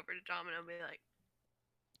look over to Domino and be like,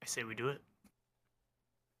 I say we do it.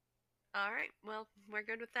 all right, well, we're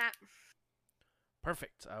good with that.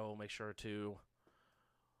 Perfect. I will make sure to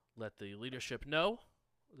let the leadership know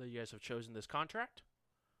that you guys have chosen this contract.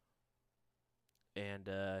 And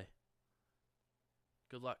good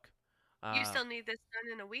luck. You still need this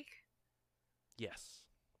done in a week? Yes.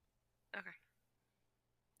 Okay.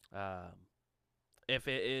 If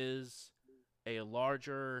it is a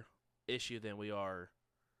larger issue than we are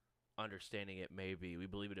understanding it may be, we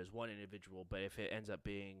believe it is one individual, but if it ends up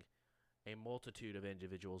being a multitude of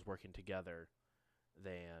individuals working together,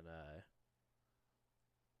 then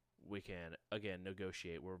we can, again,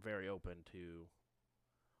 negotiate. We're very open to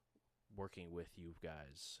working with you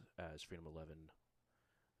guys, as Freedom 11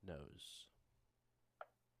 knows.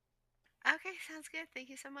 Okay, sounds good. Thank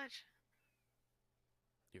you so much.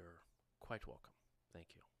 You're quite welcome.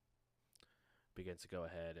 Thank you. Begins to go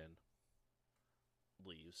ahead and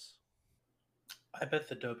leaves. I bet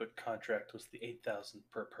the Dobik contract was the 8,000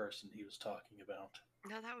 per person he was talking about.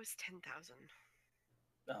 No, that was 10,000.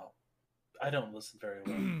 No, I don't listen very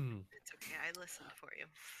well. It's okay. I listened for you.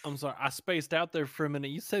 I'm sorry, I spaced out there for a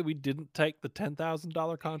minute. You said we didn't take the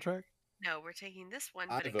 $10,000 contract? No, we're taking this one,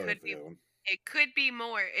 I but it voted could for be that one. it could be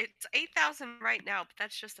more. It's 8,000 right now, but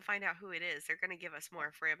that's just to find out who it is. They're going to give us more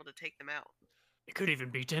if we're able to take them out. It could even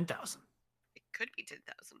be 10,000. It could be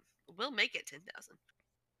 10,000. We'll make it 10,000.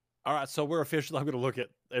 All right, so we're officially. I'm going to look at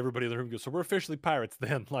everybody in the room. And go, so we're officially pirates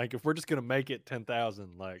then. Like, if we're just going to make it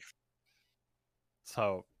 10,000, like,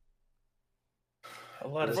 so. A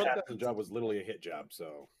lot The has happened. 10,000 job was literally a hit job,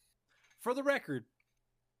 so For the record,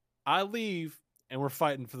 I leave and we're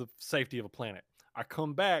fighting for the safety of a planet. I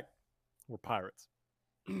come back, we're pirates.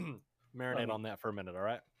 Marinate on that for a minute, all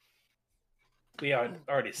right? We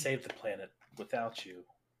already saved the planet without you,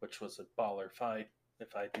 which was a baller fight,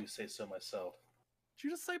 if I do say so myself. Did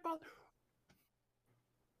you just say about?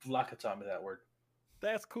 Vlaka taught me that word.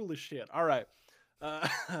 That's cool as shit. All right.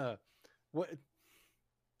 What?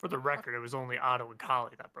 For the record, it was only Otto and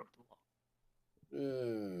Kali that broke the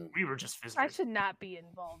law. We were just visitors. I should not be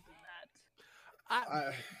involved in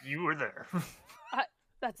that. You were there.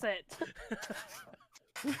 That's it.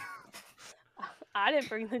 I didn't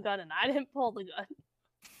bring the gun and I didn't pull the gun.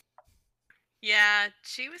 Yeah,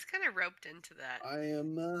 she was kind of roped into that. I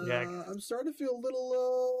am. Yeah. I'm starting to feel a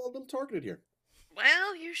little targeted here.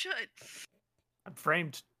 Well, you should. I'm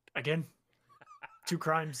framed again. 2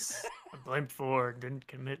 crimes I'm blamed for, didn't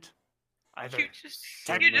commit either. You just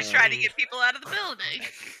try to get people out of the building.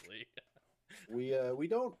 We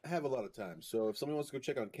don't have a lot of time, so if somebody wants to go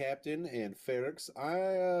check on Captain and Ferrix,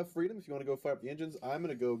 Freedom, if you want to go fire up the engines, I'm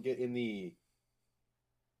gonna go get in the.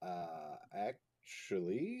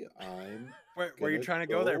 Actually, I'm. Where are you trying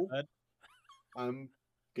to go there, bud? I'm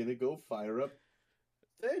gonna go fire up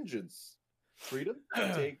vengeance. Freedom,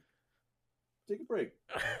 take a break.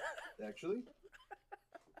 Actually,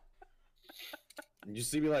 and you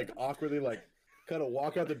see me like awkwardly like kind of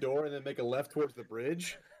walk out the door and then make a left towards the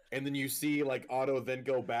bridge, and then you see like Otto then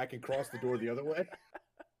go back and cross the door the other way.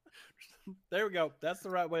 There we go. That's the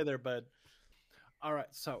right way there, bud. All right.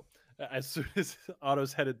 So as soon as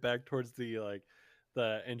Otto's headed back towards the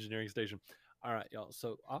engineering station, all right, y'all.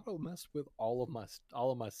 So Otto messed with all of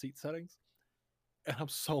my seat settings, and I'm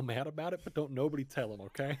so mad about it. But don't nobody tell him,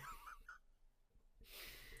 okay?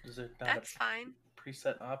 Is it not That's a fine.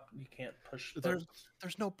 preset op? You can't push. There's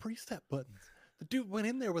no preset buttons. The dude went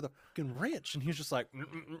in there with a fucking wrench, and he was just like,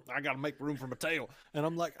 I gotta make room for my tail. And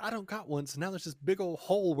I'm like, I don't got one, so now there's this big old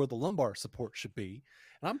hole where the lumbar support should be,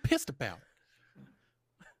 and I'm pissed about it.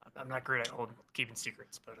 I'm not great at keeping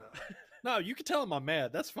secrets, but No, you can tell him I'm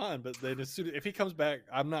mad. That's fine. But then as soon if he comes back,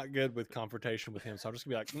 I'm not good with confrontation with him, so I'm just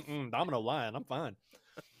gonna be like, Domino lying. I'm fine.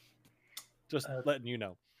 Just letting you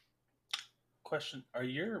know. Question: are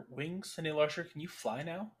your wings any larger? Can you fly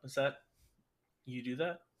now? Is that you do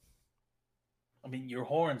that? I mean, your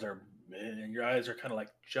horns are and your eyes are kind of like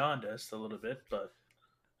jaundiced a little bit, but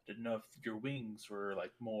I didn't know if your wings were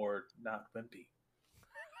like more not wimpy.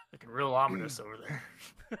 looking real ominous over there.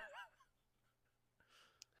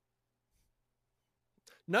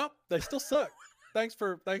 Nope, they still suck. Thanks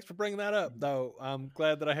for bringing that up, though. I'm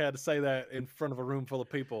glad that I had to say that in front of a room full of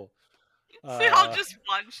people. They all just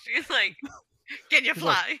watched you like, can you He's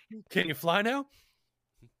like, fly? Can you fly now?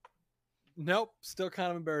 Nope, still kind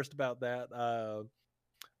of embarrassed about that.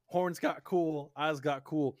 Horns got cool, eyes got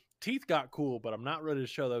cool, teeth got cool, but I'm not ready to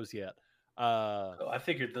show those yet. Oh, I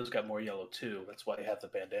figured those got more yellow too. That's why you have the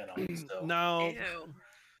bandana on still. No, Ew.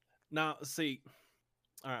 no. See,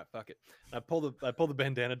 all right, fuck it. I pull the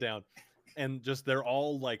bandana down, and just they're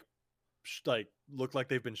all like look like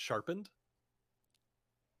they've been sharpened.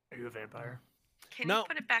 Are you a vampire? Can No. you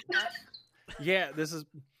put it back up? Yeah, this is.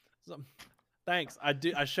 Thanks.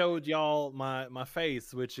 I showed y'all my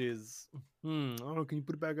face, which is. I don't know. Can you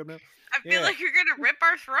put it back up now? I feel Yeah. like you're gonna rip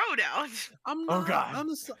our throat out. I'm Oh, not. God. I'm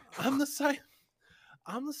the same.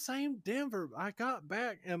 I'm the same Denver. I got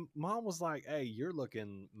back and Mom was like, "Hey, you're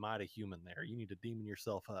looking mighty human there. You need to demon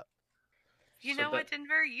yourself up." You So know what,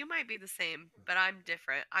 Denver? You might be the same, but I'm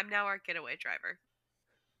different. I'm now our getaway driver.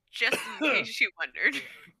 Just in case you wondered.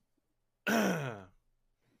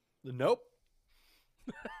 Nope.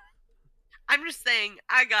 I'm just saying,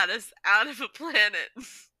 I got us out of a planet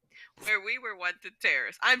where we were wanted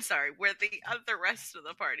terrorists. I'm sorry, where the rest of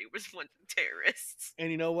the party was wanted terrorists.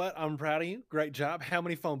 And you know what? I'm proud of you. Great job. How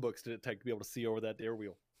many phone books did it take to be able to see over that there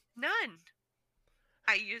wheel? None.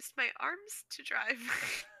 I used my arms to drive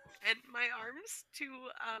and my arms to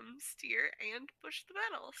steer and push the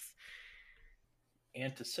pedals.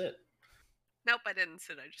 And to sit. Nope, I didn't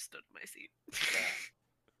sit. I just stood in my seat.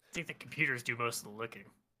 I think the computers do most of the licking.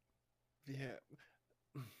 Yeah.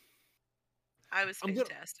 I was I'm gonna-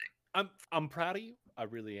 fantastic. I'm proud of you. I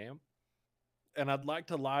really am. And I'd like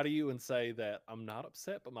to lie to you and say that I'm not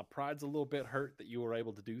upset, but my pride's a little bit hurt that you were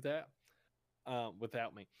able to do that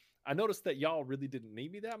without me. I noticed that y'all really didn't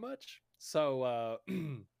need me that much, so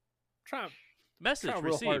try Message Try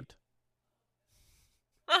real hard. received.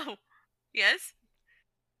 Oh, yes?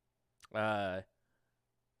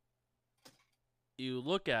 You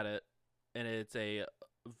look at it, and it's a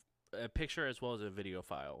picture as well as a video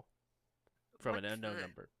file from an What's unknown the-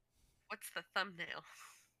 number. What's the thumbnail?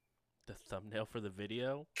 The thumbnail for the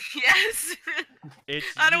video. Yes. It's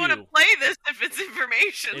I don't want to you. play this if it's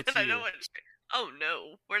information It's that I you. don't want to share. Oh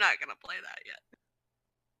no, we're not gonna play that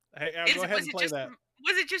yet. Hey, Al, go ahead and play just that.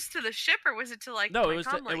 was it just to the ship or was it to like No, my it was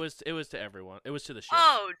comlink? it was to everyone. It was to the ship.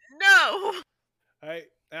 Oh no. Hey,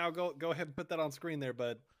 Al, go ahead and put that on screen there,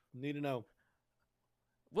 bud. Need to know.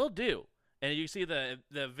 Will do. And you see the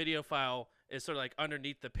video file is sort of like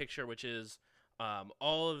underneath the picture, which is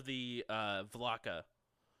all of the Vlaka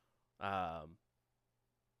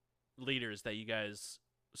leaders that you guys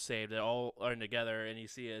saved. They all are together, and you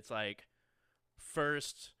see it's like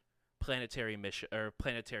first planetary mission or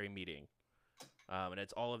planetary meeting, and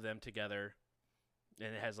it's all of them together,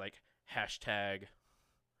 and it has like hashtag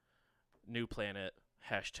new planet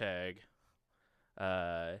hashtag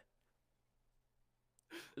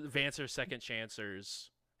Vancer second chancers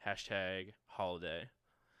hashtag holiday,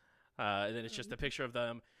 and then it's just a picture of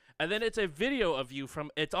them, and then it's a video of you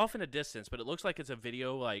from. It's off in a distance, but it looks like it's a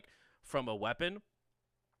video like from a weapon.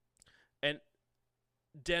 And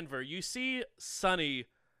Denver, you see Sunny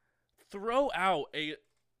throw out a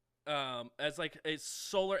as like a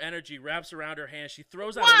solar energy wraps around her hand. She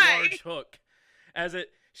throws out Why? a large hook as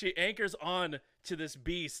she anchors on to this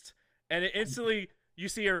beast, and it instantly you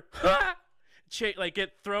see her like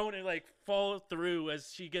get thrown and like fall through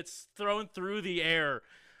as she gets thrown through the air.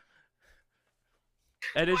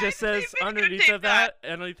 And it Why just did they says make her underneath take of that,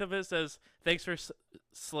 underneath of it says, "Thanks for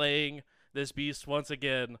slaying this beast once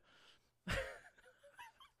again."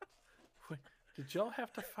 Did y'all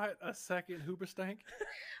have to fight a second Hoobastank?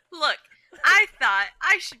 Look, I thought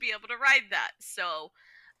I should be able to ride that, so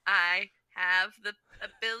I have the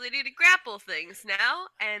ability to grapple things now,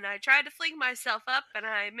 and I tried to fling myself up, and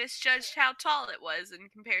I misjudged how tall it was in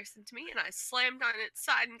comparison to me, and I slammed on its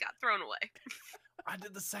side and got thrown away. I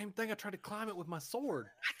did the same thing. I tried to climb it with my sword.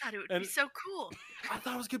 I thought it would And- be so cool. I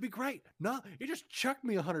thought it was gonna be great. No, it just chucked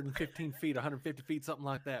me 115 feet, 150 feet, something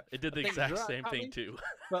like that. It did the I think exact Zrat same caught thing me, too.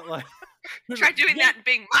 But like, Try doing yeah, that and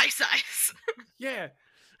being my size. Yeah.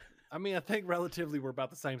 I mean, I think relatively we're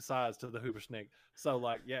about the same size to the Hoobastank. So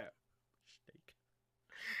like, yeah.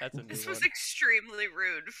 That's a new This one. was extremely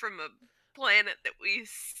rude from a planet that we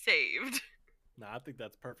saved. No, I think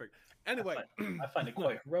that's perfect. Anyway, I find it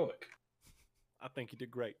quite heroic. I think you did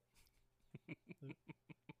great.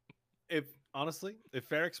 If honestly, if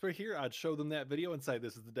Ferrex were here, I'd show them that video and say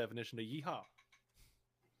this is the definition of yeehaw.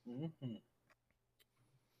 Mm-hmm.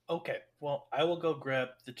 Okay, well, I will go grab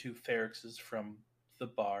the 2 Ferrexes from the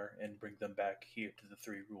bar and bring them back here to the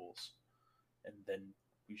 3 rules, and then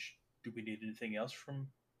do we need anything else from?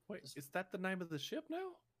 Wait, is that the name of the ship now?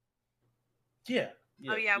 Yeah.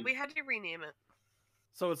 Oh yeah, we had to rename it.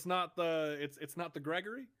 So it's not the it's not the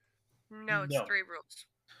Gregory? No, it's No. 3 rules.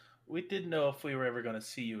 We didn't know if we were ever going to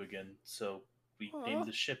see you again, so we Aw. named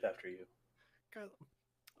the ship after you. Guys,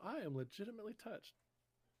 I am legitimately touched.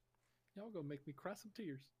 Y'all gonna make me cry some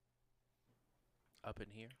tears. Up in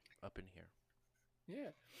here, up in here.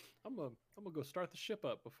 Yeah, I'm gonna go start the ship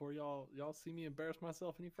up before y'all see me embarrass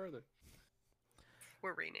myself any further.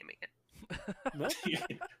 We're renaming it. Nope.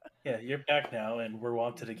 Yeah, you're back now, and we're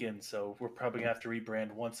wanted again, so we're probably going to have to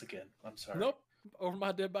rebrand once again. I'm sorry. Nope, over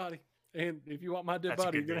my dead body. And if you want my dead That's a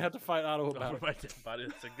body, good you're gonna name. have to fight Otto Oh, about my dead body.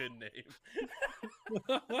 That's a good name.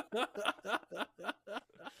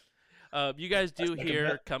 You guys do That's hear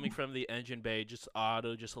recommend- coming from the engine bay just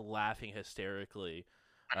Otto just laughing hysterically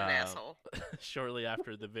What an asshole. shortly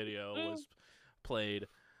after the video was played.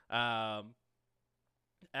 As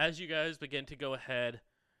you guys begin to go ahead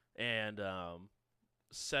and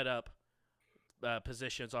set up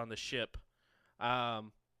positions on the ship,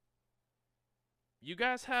 you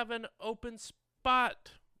guys have an open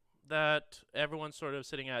spot that everyone's sort of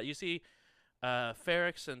sitting at. You see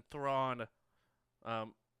Ferrex and Thrawn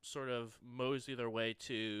sort of mosey their way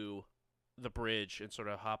to the bridge and sort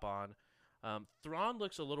of hop on. Thrawn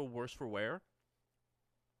looks a little worse for wear.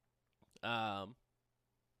 But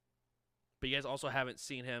you guys also haven't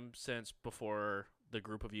seen him since before the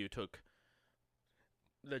group of you took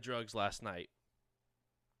the drugs last night.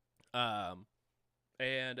 Excuse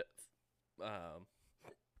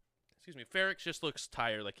me, Ferrex just looks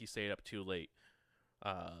tired, like he stayed up too late.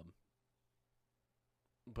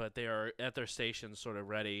 But they are at their stations, sort of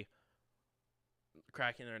ready,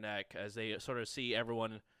 cracking their neck as they sort of see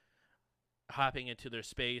everyone hopping into their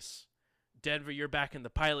space. Denver, you're back in the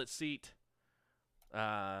pilot seat.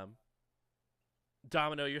 Domino,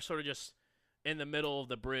 you're sort of just in the middle of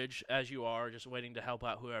the bridge as you are, just waiting to help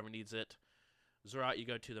out whoever needs it. Zrat, you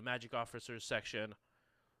go to the magic officers section.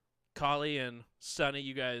 Kali and Sunny,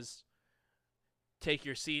 you guys take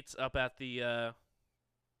your seats up at the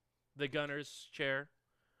gunner's chair.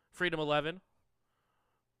 Freedom 11,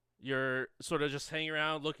 you're sort of just hanging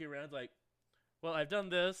around, looking around like, well, I've done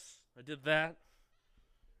this, I did that.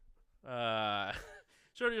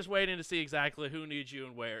 Sort of just waiting to see exactly who needs you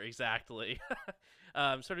and where exactly.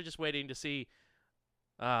 Sort of just waiting to see.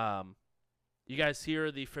 You guys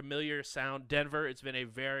hear the familiar sound. Denver, it's been a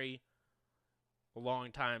very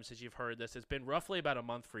long time since you've heard this. It's been roughly about a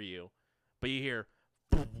month for you. But you hear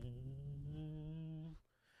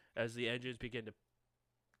as the engines begin to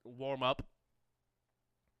warm up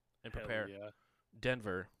and Hell prepare. yeah.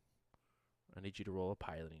 Denver, I need you to roll a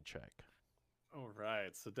piloting check. All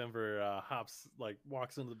right. So Denver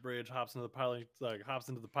walks into the bridge, hops into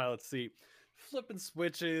the pilot's seat, flipping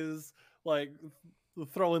switches,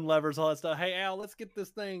 throwing levers, all that stuff. Hey Al, let's get this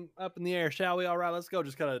thing up in the air, shall we? All right, let's go.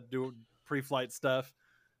 Just kind of do pre-flight stuff,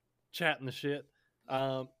 chatting the shit.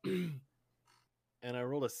 And I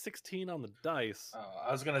rolled a 16 on the dice.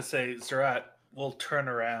 I was going to say, Zrat will turn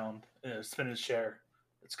around, spin his chair.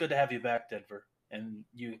 It's good to have you back, Denver, and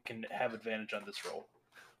you can have advantage on this roll.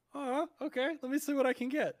 Okay. Let me see what I can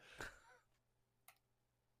get.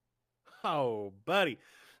 Oh, buddy.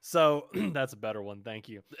 So that's a better one. Thank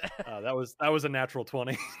you. That was a natural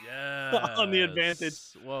 20. Yeah. On the advantage.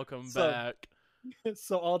 Welcome So- back.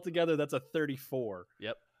 So altogether, that's a 34.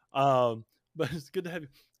 Yep. But it's good to have you.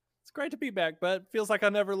 It's great to be back, but feels like I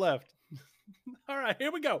never left. All right,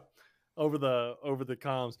 here we go. Over the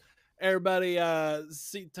comms. Everybody,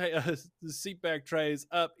 seat back trays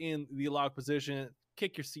up in the lock position.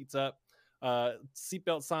 Kick your seats up.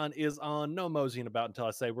 Seatbelt sign is on. No moseying about until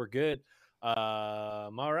I say we're good.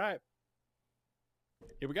 All right.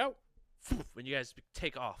 Here we go. When you guys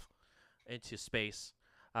take off into space,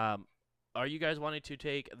 are you guys wanting to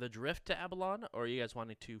take the drift to Abalon, or are you guys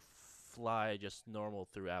wanting to fly just normal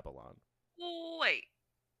through Abalon? Wait.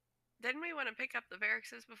 Didn't we want to pick up the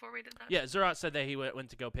Varixes before we did that? Yeah, Zerat said that he went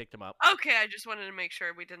to go pick them up. Okay, I just wanted to make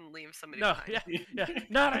sure we didn't leave somebody No, behind. yeah,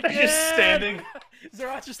 not again. Just standing.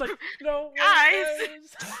 Zerat's just like, no,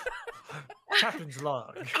 Guys! Captain's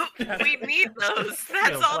log. We need those.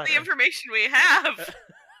 That's No, all the whatever. information we have.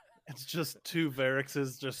 It's just two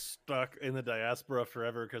Varixes just stuck in the diaspora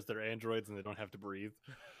forever because they're androids and they don't have to breathe.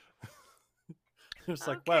 It's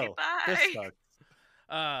like, Okay, well, this bye.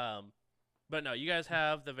 sucks. But no, you guys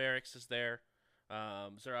have the Varixes there.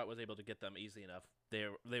 Zerat was able to get them easy enough.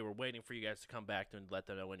 They were waiting for you guys to come back and let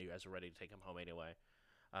them know when you guys are ready to take them home anyway.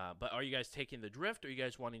 But are you guys taking the drift, or are you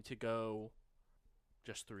guys wanting to go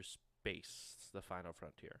just through space, the final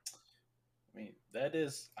frontier? I mean, that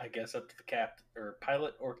is, I guess, up to the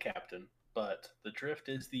pilot or captain. But the drift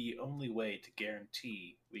is the only way to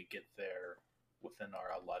guarantee we get there within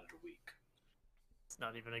our allotted week. It's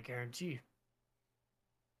not even a guarantee.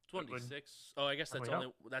 It's 1d6. Oh, I guess that's yeah.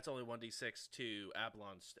 only 1d6 to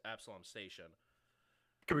Absalom Station.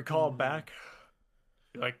 Can we call it back?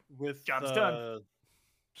 Be like, With job's done.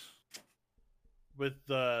 With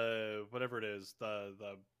the whatever it is, the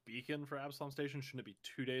beacon for Absalom Station, shouldn't it be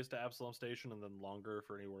 2 days to Absalom Station and then longer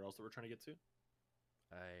for anywhere else that we're trying to get to?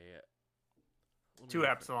 Let me to look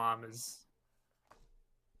for- Absalom is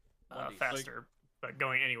 1d6. faster, but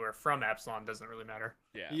going anywhere from Absalom doesn't really matter.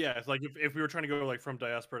 Yeah. Yeah, it's like if we were trying to go like from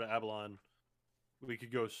Diaspora to Avalon, we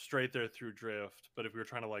could go straight there through Drift. But if we were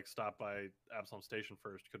trying to like stop by Absalom Station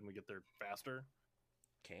first, couldn't we get there faster?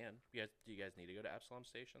 Do you guys need to go to Absalom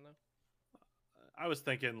Station though? I was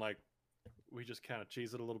thinking like we just kind of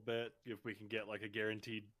cheese it a little bit if we can get like a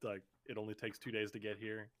guaranteed like it only takes 2 days to get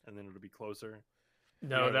here and then it'll be closer.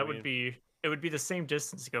 No, know what I that would mean? be it would be the same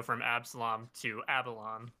distance to go from Absalom to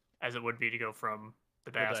Avalon as it would be to go from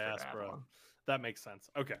the diaspora to Avalon. That makes sense.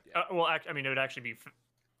 Okay, Well, I mean, it would actually be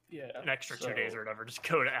Yeah. an extra 2 days or whatever. Just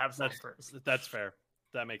go to Absalom first. that's fair.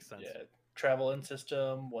 That makes sense. Yeah. Travel in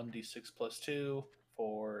system 1d6 plus 2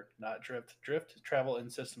 for not drift. Drift travel in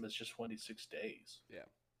system is just 1d6 days.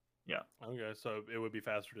 Okay, so it would be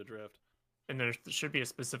faster to drift. And there should be a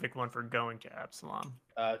specific one for going to Absalom.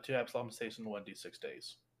 To Absalom Station 1d6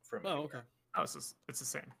 days from Oh, anywhere. okay. Oh, it's the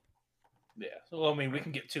same. Yeah. So I mean, we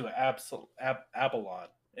can get to Abalon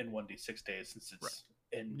in 1d6 days since it's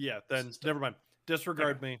in. Yeah, then system. never mind.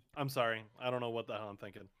 Disregard me. I'm sorry. I don't know what the hell I'm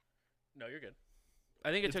thinking. No, you're good.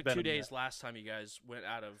 I think it It's took better 2 than days last time you guys went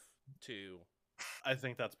out of 2 I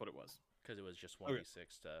think that's what it was. because it was just Okay.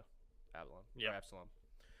 1d6 to Avalon. Yeah. Or Absalom.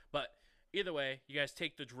 But either way, you guys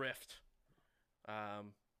take the drift.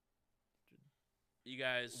 You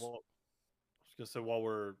guys. Well, I was gonna say while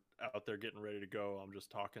we're out there getting ready to go, I'm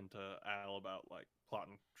just talking to Al about like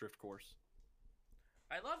plotting drift course.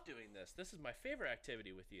 I love doing this. This is my favorite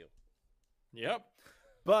activity with you. Yep.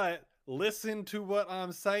 But listen to what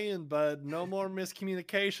I'm saying, bud. No more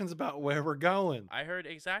miscommunications about where we're going. I heard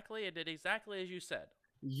exactly and did exactly as you said.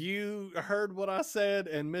 You heard what I said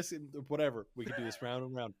and whatever. We can do this round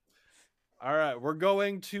and round. All right, we're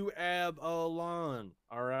going to Abalon.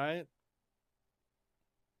 All right.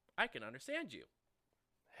 I can understand you.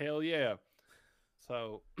 Hell yeah.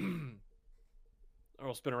 So,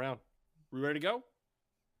 I'll spin around. We ready to go?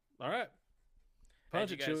 All right. As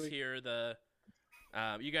Punch you it, guys Chewie. hear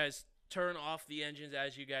you guys turn off the engines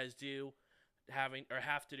as you guys do,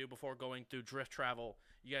 have to do before going through drift travel.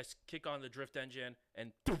 You guys kick on the drift engine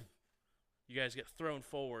and boom, you guys get thrown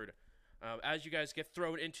forward. As you guys get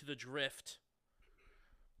thrown into the drift,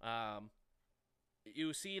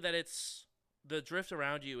 you see that the drift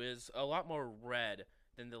around you is a lot more red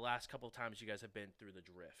than the last couple of times you guys have been through the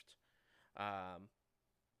drift.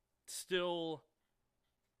 Still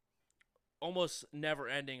almost never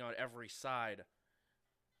ending on every side,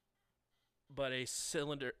 but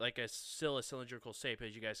still a cylindrical shape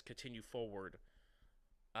as you guys continue forward.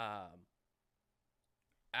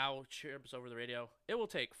 Al chirps over the radio. It will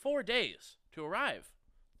take 4 days to arrive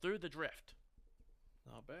through the drift.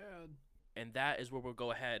 Not bad. And that is where we'll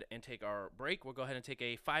go ahead and take our break. We'll go ahead and take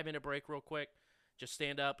a 5-minute break real quick. Just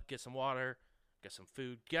stand up, get some water, get some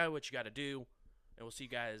food, get what you got to do, and we'll see you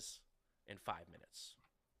guys in 5 minutes.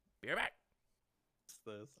 Be right back.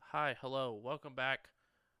 This. Hi, hello, welcome back.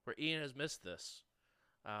 Where Ian has missed this.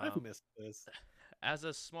 I've missed this. As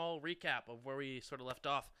a small recap of where we sort of left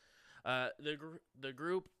off, the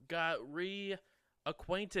group got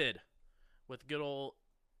reacquainted with good old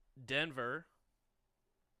Denver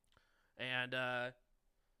and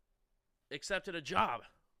accepted a job.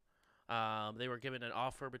 They were given an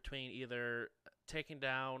offer between either taking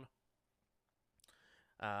down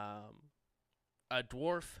a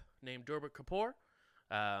dwarf named Durbert Kapoor,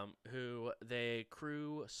 who the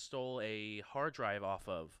crew stole a hard drive off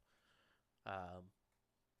of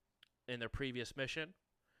in their previous mission,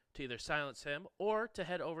 to either silence him or to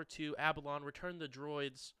head over to Abalon, return the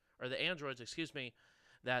droids, or the androids, excuse me,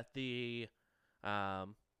 that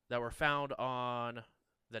that were found on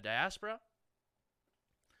the Diaspora,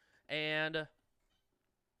 and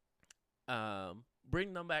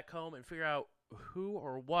bring them back home and figure out who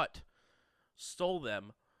or what stole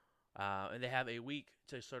them. And they have a week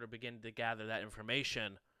to sort of begin to gather that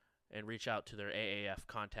information and reach out to their AAF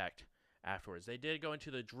contact afterwards. They did go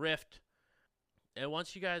into the drift, and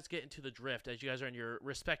once you guys get into the drift, as you guys are in your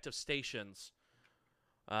respective stations,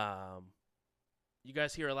 you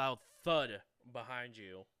guys hear a loud thud behind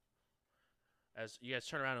you as you guys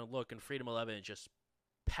turn around and look, and Freedom 11 just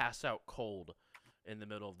pass out cold in the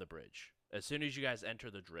middle of the bridge as soon as you guys enter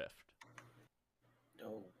the drift.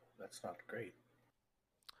 No, that's not great.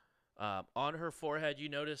 On her forehead, you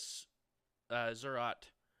notice, Zerat,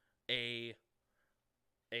 a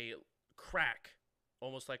crack,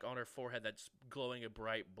 almost like on her forehead, that's glowing a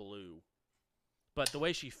bright blue. But the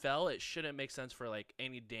way she fell, it shouldn't make sense for like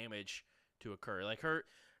any damage to occur. Like a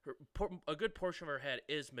good portion of her head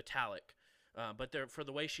is metallic, but for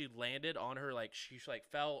the way she landed on her, like she like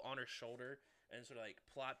fell on her shoulder and sort of like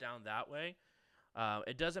plopped down that way.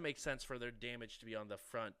 It doesn't make sense for their damage to be on the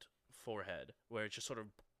front forehead, where it's just sort of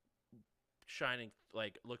shining,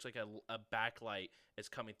 like looks like a backlight is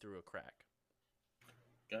coming through a crack.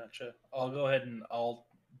 Gotcha. I'll go ahead and I'll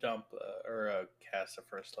dump or cast a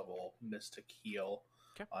first level Mystic Heal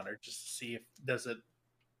on her just to see if does it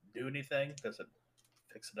do anything? Does it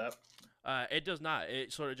fix it up? It does not.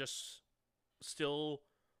 It sort of just still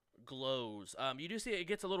glows. You do see it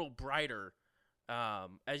gets a little brighter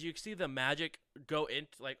as you see the magic go into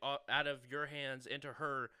like out of your hands into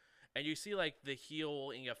her, and you see like the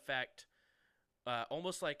healing effect,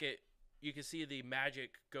 almost like it. You can see the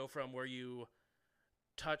magic go from where you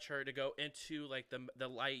touch her to go into like the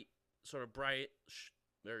light sort of bright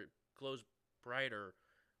or glows brighter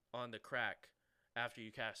on the crack after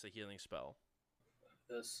you cast the healing spell.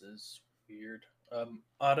 This is weird.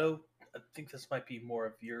 Otto, I think this might be more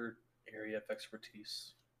of your area of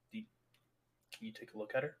expertise. Can you take a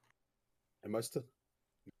look at her? Am I still?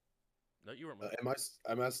 No, you were.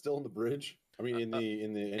 Am I still in the bridge? I mean, in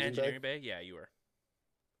the engineering bay? Yeah, you were.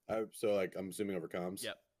 So like, I'm assuming over comms.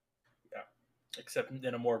 Yep. Yeah, except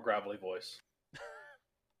in a more gravelly voice.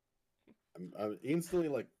 I'm instantly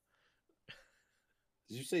like,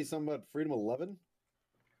 did you say something about Freedom 11?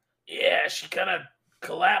 Yeah, she kind of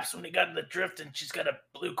collapsed when he got in the drift, and she's got a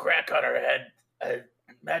blue crack on her head.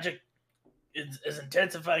 Magic is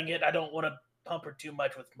intensifying it. I don't want to pump her too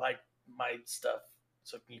much with my stuff.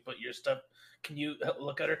 So can you put your stuff? Can you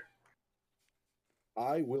look at her?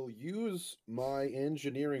 I will use my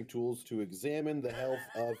engineering tools to examine the health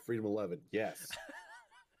of Freedom 11. Yes.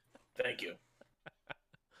 Thank you.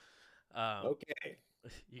 Okay.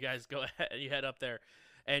 You guys go ahead. You head up there,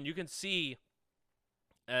 and you can see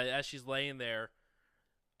as she's laying there.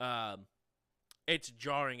 It's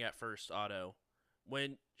jarring at first, Otto.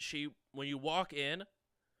 When you walk in,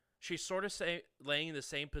 she's sort of laying in the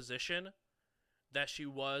same position that she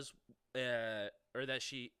was, or that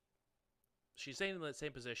she's staying in the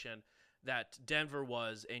same position that Denver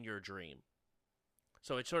was in your dream.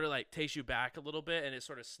 So it sort of like takes you back a little bit, and it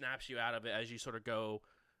sort of snaps you out of it as you sort of go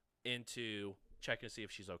into checking to see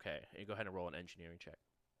if she's okay. And you go ahead and roll an engineering check.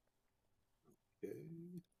 Okay.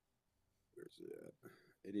 Where's it at?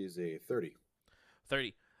 It is a 30.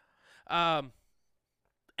 30.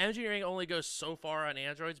 Engineering only goes so far on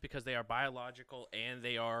androids because they are biological and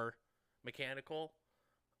they are mechanical.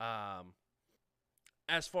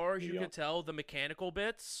 As far as you can tell, the mechanical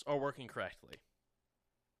bits are working correctly.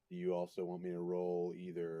 Do you also want me to roll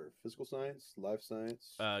either physical science, life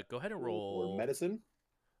science? Go ahead and roll. Or medicine?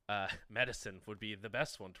 Medicine would be the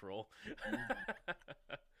best one to roll.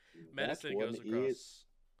 Medicine That goes one across. is-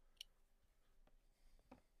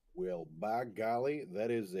 Well, by golly,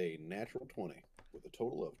 that is a natural 20 with a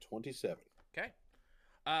total of 27. Okay.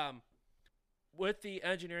 with the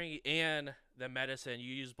engineering and the medicine,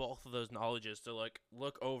 you use both of those knowledges to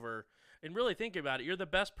look over and really think about it. You're the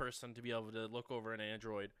best person to be able to look over an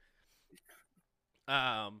android,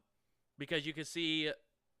 because you can see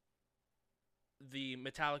the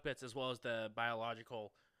metallic bits as well as the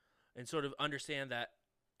biological, and sort of understand that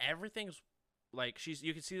everything's like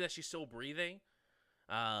you can see that she's still breathing.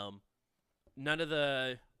 None of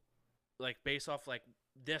the based off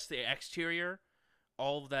the exterior.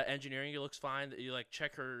 All of that engineering, it looks fine. You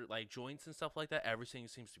check her joints and stuff like that. Everything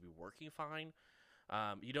seems to be working fine.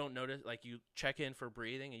 You don't notice you check in for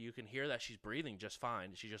breathing, and you can hear that she's breathing just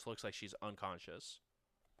fine. She just looks like she's unconscious.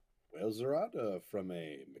 Well, Zerat, from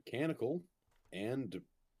a mechanical and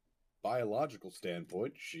biological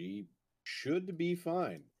standpoint, she should be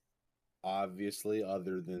fine. Obviously,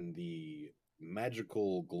 other than the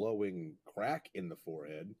magical glowing crack in the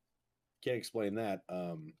forehead, can't explain that.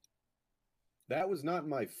 That was not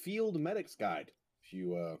my field medic's guide. If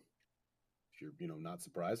you're not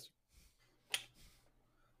surprised.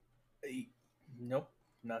 Nope,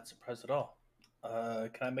 not surprised at all.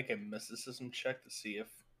 Can I make a mysticism check to see if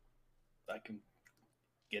I can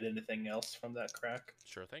get anything else from that crack?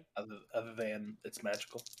 Sure thing. Other than it's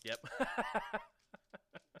magical. Yep.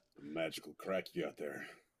 Magical crack you got there.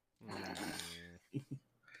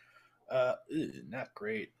 Not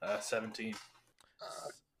great. 17.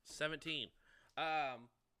 17.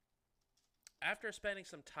 After spending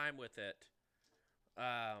some time with it,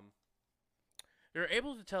 you're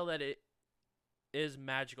able to tell that it is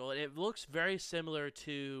magical, and it looks very similar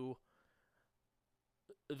to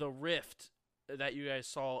the rift that you guys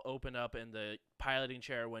saw open up in the piloting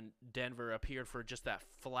chair when Denver appeared for just that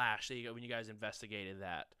flash when you guys investigated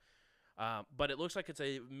that. But it looks like it's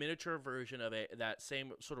a miniature version of that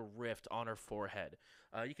same sort of rift on her forehead.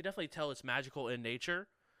 You can definitely tell it's magical in nature.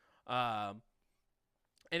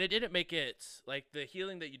 And it didn't make it, the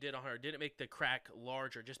healing that you did on her didn't make the crack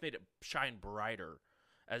larger, just made it shine brighter,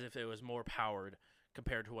 as if it was more powered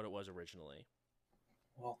compared to what it was originally.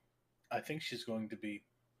 Well, I think she's going to be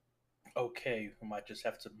okay. We might just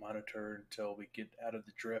have to monitor her until we get out of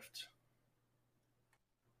the drift.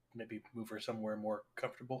 Maybe move her somewhere more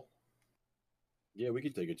comfortable. Yeah, we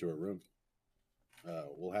could take her to her room.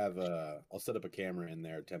 We'll have I'll set up a camera in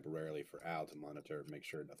there temporarily for Al to monitor, make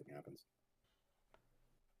sure nothing happens.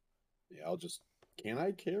 Yeah, can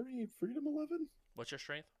I carry Freedom 11? What's your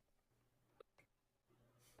strength?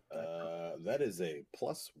 That is a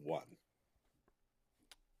 +1.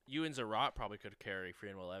 You and Zerat probably could carry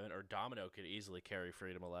Freedom 11, or Domino could easily carry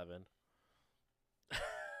Freedom 11.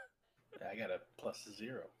 I got a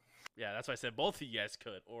 +0. Yeah, that's why I said both of you guys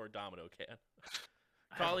could, or Domino can.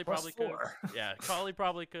 I have a Collie probably could. +4. Yeah, Collie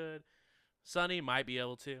probably could. Sonny might be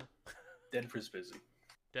able to. Denver's busy.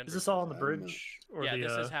 Is this all on the bridge? Or yeah, the,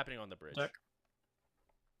 this is happening on the bridge. deck?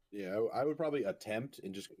 Yeah, I would probably attempt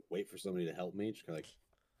and just wait for somebody to help me. Just kind of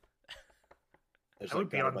I just I would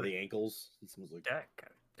be got her on by the the ankles. And someone's like, Deck.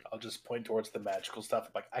 I'll just point towards the magical stuff.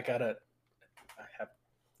 I gotta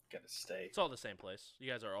stay. It's all the same place. You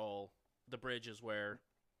guys are all. The bridge is where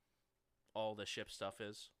all the ship stuff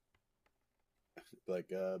is.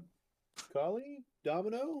 Collie?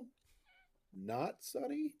 Domino? Not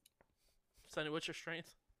Sonny? Sonny, what's your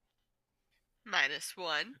strength?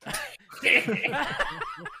 -1.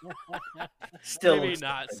 Still Maybe looks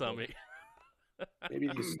not like Sonny. Maybe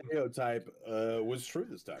the stereotype was true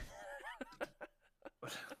this time.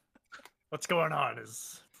 What's going on?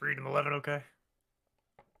 Is Freedom 11 okay?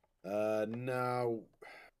 No,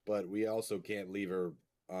 but we also can't leave her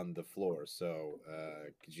on the floor. So,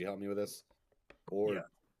 could you help me with this? Or Yeah.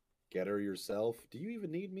 get her yourself? Do you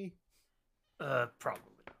even need me?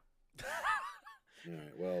 Probably. All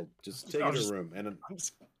right. Well, just take I'll her to just- her room, and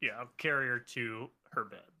I'll carry her to her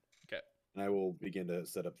bed. I will begin to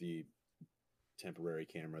set up the temporary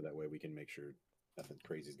camera. That way, we can make sure nothing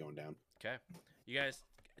crazy is going down. Okay. You guys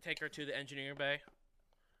take her to the engineering bay,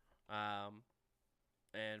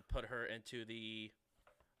 and put her into the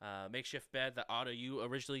makeshift bed that Otto you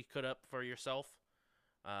originally put up for yourself.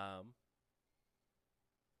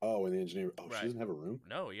 Oh, and the engineer. Oh, Right. she doesn't have a room.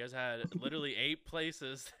 No, you guys had literally 8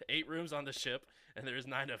 places, 8 rooms on the ship, and there's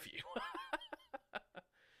 9 of you.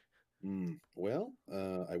 Well,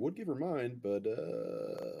 I would give her mine, but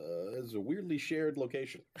it's a weirdly shared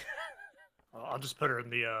location. I'll just put her in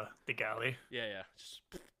the galley. Yeah, just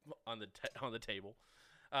on the table.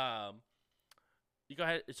 You go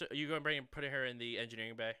ahead. So you go and put her in the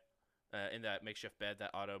engineering bay, in that makeshift bed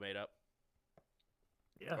that Otto made up.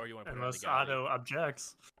 Yeah. Or you wanna put her in the Unless galley? Otto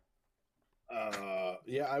objects.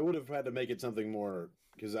 Yeah, I would have had to make it something more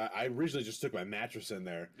because I originally just took my mattress in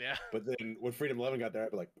there. Yeah. But then when Freedom 11 got there,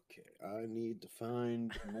 I'd be like, okay, I need to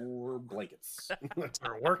find more blankets.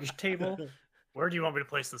 Or work table. Where do you want me to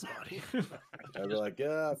place this body? I'd be like,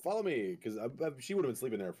 follow me, because she would have been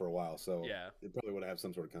sleeping there for a while, so Yeah. it probably would have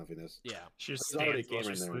some sort of comfiness. Yeah. She just There's already a stands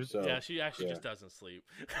while camera she in there, sleeps. so Yeah, she actually yeah. just doesn't sleep.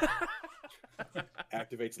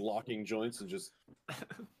 Activates locking joints and just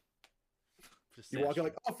Just you stands walk in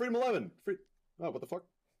like, oh, Freedom 11. Oh, what the fuck?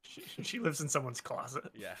 She lives in someone's closet.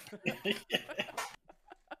 Yeah.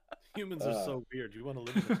 Humans are so weird. You want to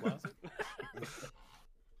live in the closet?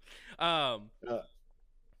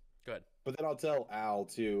 Go ahead. But then I'll tell Al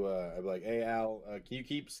to, I'd be like, hey Al, can you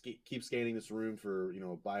keep scanning this room for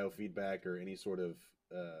biofeedback or any sort of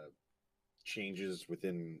changes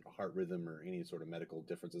within heart rhythm or any sort of medical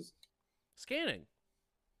differences? Scanning.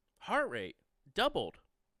 Heart rate doubled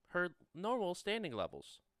her normal standing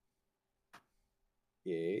levels.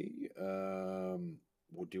 Yay.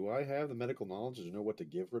 Well, do I have the medical knowledge to know what to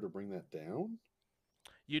give her to bring that down?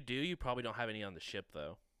 You do. You probably don't have any on the ship,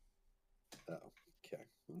 though. Oh, okay.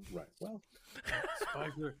 Right. Well,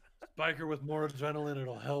 Spiker with more adrenaline,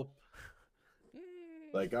 it'll help.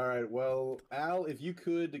 like, all right. Well, Al, if you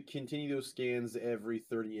could continue those scans every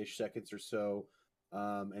 30-ish seconds or so,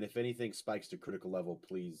 and if anything spikes to critical level,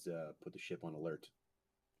 please put the ship on alert.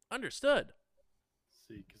 Understood.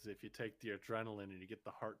 See, because if you take the adrenaline and you get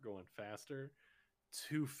the heart going faster,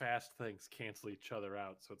 two fast things cancel each other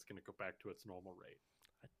out, so it's going to go back to its normal rate.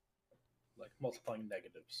 Like multiplying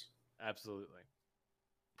negatives. Absolutely.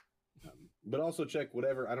 But also check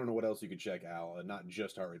whatever, I don't know what else you could check, Al, not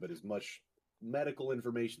just heart rate, but as much medical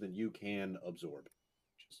information that you can absorb.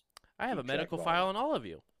 Just I have a keep track medical of all file that. on all of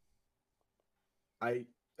you.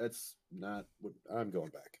 That's not what I'm going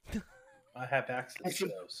back. I have access to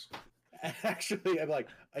those. Actually, I'm like,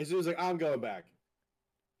 as soon as I'm going back.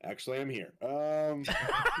 Actually, I'm here.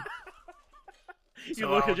 You So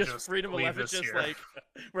look I'll at just just Freedom leave 11, this just here. like,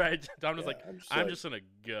 right. Domino's Yeah, like, I'm just I'm like- just going to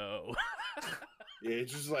go. Yeah,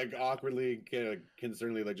 it's just like awkwardly, kind of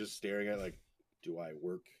concernedly, like just staring at, like, do I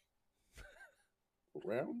work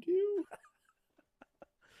around you?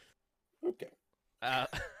 Okay.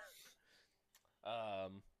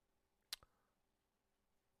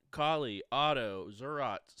 Kali, Otto,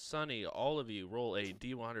 Zurat, Sunny, all of you roll a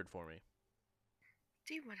D100 for me.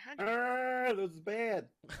 D100. Ah, that's bad.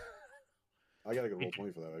 I gotta go roll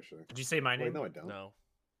 20 for that, actually. Did you say my Wait, name? no, I don't. No.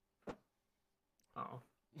 Oh.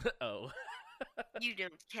 Oh. You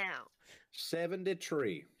don't count.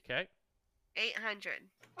 73. Okay. 800.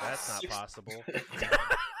 That's not possible.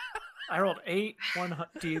 I rolled 8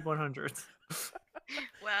 D100s.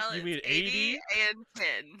 Well, You mean it's 80? and 10.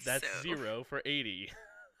 That's so. 0 for 80.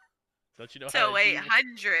 Don't you know how So to do-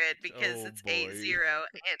 800 because Oh, it's 80 boy.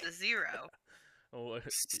 and a 0. Oh, Lord,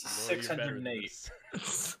 you're better than 608.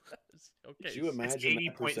 this. Okay. Could you imagine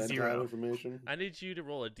that 80.0. percentile information? I need you to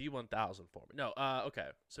roll a D1000 for me. No, okay.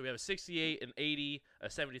 So we have a 68, an 80, a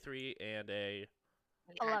 73, and 800.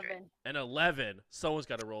 11. an 11. Someone's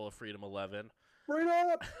got to roll a Freedom 11. Bring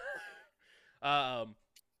it up!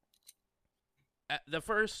 The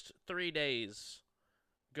first 3 days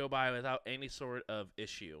go by without any sort of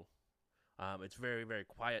issue. It's very, very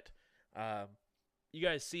quiet. You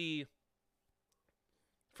guys see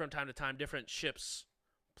from time to time different ships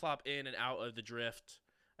plop in and out of the drift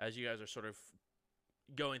as you guys are sort of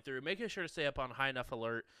going through, making sure to stay up on high enough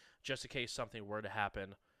alert just in case something were to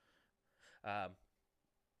happen.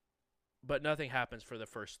 But nothing happens for the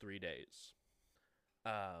first 3 days.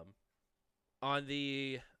 On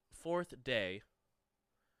the 4th day,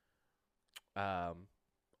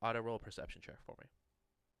 auto roll a perception check for me.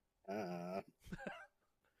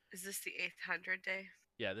 Is this the 800 day?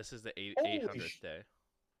 Yeah, this is the Holy 800th day.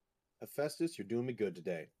 Hephaestus, you're doing me good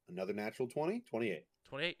today. Another natural 20? 28.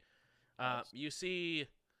 28. Nice. You see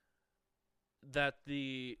that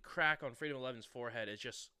the crack on Freedom 11's forehead is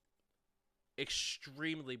just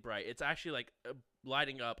extremely bright. It's actually like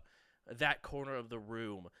lighting up that corner of the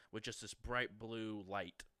room with just this bright blue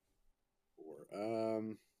light.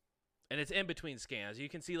 And it's in between scans. You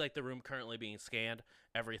can see like the room currently being scanned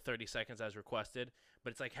every 30 seconds as requested,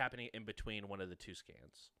 but it's like happening in between one of the two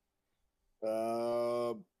scans.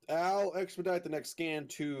 Al, expedite the next scan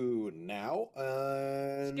to now.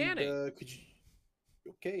 And, Scanning. Could you?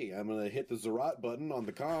 Okay, I'm gonna hit the Zerat button on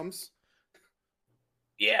the comms.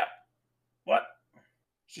 Yeah. What?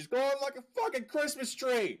 She's going like a fucking Christmas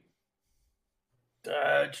tree. Did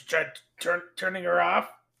you try turning her off?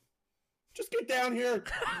 Just get down here.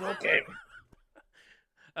 Okay.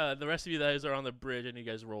 The rest of you guys are on the bridge, and you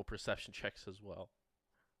guys roll perception checks as well.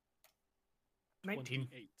 19.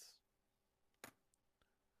 28.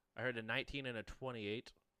 I heard a 19 and a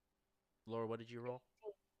 28. Laura, what did you roll?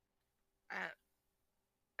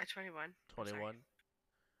 A 21. I'm sorry. 21.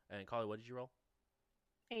 And Collie, what did you roll?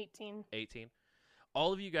 18. 18.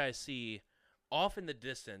 All of you guys see off in the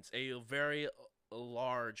distance a very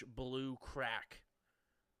large blue crack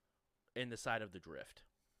in the side of the drift.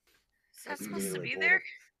 Is that That's supposed to immediately be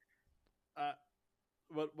pulled there?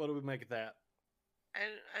 What do we make of that?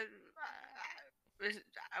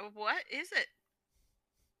 What is it?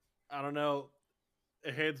 I don't know.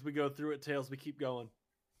 Heads we go through it, tails we keep going.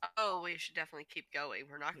 Oh, we should definitely keep going.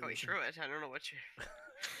 We're not Yeah, we going should- through it. I don't know what you.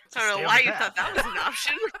 Just I don't stay know on why the you thought path. that was an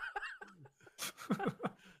option.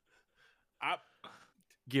 I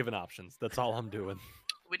giving options. That's all I'm doing.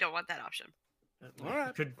 We don't want that option. All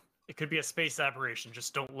right. It could be a space aberration.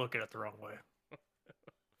 Just don't look at it the wrong way.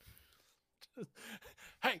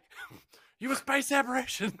 Hey, you a space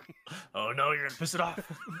aberration? Oh no, you're gonna piss it off.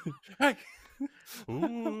 Hey,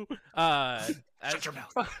 Ooh. Shut your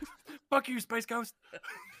mouth. fuck you, space ghost.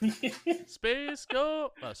 Space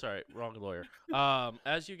go. Oh, sorry, wrong lawyer.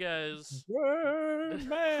 As you guys, Burn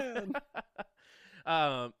man.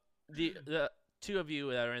 the two of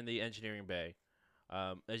you that are in the engineering bay,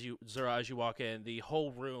 as you walk in, the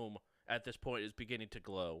whole room at this point is beginning to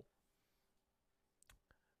glow.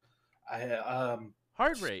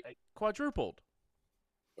 Heart rate quadrupled.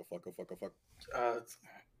 Oh fuck! Oh fuck! Oh fuck!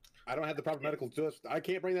 I don't have the proper medical tools. I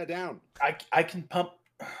can't bring that down. I can pump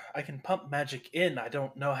magic in. I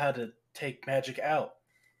don't know how to take magic out.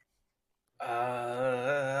 You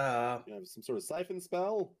have some sort of siphon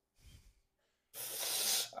spell.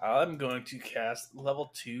 I'm going to cast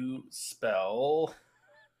level 2 spell.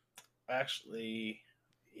 Actually,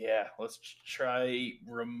 yeah, let's try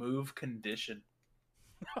remove condition.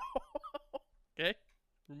 Okay,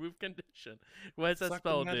 remove condition. What does that Suck the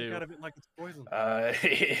spell magic do? out of it like it's poison.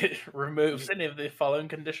 It removes any of the following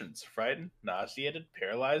conditions: frightened, nauseated,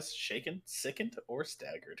 paralyzed, shaken, sickened, or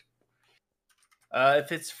staggered.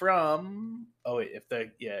 If it's from if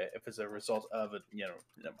it's a result of it, never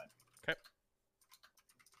mind. Okay.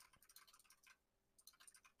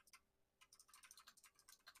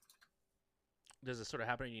 Does it sort of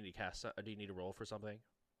happen? Do you need to cast? Do you need to roll for something,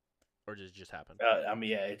 or does it just happen?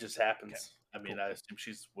 It just happens. Okay, I mean, cool. I assume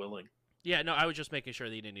she's willing. Yeah, no, I was just making sure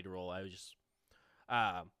that you didn't need to roll. I was just,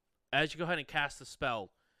 as you go ahead and cast the spell,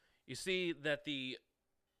 you see that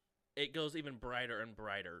it goes even brighter and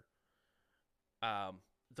brighter.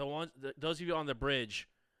 Those of you on the bridge,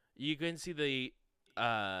 you can see the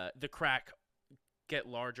crack get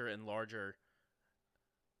larger and larger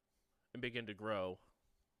and begin to grow.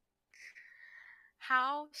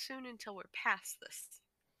 How soon until we're past this?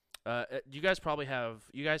 You guys probably have.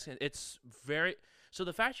 You guys can. It's very. So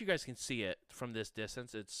the fact you guys can see it from this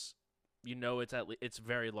distance, it's it's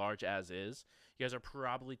very large as is. You guys are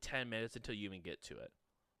probably 10 minutes until you even get to it.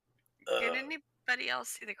 Did anybody else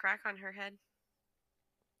see the crack on her head?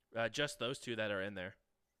 Just those two that are in there.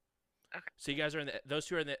 Okay. So you guys are in those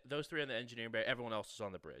three are in the engineering bay. Everyone else is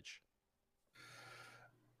on the bridge.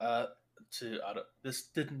 This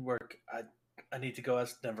didn't work. I need to go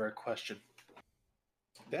ask Denver a question.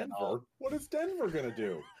 Denver? What is Denver gonna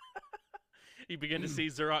do? You begin to see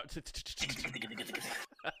Zerat.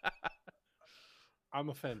 I'm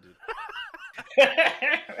offended.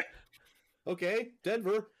 Okay,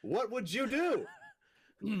 Denver, what would you do?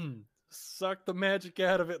 Suck the magic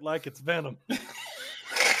out of it like it's venom.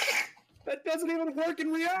 That doesn't even work in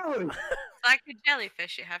reality. Like a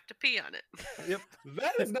jellyfish, you have to pee on it. Yep.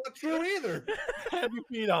 That is not true either. Have you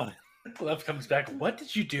peed on it? Love comes back. What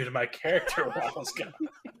did you do to my character while I was gone?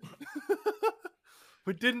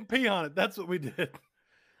 We didn't pee on it. That's what we did.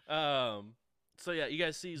 So yeah, you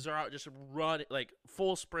guys see Zerat just run like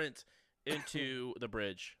full sprint into the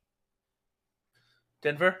bridge.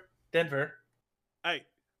 Denver. Hey,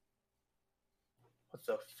 What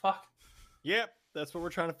the fuck? yep. That's what we're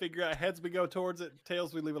trying to figure out. Heads we go towards it.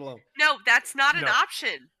 Tails we leave it alone. No, that's not an No.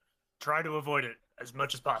 option. Try to avoid it as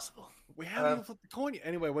much as possible. We haven't even flipped the coin yet.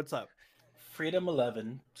 Anyway, what's up? Freedom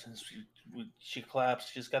 11. Since she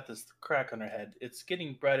collapsed, she's got this crack on her head. It's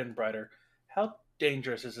getting brighter and brighter. How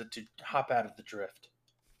dangerous is it to hop out of the drift?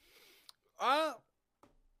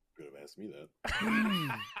 Could have asked me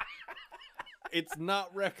that. It's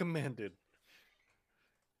not recommended,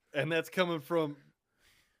 and that's coming from.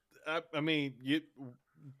 I mean, you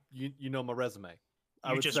know my resume. I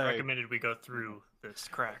You would just say, recommended we go through this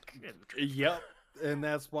crack in the tree. Yep, and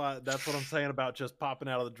that's what I'm saying about just popping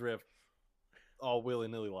out of the drift, all willy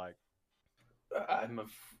nilly like.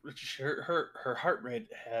 Her heart rate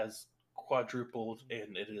has quadrupled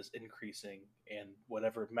and it is increasing. And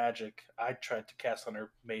whatever magic I tried to cast on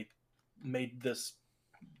her made this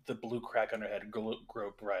the blue crack on her head grow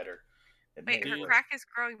brighter. It Wait, made her it work. crack is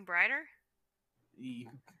growing brighter?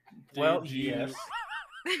 Well, Did you- yes.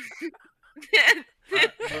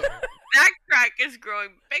 That crack is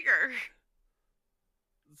growing bigger.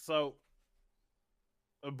 So,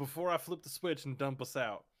 before I flip the switch and dump us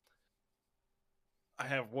out, I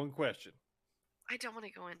have one question. I don't want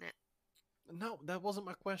to go in it. No, that wasn't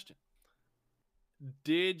my question.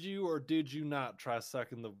 Did you or did you not try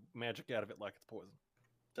sucking the magic out of it like it's poison?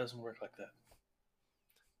 Doesn't work like that.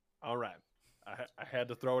 All right. I had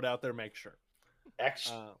to throw it out there, make sure.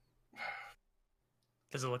 Actually,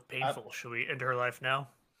 Does it look painful? Should we end her life now?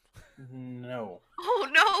 no. Oh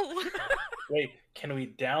no! Wait, can we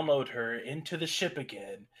download her into the ship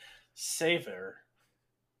again, save her,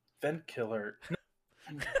 then kill her?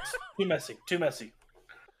 Too messy. Too messy.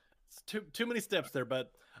 It's too many steps there,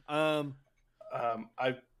 but I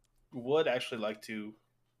would actually like to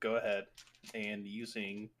go ahead and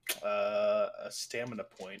using a stamina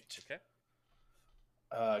point,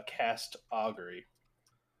 cast Augury,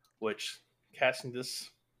 which casting this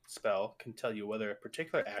spell can tell you whether a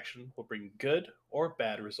particular action will bring good or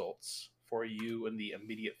bad results for you in the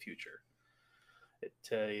immediate future. It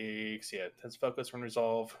takes intense focus when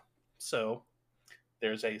resolve. So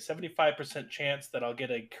there's a 75% chance that I'll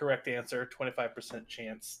get a correct answer, 25%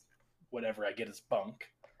 chance whatever I get is bunk.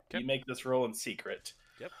 Yep. You make this roll in secret.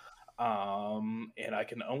 Yep. And I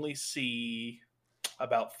can only see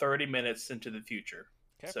about 30 minutes into the future.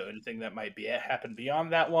 Okay. So anything that might be happen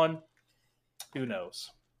beyond that one, who knows?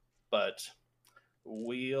 But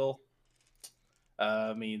wheel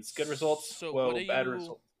means good results. So well, what are bad you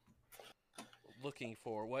results. looking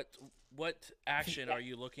for? What action are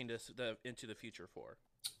you looking to into the future for?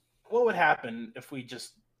 What would happen if we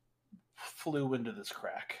just flew into this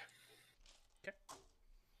crack?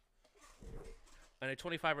 And a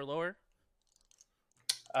 25 or lower?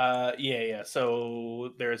 Yeah.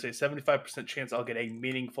 So there's a 75% chance I'll get a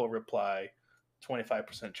meaningful reply,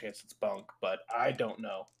 25% chance it's bunk, but I don't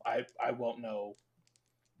know. I won't know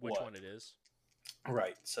Which what. one it is?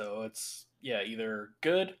 Right. So it's either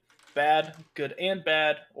good and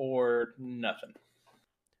bad, or nothing.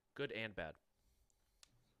 Good and bad.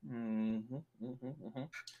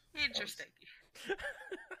 Interesting.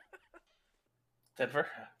 Denver,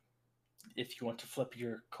 if you want to flip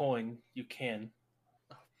your coin, you can.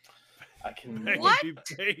 I can. baby, What?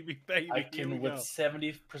 baby. I Here we can, with go.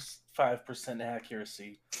 75%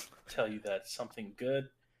 accuracy, tell you that something good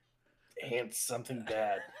and something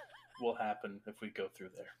bad will happen if we go through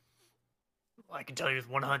there. I can tell you with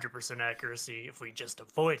 100% accuracy if we just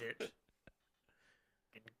avoid it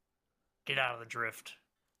and get out of the drift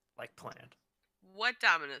like planned. What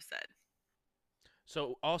Domino said.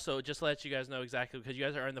 So also, just to let you guys know exactly, because you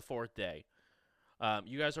guys are in the 4th day.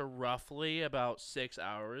 You guys are roughly about 6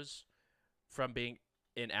 hours from being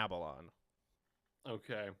in Abalon.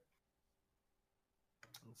 Okay.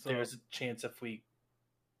 So There's a chance if we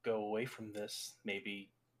go away from this, maybe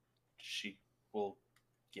she will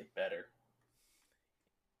get better.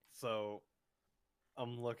 So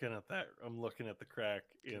I'm looking at that. I'm looking at the crack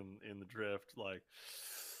in the drift. Like,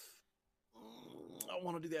 I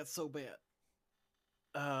want to do that so bad.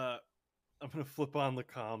 I'm gonna flip on the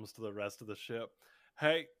comms to the rest of the ship.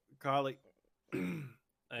 Hey, Carly, and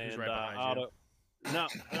right behind you. Otto. No,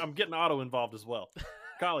 I'm getting Otto involved as well.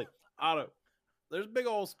 Carly, Otto, there's a big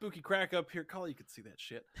old spooky crack up here. Carly, you can see that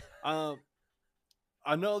shit.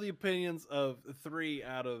 I know the opinions of 3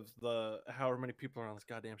 out of the however many people are on this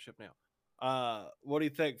goddamn ship now. What do you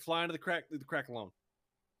think? Fly into the crack, leave the crack alone.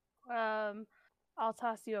 I'll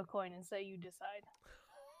toss you a coin and say you decide.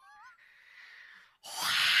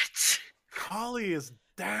 What? Carly is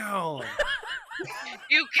down.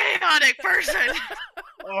 You chaotic person!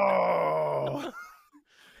 Oh,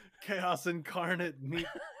 chaos incarnate, meet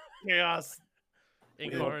chaos.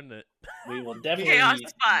 Incarnate. We will definitely Chaos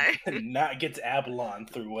spy. not get to Abalon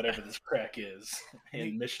through whatever this crack is. And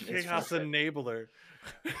Meet mission is chaos forfeit. enabler.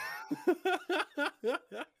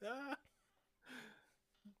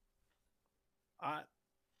 I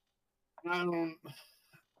don't.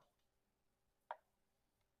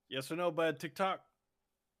 yes or no, bud? TikTok.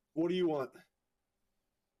 What do you want?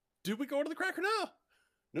 Do we go to the crack or no?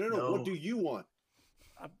 No. No. What do you want?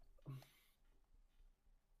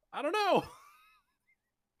 I don't know.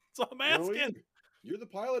 So I'm I don't know asking. either. You're the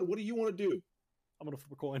pilot. What do you want to do? I'm gonna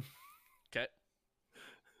flip a coin. Okay.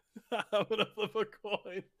 I'm gonna flip a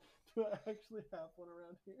coin. Do I actually have one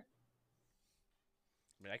around here?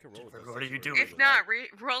 I mean, I can roll with What are you this. doing? If not,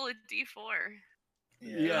 roll a d4.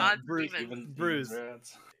 Yeah, Odds Bruce. even. Bruce.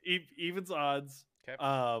 Evens odds. Okay.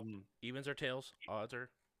 Um. Evens or tails? Odds are.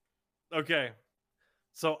 Okay.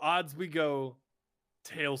 So odds we go,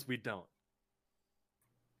 tails we don't.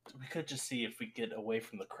 We could just see if we get away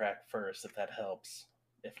from the crack first, if that helps.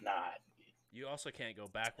 If not, You also can't go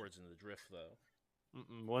backwards in the drift, though.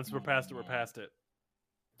 Once we're past it, we're past it.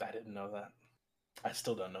 I didn't know that. I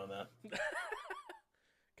still don't know that.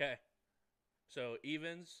 Okay. So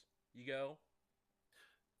evens, you go.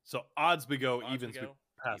 So odds we go, Odds evens we go,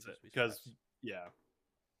 pass evens it. we Because, pass. yeah.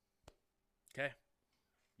 Okay.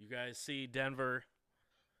 You guys see Denver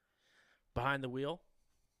behind the wheel.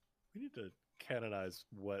 We need to canonize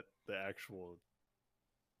what the actual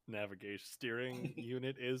navigation steering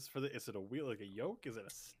unit is for the. Is it a wheel, like a yoke? Is it a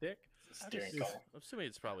stick? It's a steering Is- column. I'm assuming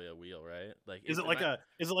it's probably a wheel, right? Like, Is it like a?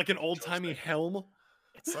 Is it like an old timey Joystick. helm?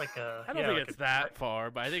 It's like a. I don't yeah, think like it's a- that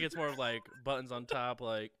far, but I think it's more of like buttons on top,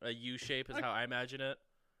 like a U shape is how I imagine it.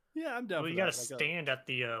 Yeah, I'm down. Well, for you gotta that. Like stand at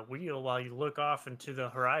the wheel while you look off into the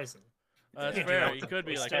horizon. That's can't do fair. that You with could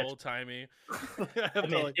be a like statue. old timey. I have I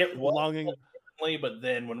mean, like it was longing. But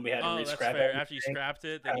then when we had to Oh, that's re-scrap fair. it, After you scrapped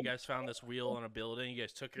it, then you guys found this wheel on a building. You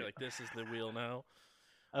guys took it like, this is the wheel now.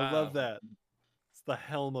 I love Um, that. It's the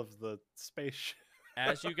helm of the spaceship.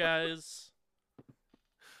 As you guys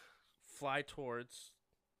fly towards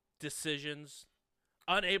decisions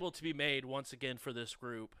unable to be made once again for this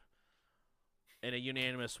group in a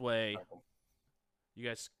unanimous way, you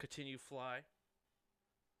guys continue fly.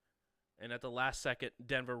 And at the last second,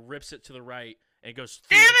 Denver rips it to the right and goes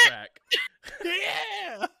through the track.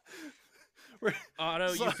 Yeah. We're-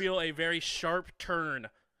 Otto, So- you feel a very sharp turn,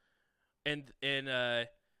 and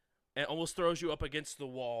almost throws you up against the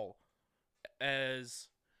wall, as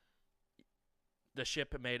the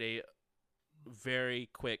ship made a very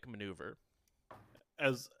quick maneuver.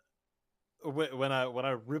 As when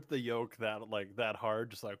I rip the yoke that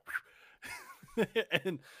hard, just like,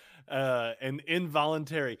 and an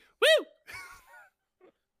involuntary woo.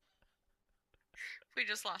 We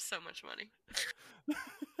just lost so much money.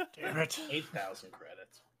 Damn it! 8,000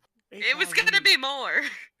 credits. It was gonna be more.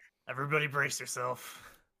 Everybody brace yourself.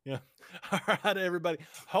 Yeah. All right, everybody,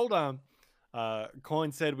 hold on.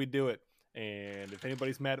 Coin said we do it, and if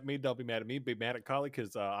anybody's mad at me, they'll be mad at me. Be mad at Collie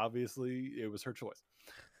because obviously it was her choice.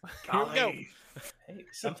 Here we go. Golly. Hey,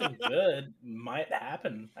 something good might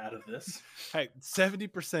happen out of this. Hey,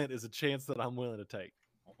 70% is a chance that I'm willing to take.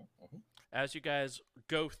 As you guys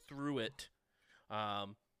go through it,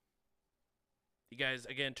 you guys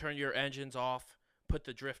again turn your engines off, put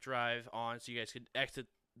the drift drive on, so you guys can exit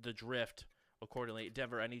the drift accordingly.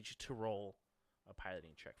 Denver, I need you to roll a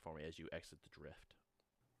piloting check for me as you exit the drift.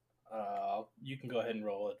 You can go ahead and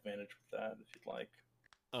roll advantage with that if you'd like.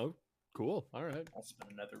 Oh, cool. All right. I'll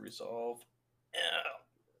spend another resolve.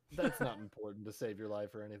 Yeah. That's not important to save your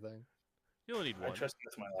life or anything. You only need I one. trust you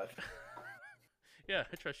with my life. Yeah,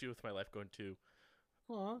 I trust you with my life going to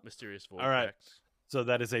Aw. Mysterious Vortex. All right. So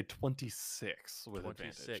that is a 26 with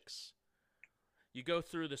 26. advantage. You go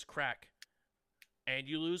through this crack, and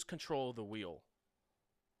you lose control of the wheel.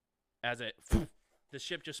 As the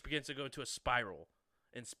ship just begins to go into a spiral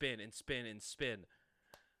and spin and spin and spin.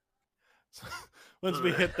 So, once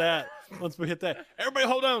we hit that, everybody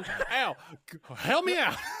hold on. Ow. Help me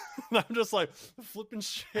out. And I'm just like flipping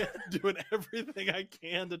shit, doing everything I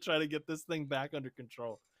can to try to get this thing back under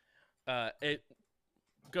control. It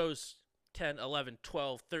goes 10, 11,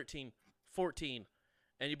 12, 13, 14,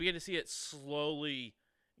 and you begin to see it slowly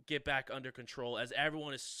get back under control as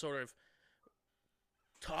everyone is sort of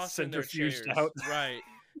tossed in their Centrifuged chairs. out. Right.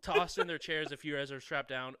 Tossed in their chairs if you guys are strapped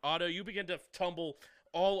down. Otto, you begin to tumble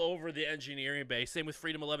all over the engineering base. Same with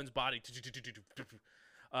Freedom 11's body.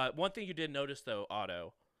 One thing you did notice, though,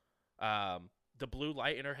 Otto, the blue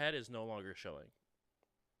light in her head is no longer showing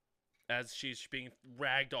as she's being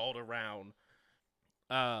ragdolled around.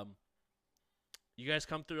 You guys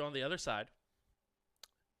come through on the other side.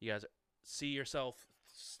 You guys see yourself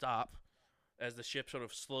stop as the ship sort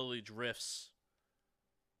of slowly drifts.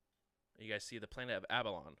 You guys see the planet of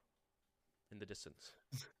Abalon in the distance.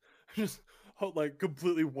 Just like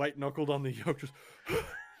completely white knuckled on the yoke. Just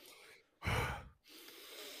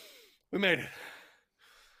we made it.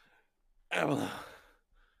 Avalon.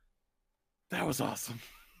 That was awesome.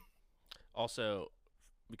 Also,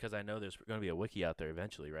 because I know there's going to be a wiki out there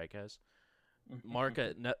eventually, right, guys? Mark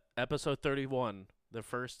at episode 31, the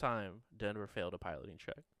first time Denver failed a piloting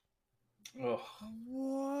check. Oh,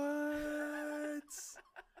 What?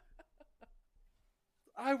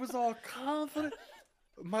 I was all confident.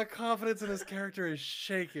 My confidence in this character is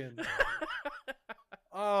shaken.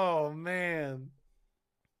 Oh man.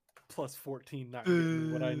 Plus 14 not getting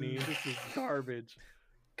me what I need. This is garbage.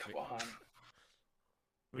 come on.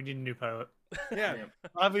 We need a new pilot. Yeah.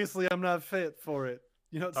 Obviously I'm not fit for it.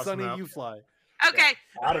 You know, Toss him Sonny, out. you fly. Okay.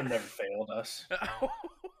 Otto never failed us.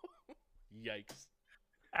 Yikes.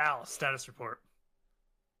 Al, status report.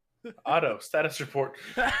 Otto, status report.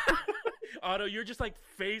 Otto, you're just like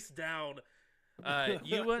face down.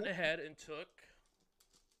 You went ahead and took.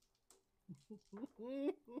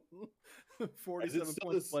 47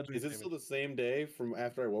 points. bludgeoning Is it damage. still the same day from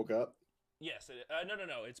after I woke up? Yes.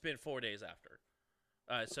 No. It's been 4 days after.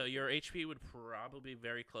 So your HP would probably be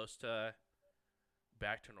very close to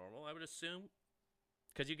back to normal, I would assume.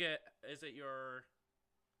 Because you get. Is it your.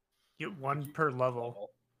 You get 1 per level.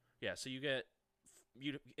 Yeah, so you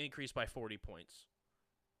increase by 40 points.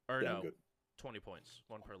 Or Yeah, I'm no, good. 20 points.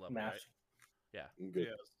 1 per level, Math. right? Yeah. I'm good.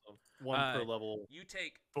 Yeah, so 1 per level. You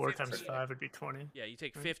take 4 times 15 5 would be 20. Yeah, you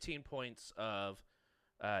take Right. 15 points of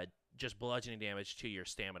just bludgeoning damage to your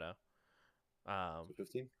stamina. So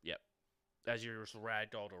 15? As you're just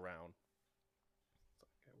ragdolled around.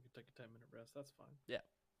 Okay, we can take a 10-minute rest. That's fine.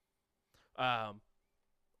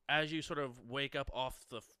 As you sort of wake up off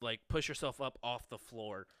the push yourself up off the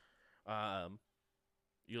floor,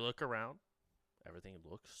 you look around. Everything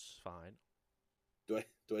looks fine. Do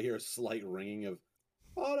I hear a slight ringing of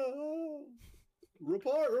Otto?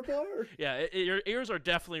 Report! Yeah, your ears are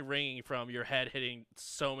definitely ringing from your head hitting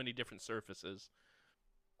so many different surfaces.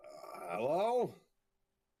 Hello?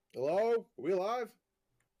 Hello? Are we alive?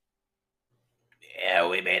 Yeah,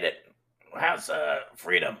 we made it. How's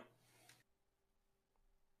freedom?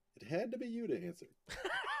 It had to be you to answer.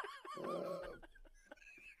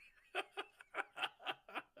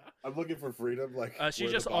 I'm looking for freedom. Like She's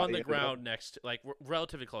where just the on body the ended up. ground next,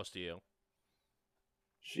 relatively close to you.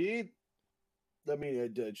 I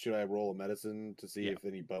mean, should I roll a medicine to see Yeah. if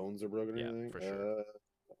any bones are broken or Yeah, anything? for sure.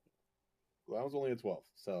 Well, I was only a 12,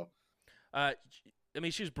 so I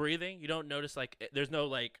mean, she's breathing. You don't notice there's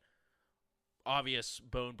no obvious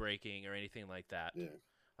bone breaking or anything like that.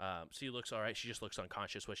 yeah. She looks all right. She just looks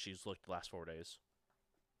unconscious, which she's looked the last 4 days.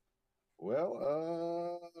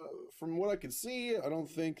 Well, from what I can see, I don't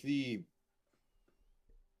think the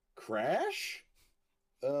crash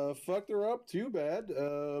fucked her up too bad.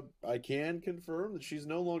 I can confirm that she's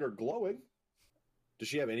no longer glowing. Does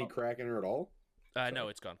she have any crack in her at all? No,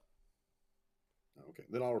 it's gone. Okay,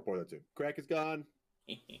 then I'll report that too. Crack is gone.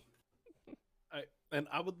 And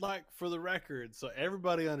I would like, for the record, so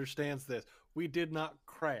everybody understands this, we did not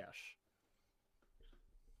crash.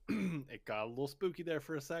 It got a little spooky there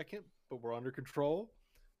for a second, but we're under control.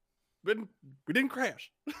 We didn't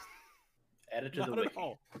crash. Add it to the Not at wiki.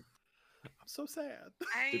 all. I'm so sad.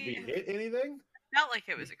 Did we I hit anything? felt like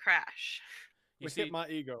it was a crash. You We see, hit my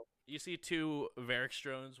ego. you see 2 Varix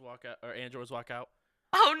drones walk out, or androids walk out.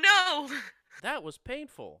 Oh no! That was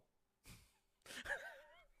painful.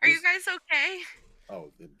 Are you guys okay?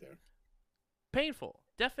 Oh, there. Painful.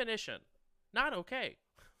 Definition. Not okay.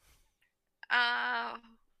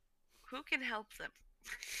 Who can help them?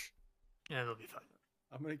 Yeah, they'll be fine.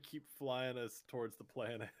 I'm gonna keep flying us towards the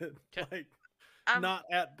planet. 'Kay. Like Um, not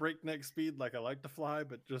at breakneck speed like I like to fly,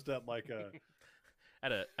 but just at like a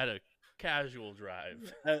At a casual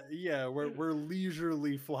drive. yeah, we're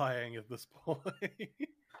leisurely flying at this point.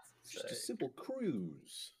 Just a simple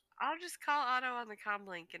cruise. I'll just call Otto on the comm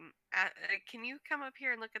link and can you come up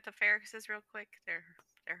here and look at the Ferrixes real quick? They're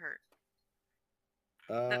hurt.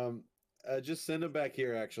 Just send them back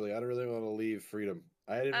here. Actually, I don't really want to leave Freedom.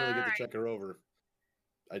 I didn't really get Alright. to check her over.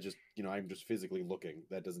 I just, I'm just physically looking.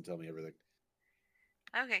 That doesn't tell me everything.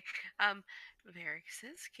 Okay.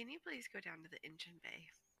 Ferrixes, can you please go down to the engine bay?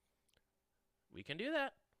 We can do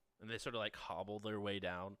that. And they sort of hobble their way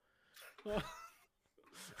down.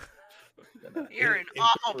 You're an in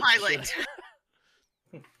awful preparation-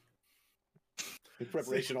 pilot. In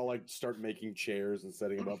preparation, I'll start making chairs and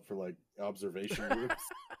setting them up for observation groups.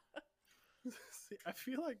 See, I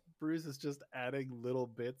feel like Bruce is just adding little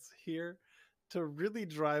bits here to really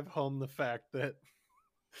drive home the fact that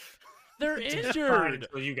They're Fine injured.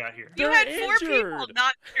 until you got here. You They're had 4 people injured.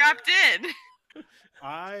 not strapped in.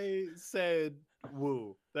 I said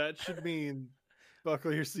woo. That should mean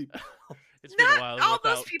buckle your seatbelt. It's been a Not while. all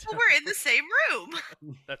those without- people were in the same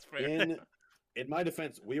room. That's fair. In my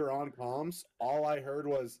defense, we were on comms. All I heard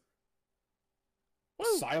was Woo.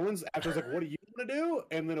 silence. After I was like, "What do you want to do?"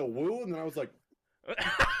 And then a woo, and then I was like,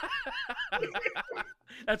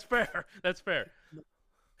 That's fair. That's fair.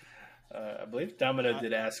 I believe Domino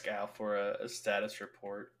did ask Al for a status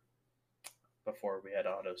report before we had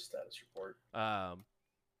Otto's status report.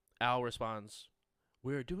 Al responds,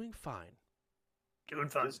 "We're doing fine." Doing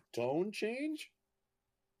fine. "This tone change."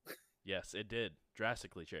 Yes, it did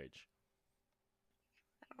drastically change.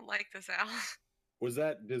 I don't like this, Al. Is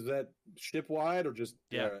that ship wide or just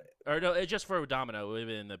Yeah. Or no, it's just for Domino. We've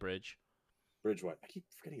been in the bridge. Bridge what? I keep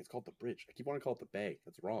forgetting it's called the bridge. I keep wanting to call it the bay.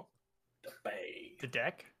 That's wrong. The bay. The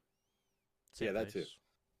deck? Yeah, that too. place.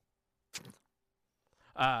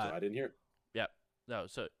 So I didn't hear it. Yep. No,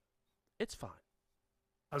 so it's fine.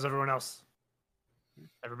 How's everyone else?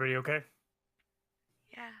 Everybody okay?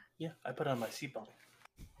 Yeah. Yeah, I put on my seatbelt.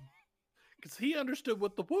 Because he understood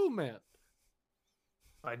what the woo meant.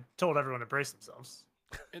 I told everyone to brace themselves.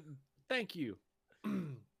 And thank you.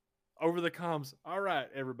 Over the comms. All right,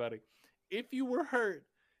 everybody. If you were hurt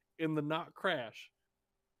in the not crash,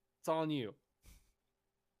 it's on you.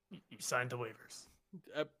 You signed the waivers.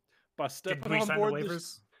 By Did stepping we on sign board the this,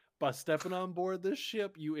 waivers? by stepping on board this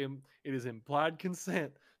ship, it is implied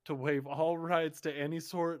consent to waive all rights to any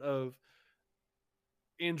sort of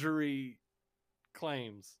injury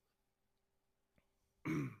claims.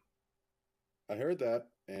 I heard that,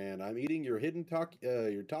 and I'm eating your hidden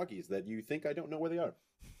your Takis that you think I don't know where they are.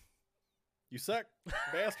 You suck,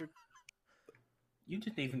 bastard. You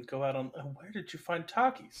didn't even go out on. Where did you find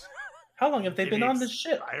Takis? How long have they been on this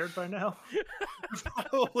ship? Expired by now?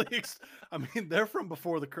 Probably. I mean, they're from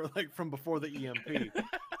before the EMP.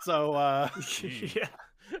 So Yeah.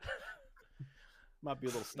 might be a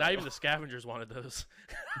little Not stale. even the scavengers wanted those.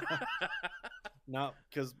 No,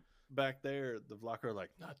 because back there the Vlaka are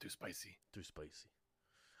like, not too spicy. Too spicy.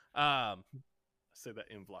 I say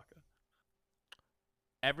that in Vlaka.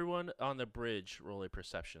 Everyone on the bridge roll a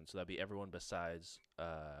perception, so that'd be everyone besides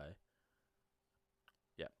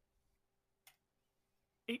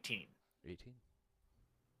 18. 18,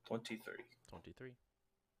 23. 23,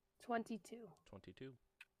 22. 22,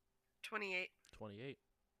 28. 28.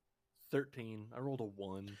 13. I rolled a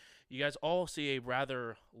 1. You guys all see a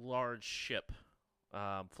rather large ship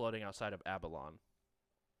floating outside of Abalon.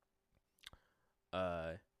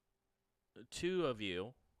 Two of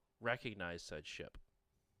you recognize said ship.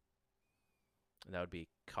 And that would be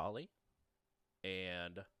Kali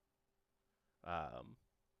and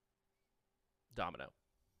Domino.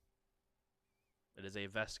 It is a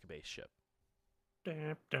Vesk-based ship.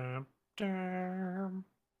 Dum, dum, dum.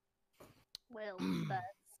 Well,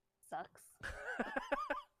 that sucks.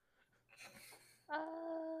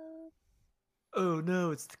 Oh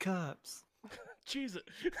no, it's the cops. Jesus.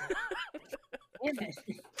 Damn it.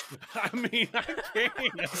 I mean, I can't.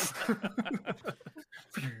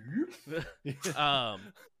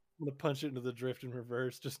 I'm gonna punch it into the drift in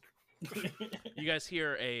reverse. Just You guys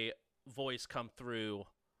hear a voice come through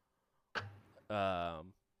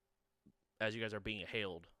as you guys are being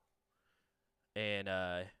hailed. And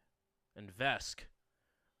Vesk.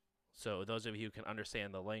 So those of you who can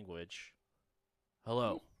understand the language,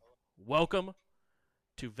 hello. Welcome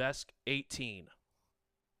to Vesk 18.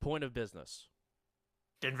 Point of business.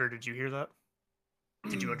 Denver, did you hear that?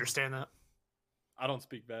 Did you understand that? I don't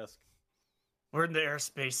speak Vesk. We're in the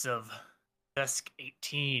airspace of Vesk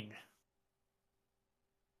 18.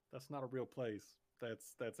 That's not a real place.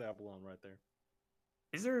 That's Avalon right there.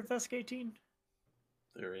 Is there a Vesk 18?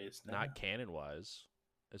 There is now. Not canon-wise.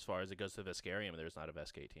 As far as it goes to Veskarium, there's not a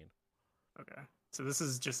Vesk 18. Okay. So this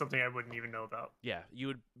is just something I wouldn't even know about. Yeah,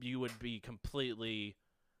 you would be completely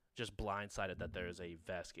just blindsided that there is a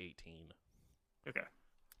Vesk 18. Okay.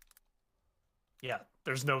 Yeah,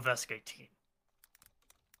 there's no Vesk 18.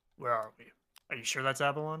 Where are we? Are you sure that's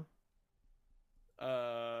Avalon?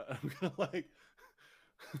 I'm gonna like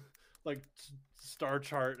star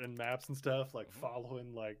chart and maps and stuff, like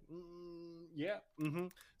following, like yeah,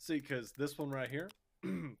 See, because this one right here,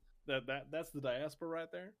 that's the diaspora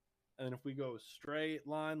right there, and then if we go straight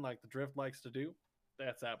line like the drift likes to do,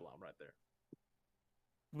 that's Avalon right there.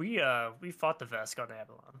 We fought the Vesk on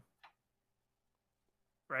Avalon.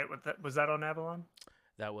 Right? Was that on Avalon?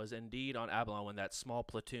 That was indeed on Avalon when that small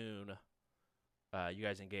platoon, you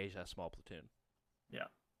guys engaged that small platoon. Yeah.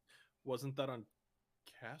 Wasn't that on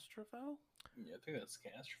Castrovel? Yeah, I think that's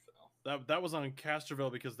Castrovel. That was on Castrovel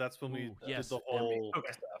because that's when we Ooh, did yes, the whole.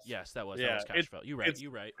 Okay. Yes, that was Yeah, Castrovel. You're right. it's-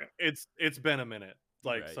 You're right. It's been a minute,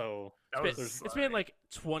 like Right. so. That It's was been, it's been like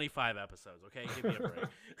 25 episodes. Okay, give me a break.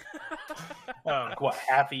 Like what,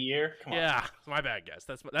 half a year? Come on. Yeah, it's my bad, guys.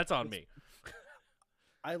 That's on me.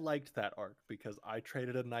 I liked that arc because I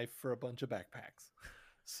traded a knife for a bunch of backpacks.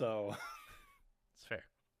 So It's fair.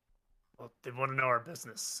 Well, they want to know our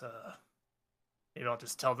business. Maybe I'll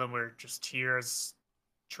just tell them we're just here as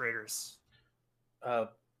traders.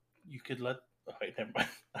 You could let. Oh, wait, never mind.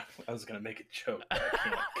 I was gonna make a joke, but I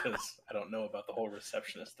can't because I don't know about the whole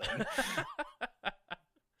receptionist thing.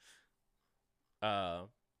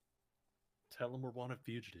 tell them we're wanted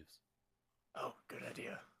fugitives. Oh, good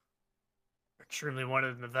idea. We're extremely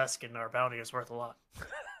wanted in the Vesk, and our bounty is worth a lot.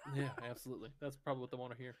 Yeah, absolutely. That's probably what they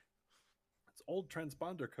want to hear. It's old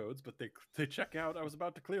transponder codes, but they check out. I was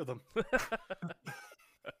about to clear them.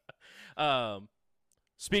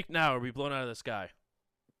 Speak now, or be blown out of the sky.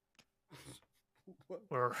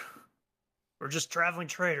 We're just traveling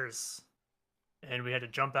traders, and we had to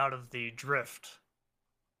jump out of the drift.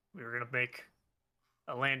 We were gonna make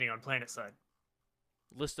a landing on planet side.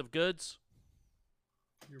 List of goods.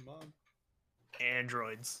 Your mom.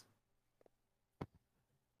 Androids.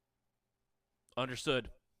 Understood.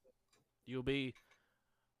 You'll be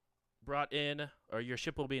brought in, or your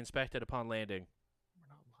ship will be inspected upon landing. We're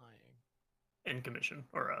not lying. In commission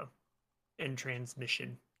or in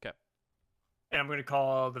transmission. 'Kay. And I'm gonna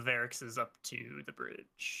call the Varixes up to the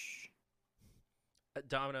bridge.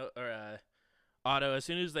 Domino or Otto, as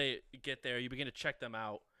soon as they get there, you begin to check them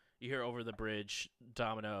out. You hear over the bridge,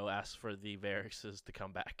 Domino asks for the Varixes to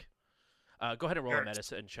come back. Go ahead and roll a Varix.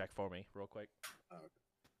 medicine check for me, real quick.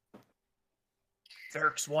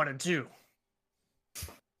 Varix 1 and 2.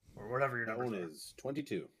 Or whatever your That numbers one are. is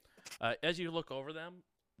 22. As you look over them,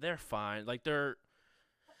 they're fine. Like they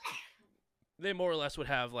more or less would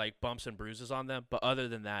have like bumps and bruises on them, but other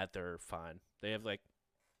than that, they're fine. They have like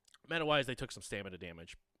mana-wise, they took some stamina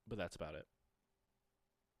damage, but that's about it.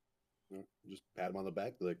 Just pat him on the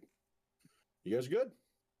back, be like, you guys are good?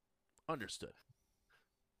 Understood.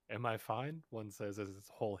 Am I fine? One says as his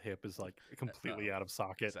whole hip is like completely out of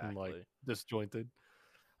socket and like exactly. disjointed.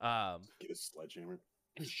 Get a sledgehammer.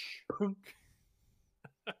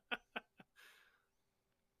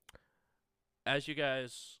 As you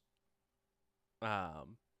guys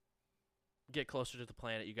get closer to the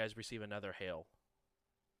planet, you guys receive another hail.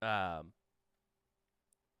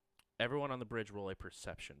 Everyone on the bridge roll a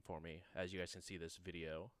perception for me, as you guys can see this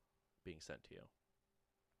video being sent to you.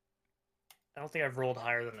 I don't think I've rolled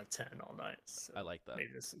higher than a 10 all night. So I like that.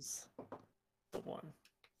 maybe this is the one.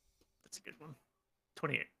 That's a good one.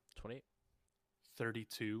 28. 28,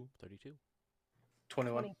 32. 32,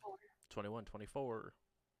 21. 24. 21, 24.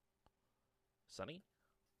 Sunny?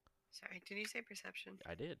 Sorry, did you say perception?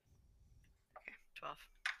 I did. Okay, 12.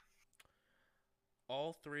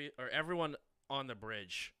 All three, or everyone on the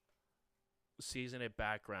bridge sees in a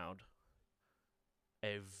background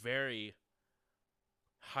a very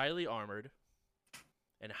highly armored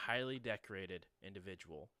and highly decorated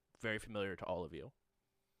individual, very familiar to all of you,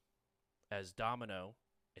 as Domino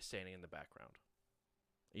is standing in the background.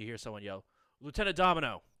 You hear someone yell, "Lieutenant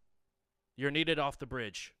Domino, you're needed off the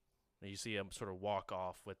bridge." And you see him sort of walk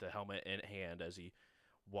off with the helmet in hand as he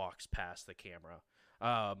walks past the camera.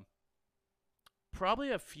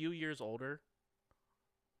 Probably a few years older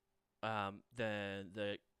than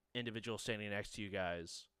the individual standing next to you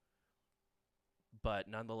guys, but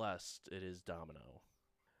nonetheless, it is Domino.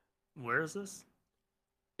 Where is this?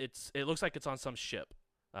 It looks like it's on some ship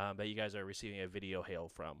that you guys are receiving a video hail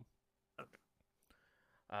from. Okay.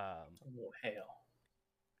 Oh, hail.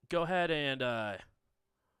 Go ahead and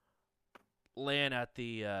land at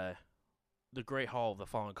the Great Hall of the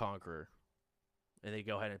Fallen Conqueror, and they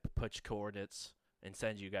go ahead and put your coordinates and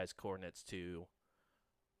send you guys coordinates to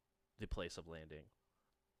the place of landing.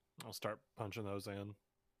 I'll start punching those in.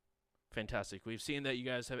 Fantastic. We've seen that you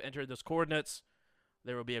guys have entered those coordinates.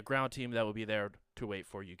 There will be a ground team that will be there to wait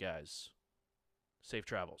for you guys. Safe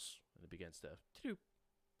travels. And it begins to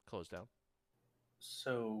close down.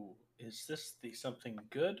 So, is this the something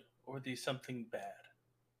good or the something bad?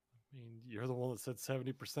 I mean, you're the one that said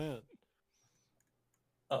 70%.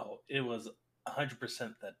 Oh, it was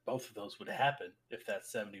 100% that both of those would happen if that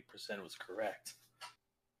 70% was correct.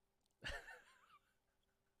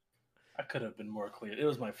 I could have been more clear. It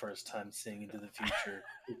was my first time seeing into the future.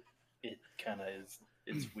 It kind of is.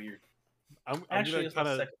 It's weird. I'm Actually, gonna it's my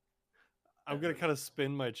kind of second. I'm gonna kind of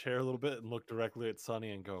spin my chair a little bit and look directly at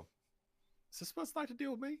Sunny and go, "Is this supposed not to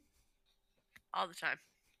deal with me?" All the time.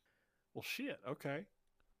 Well, shit. Okay.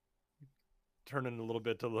 Turning a little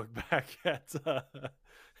bit to look back at.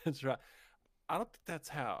 That's right. I don't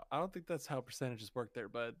think that's how percentages work there,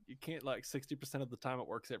 but you can't like 60% of the time it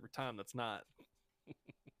works every time. That's not.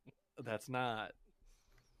 That's not.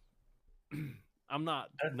 I'm not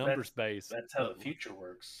numbers based. That's how but, the future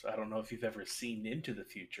works. I don't know if you've ever seen into the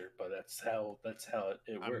future, but that's how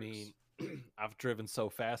it works. I mean, I've driven so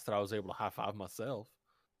fast that I was able to high five myself.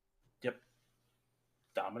 Yep.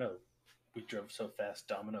 Domino. We drove so fast,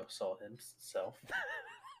 Domino saw himself.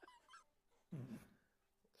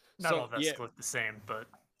 Not So, all of us yeah. look the same, but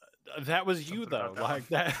That was you Something though. about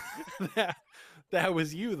that Like that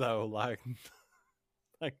was you though. Like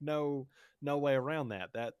no way around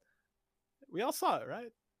that. That we all saw it,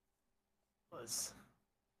 right? was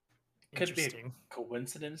Could be a interesting.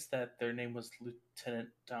 coincidence that their name was Lieutenant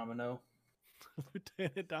Domino.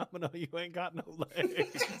 Lieutenant Domino, you ain't got no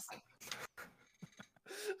legs.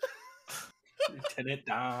 Lieutenant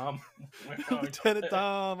Dom. Lieutenant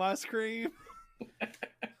Dom, ice cream.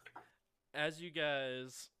 As you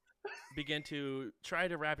guys begin to try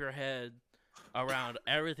to wrap your head around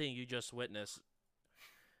everything you just witnessed,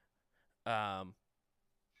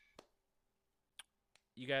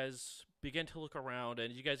 you guys begin to look around,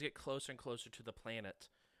 and you guys get closer and closer to the planet.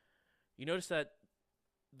 You notice that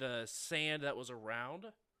the sand that was around,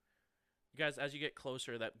 you guys, as you get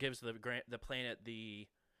closer, that gives the planet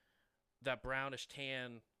that brownish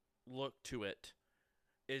tan look to it,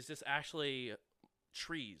 is just actually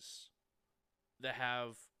trees that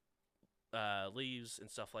have leaves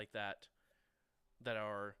and stuff like that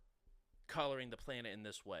are coloring the planet in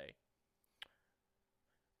this way.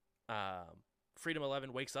 Freedom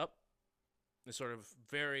 11 wakes up. It's sort of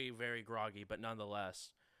very, very groggy, but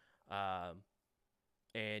nonetheless.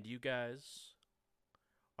 And you guys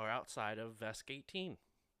are outside of Vesk 18.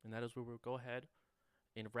 And that is where we'll go ahead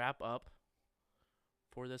and wrap up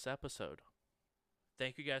for this episode.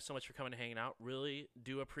 Thank you guys so much for coming and hanging out. Really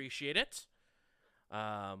do appreciate it.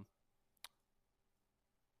 Yeah,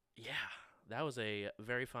 that was a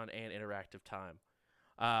very fun and interactive time.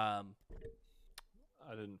 I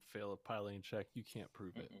didn't fail a piloting check. You can't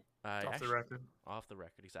prove it. Off the record. Off the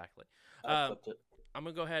record, exactly. I flipped it. I'm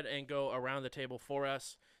going to go ahead and go around the table for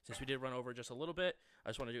us. Since we did run over just a little bit, I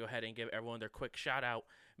just wanted to go ahead and give everyone their quick shout out.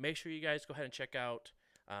 Make sure you guys go ahead and check out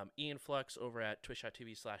Ian Flux over at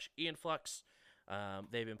twitch.tv/IanFlux.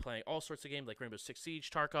 They've been playing all sorts of games like Rainbow Six Siege,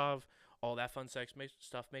 Tarkov, all that fun stuff.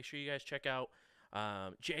 Make sure you guys check out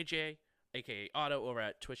JJ, aka Otto, over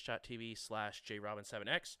at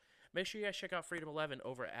twitch.tv/JRobin7x. Make sure you guys check out Freedom 11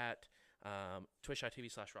 over at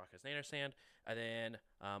twitch.tv/RockasNanersand. And then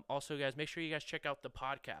also, guys, make sure you guys check out the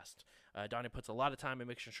podcast. Donnie puts a lot of time in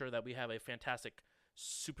making sure that we have a fantastic,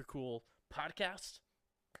 super cool podcast.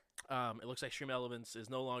 It looks like Stream Elements is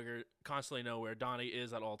no longer constantly know where Donnie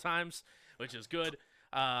is at all times, which is good.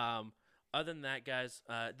 Other than that, guys,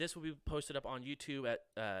 this will be posted up on YouTube at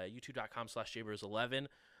youtube.com/Jabers11.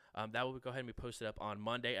 That will go ahead and be posted up on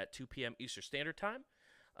Monday at 2 p.m. Eastern Standard Time.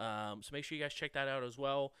 So make sure you guys check that out as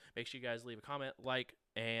well. Make sure you guys leave a comment, like,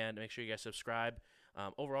 and make sure you guys subscribe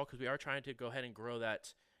overall, because we are trying to go ahead and grow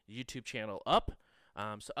that YouTube channel up.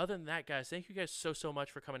 So other than that, guys, thank you guys so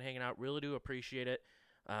much for coming and hanging out. Really do appreciate it.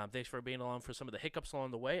 Thanks for being along for some of the hiccups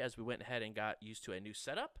along the way as we went ahead and got used to a new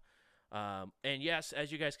setup. And yes,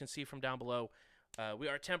 as you guys can see from down below, we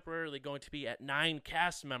are temporarily going to be at 9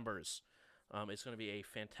 cast members. It's going to be a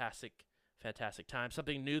fantastic time.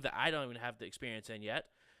 Something new that I don't even have the experience in yet.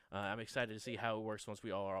 I'm excited to see how it works once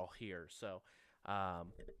we all are all here. So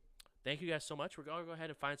thank you guys so much. We're going to go ahead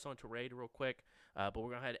and find someone to raid real quick. But we're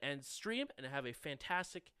going to go ahead and end stream and have a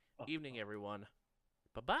fantastic evening, everyone.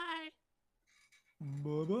 Bye-bye.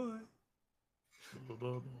 Bye-bye.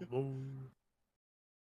 Bye-bye.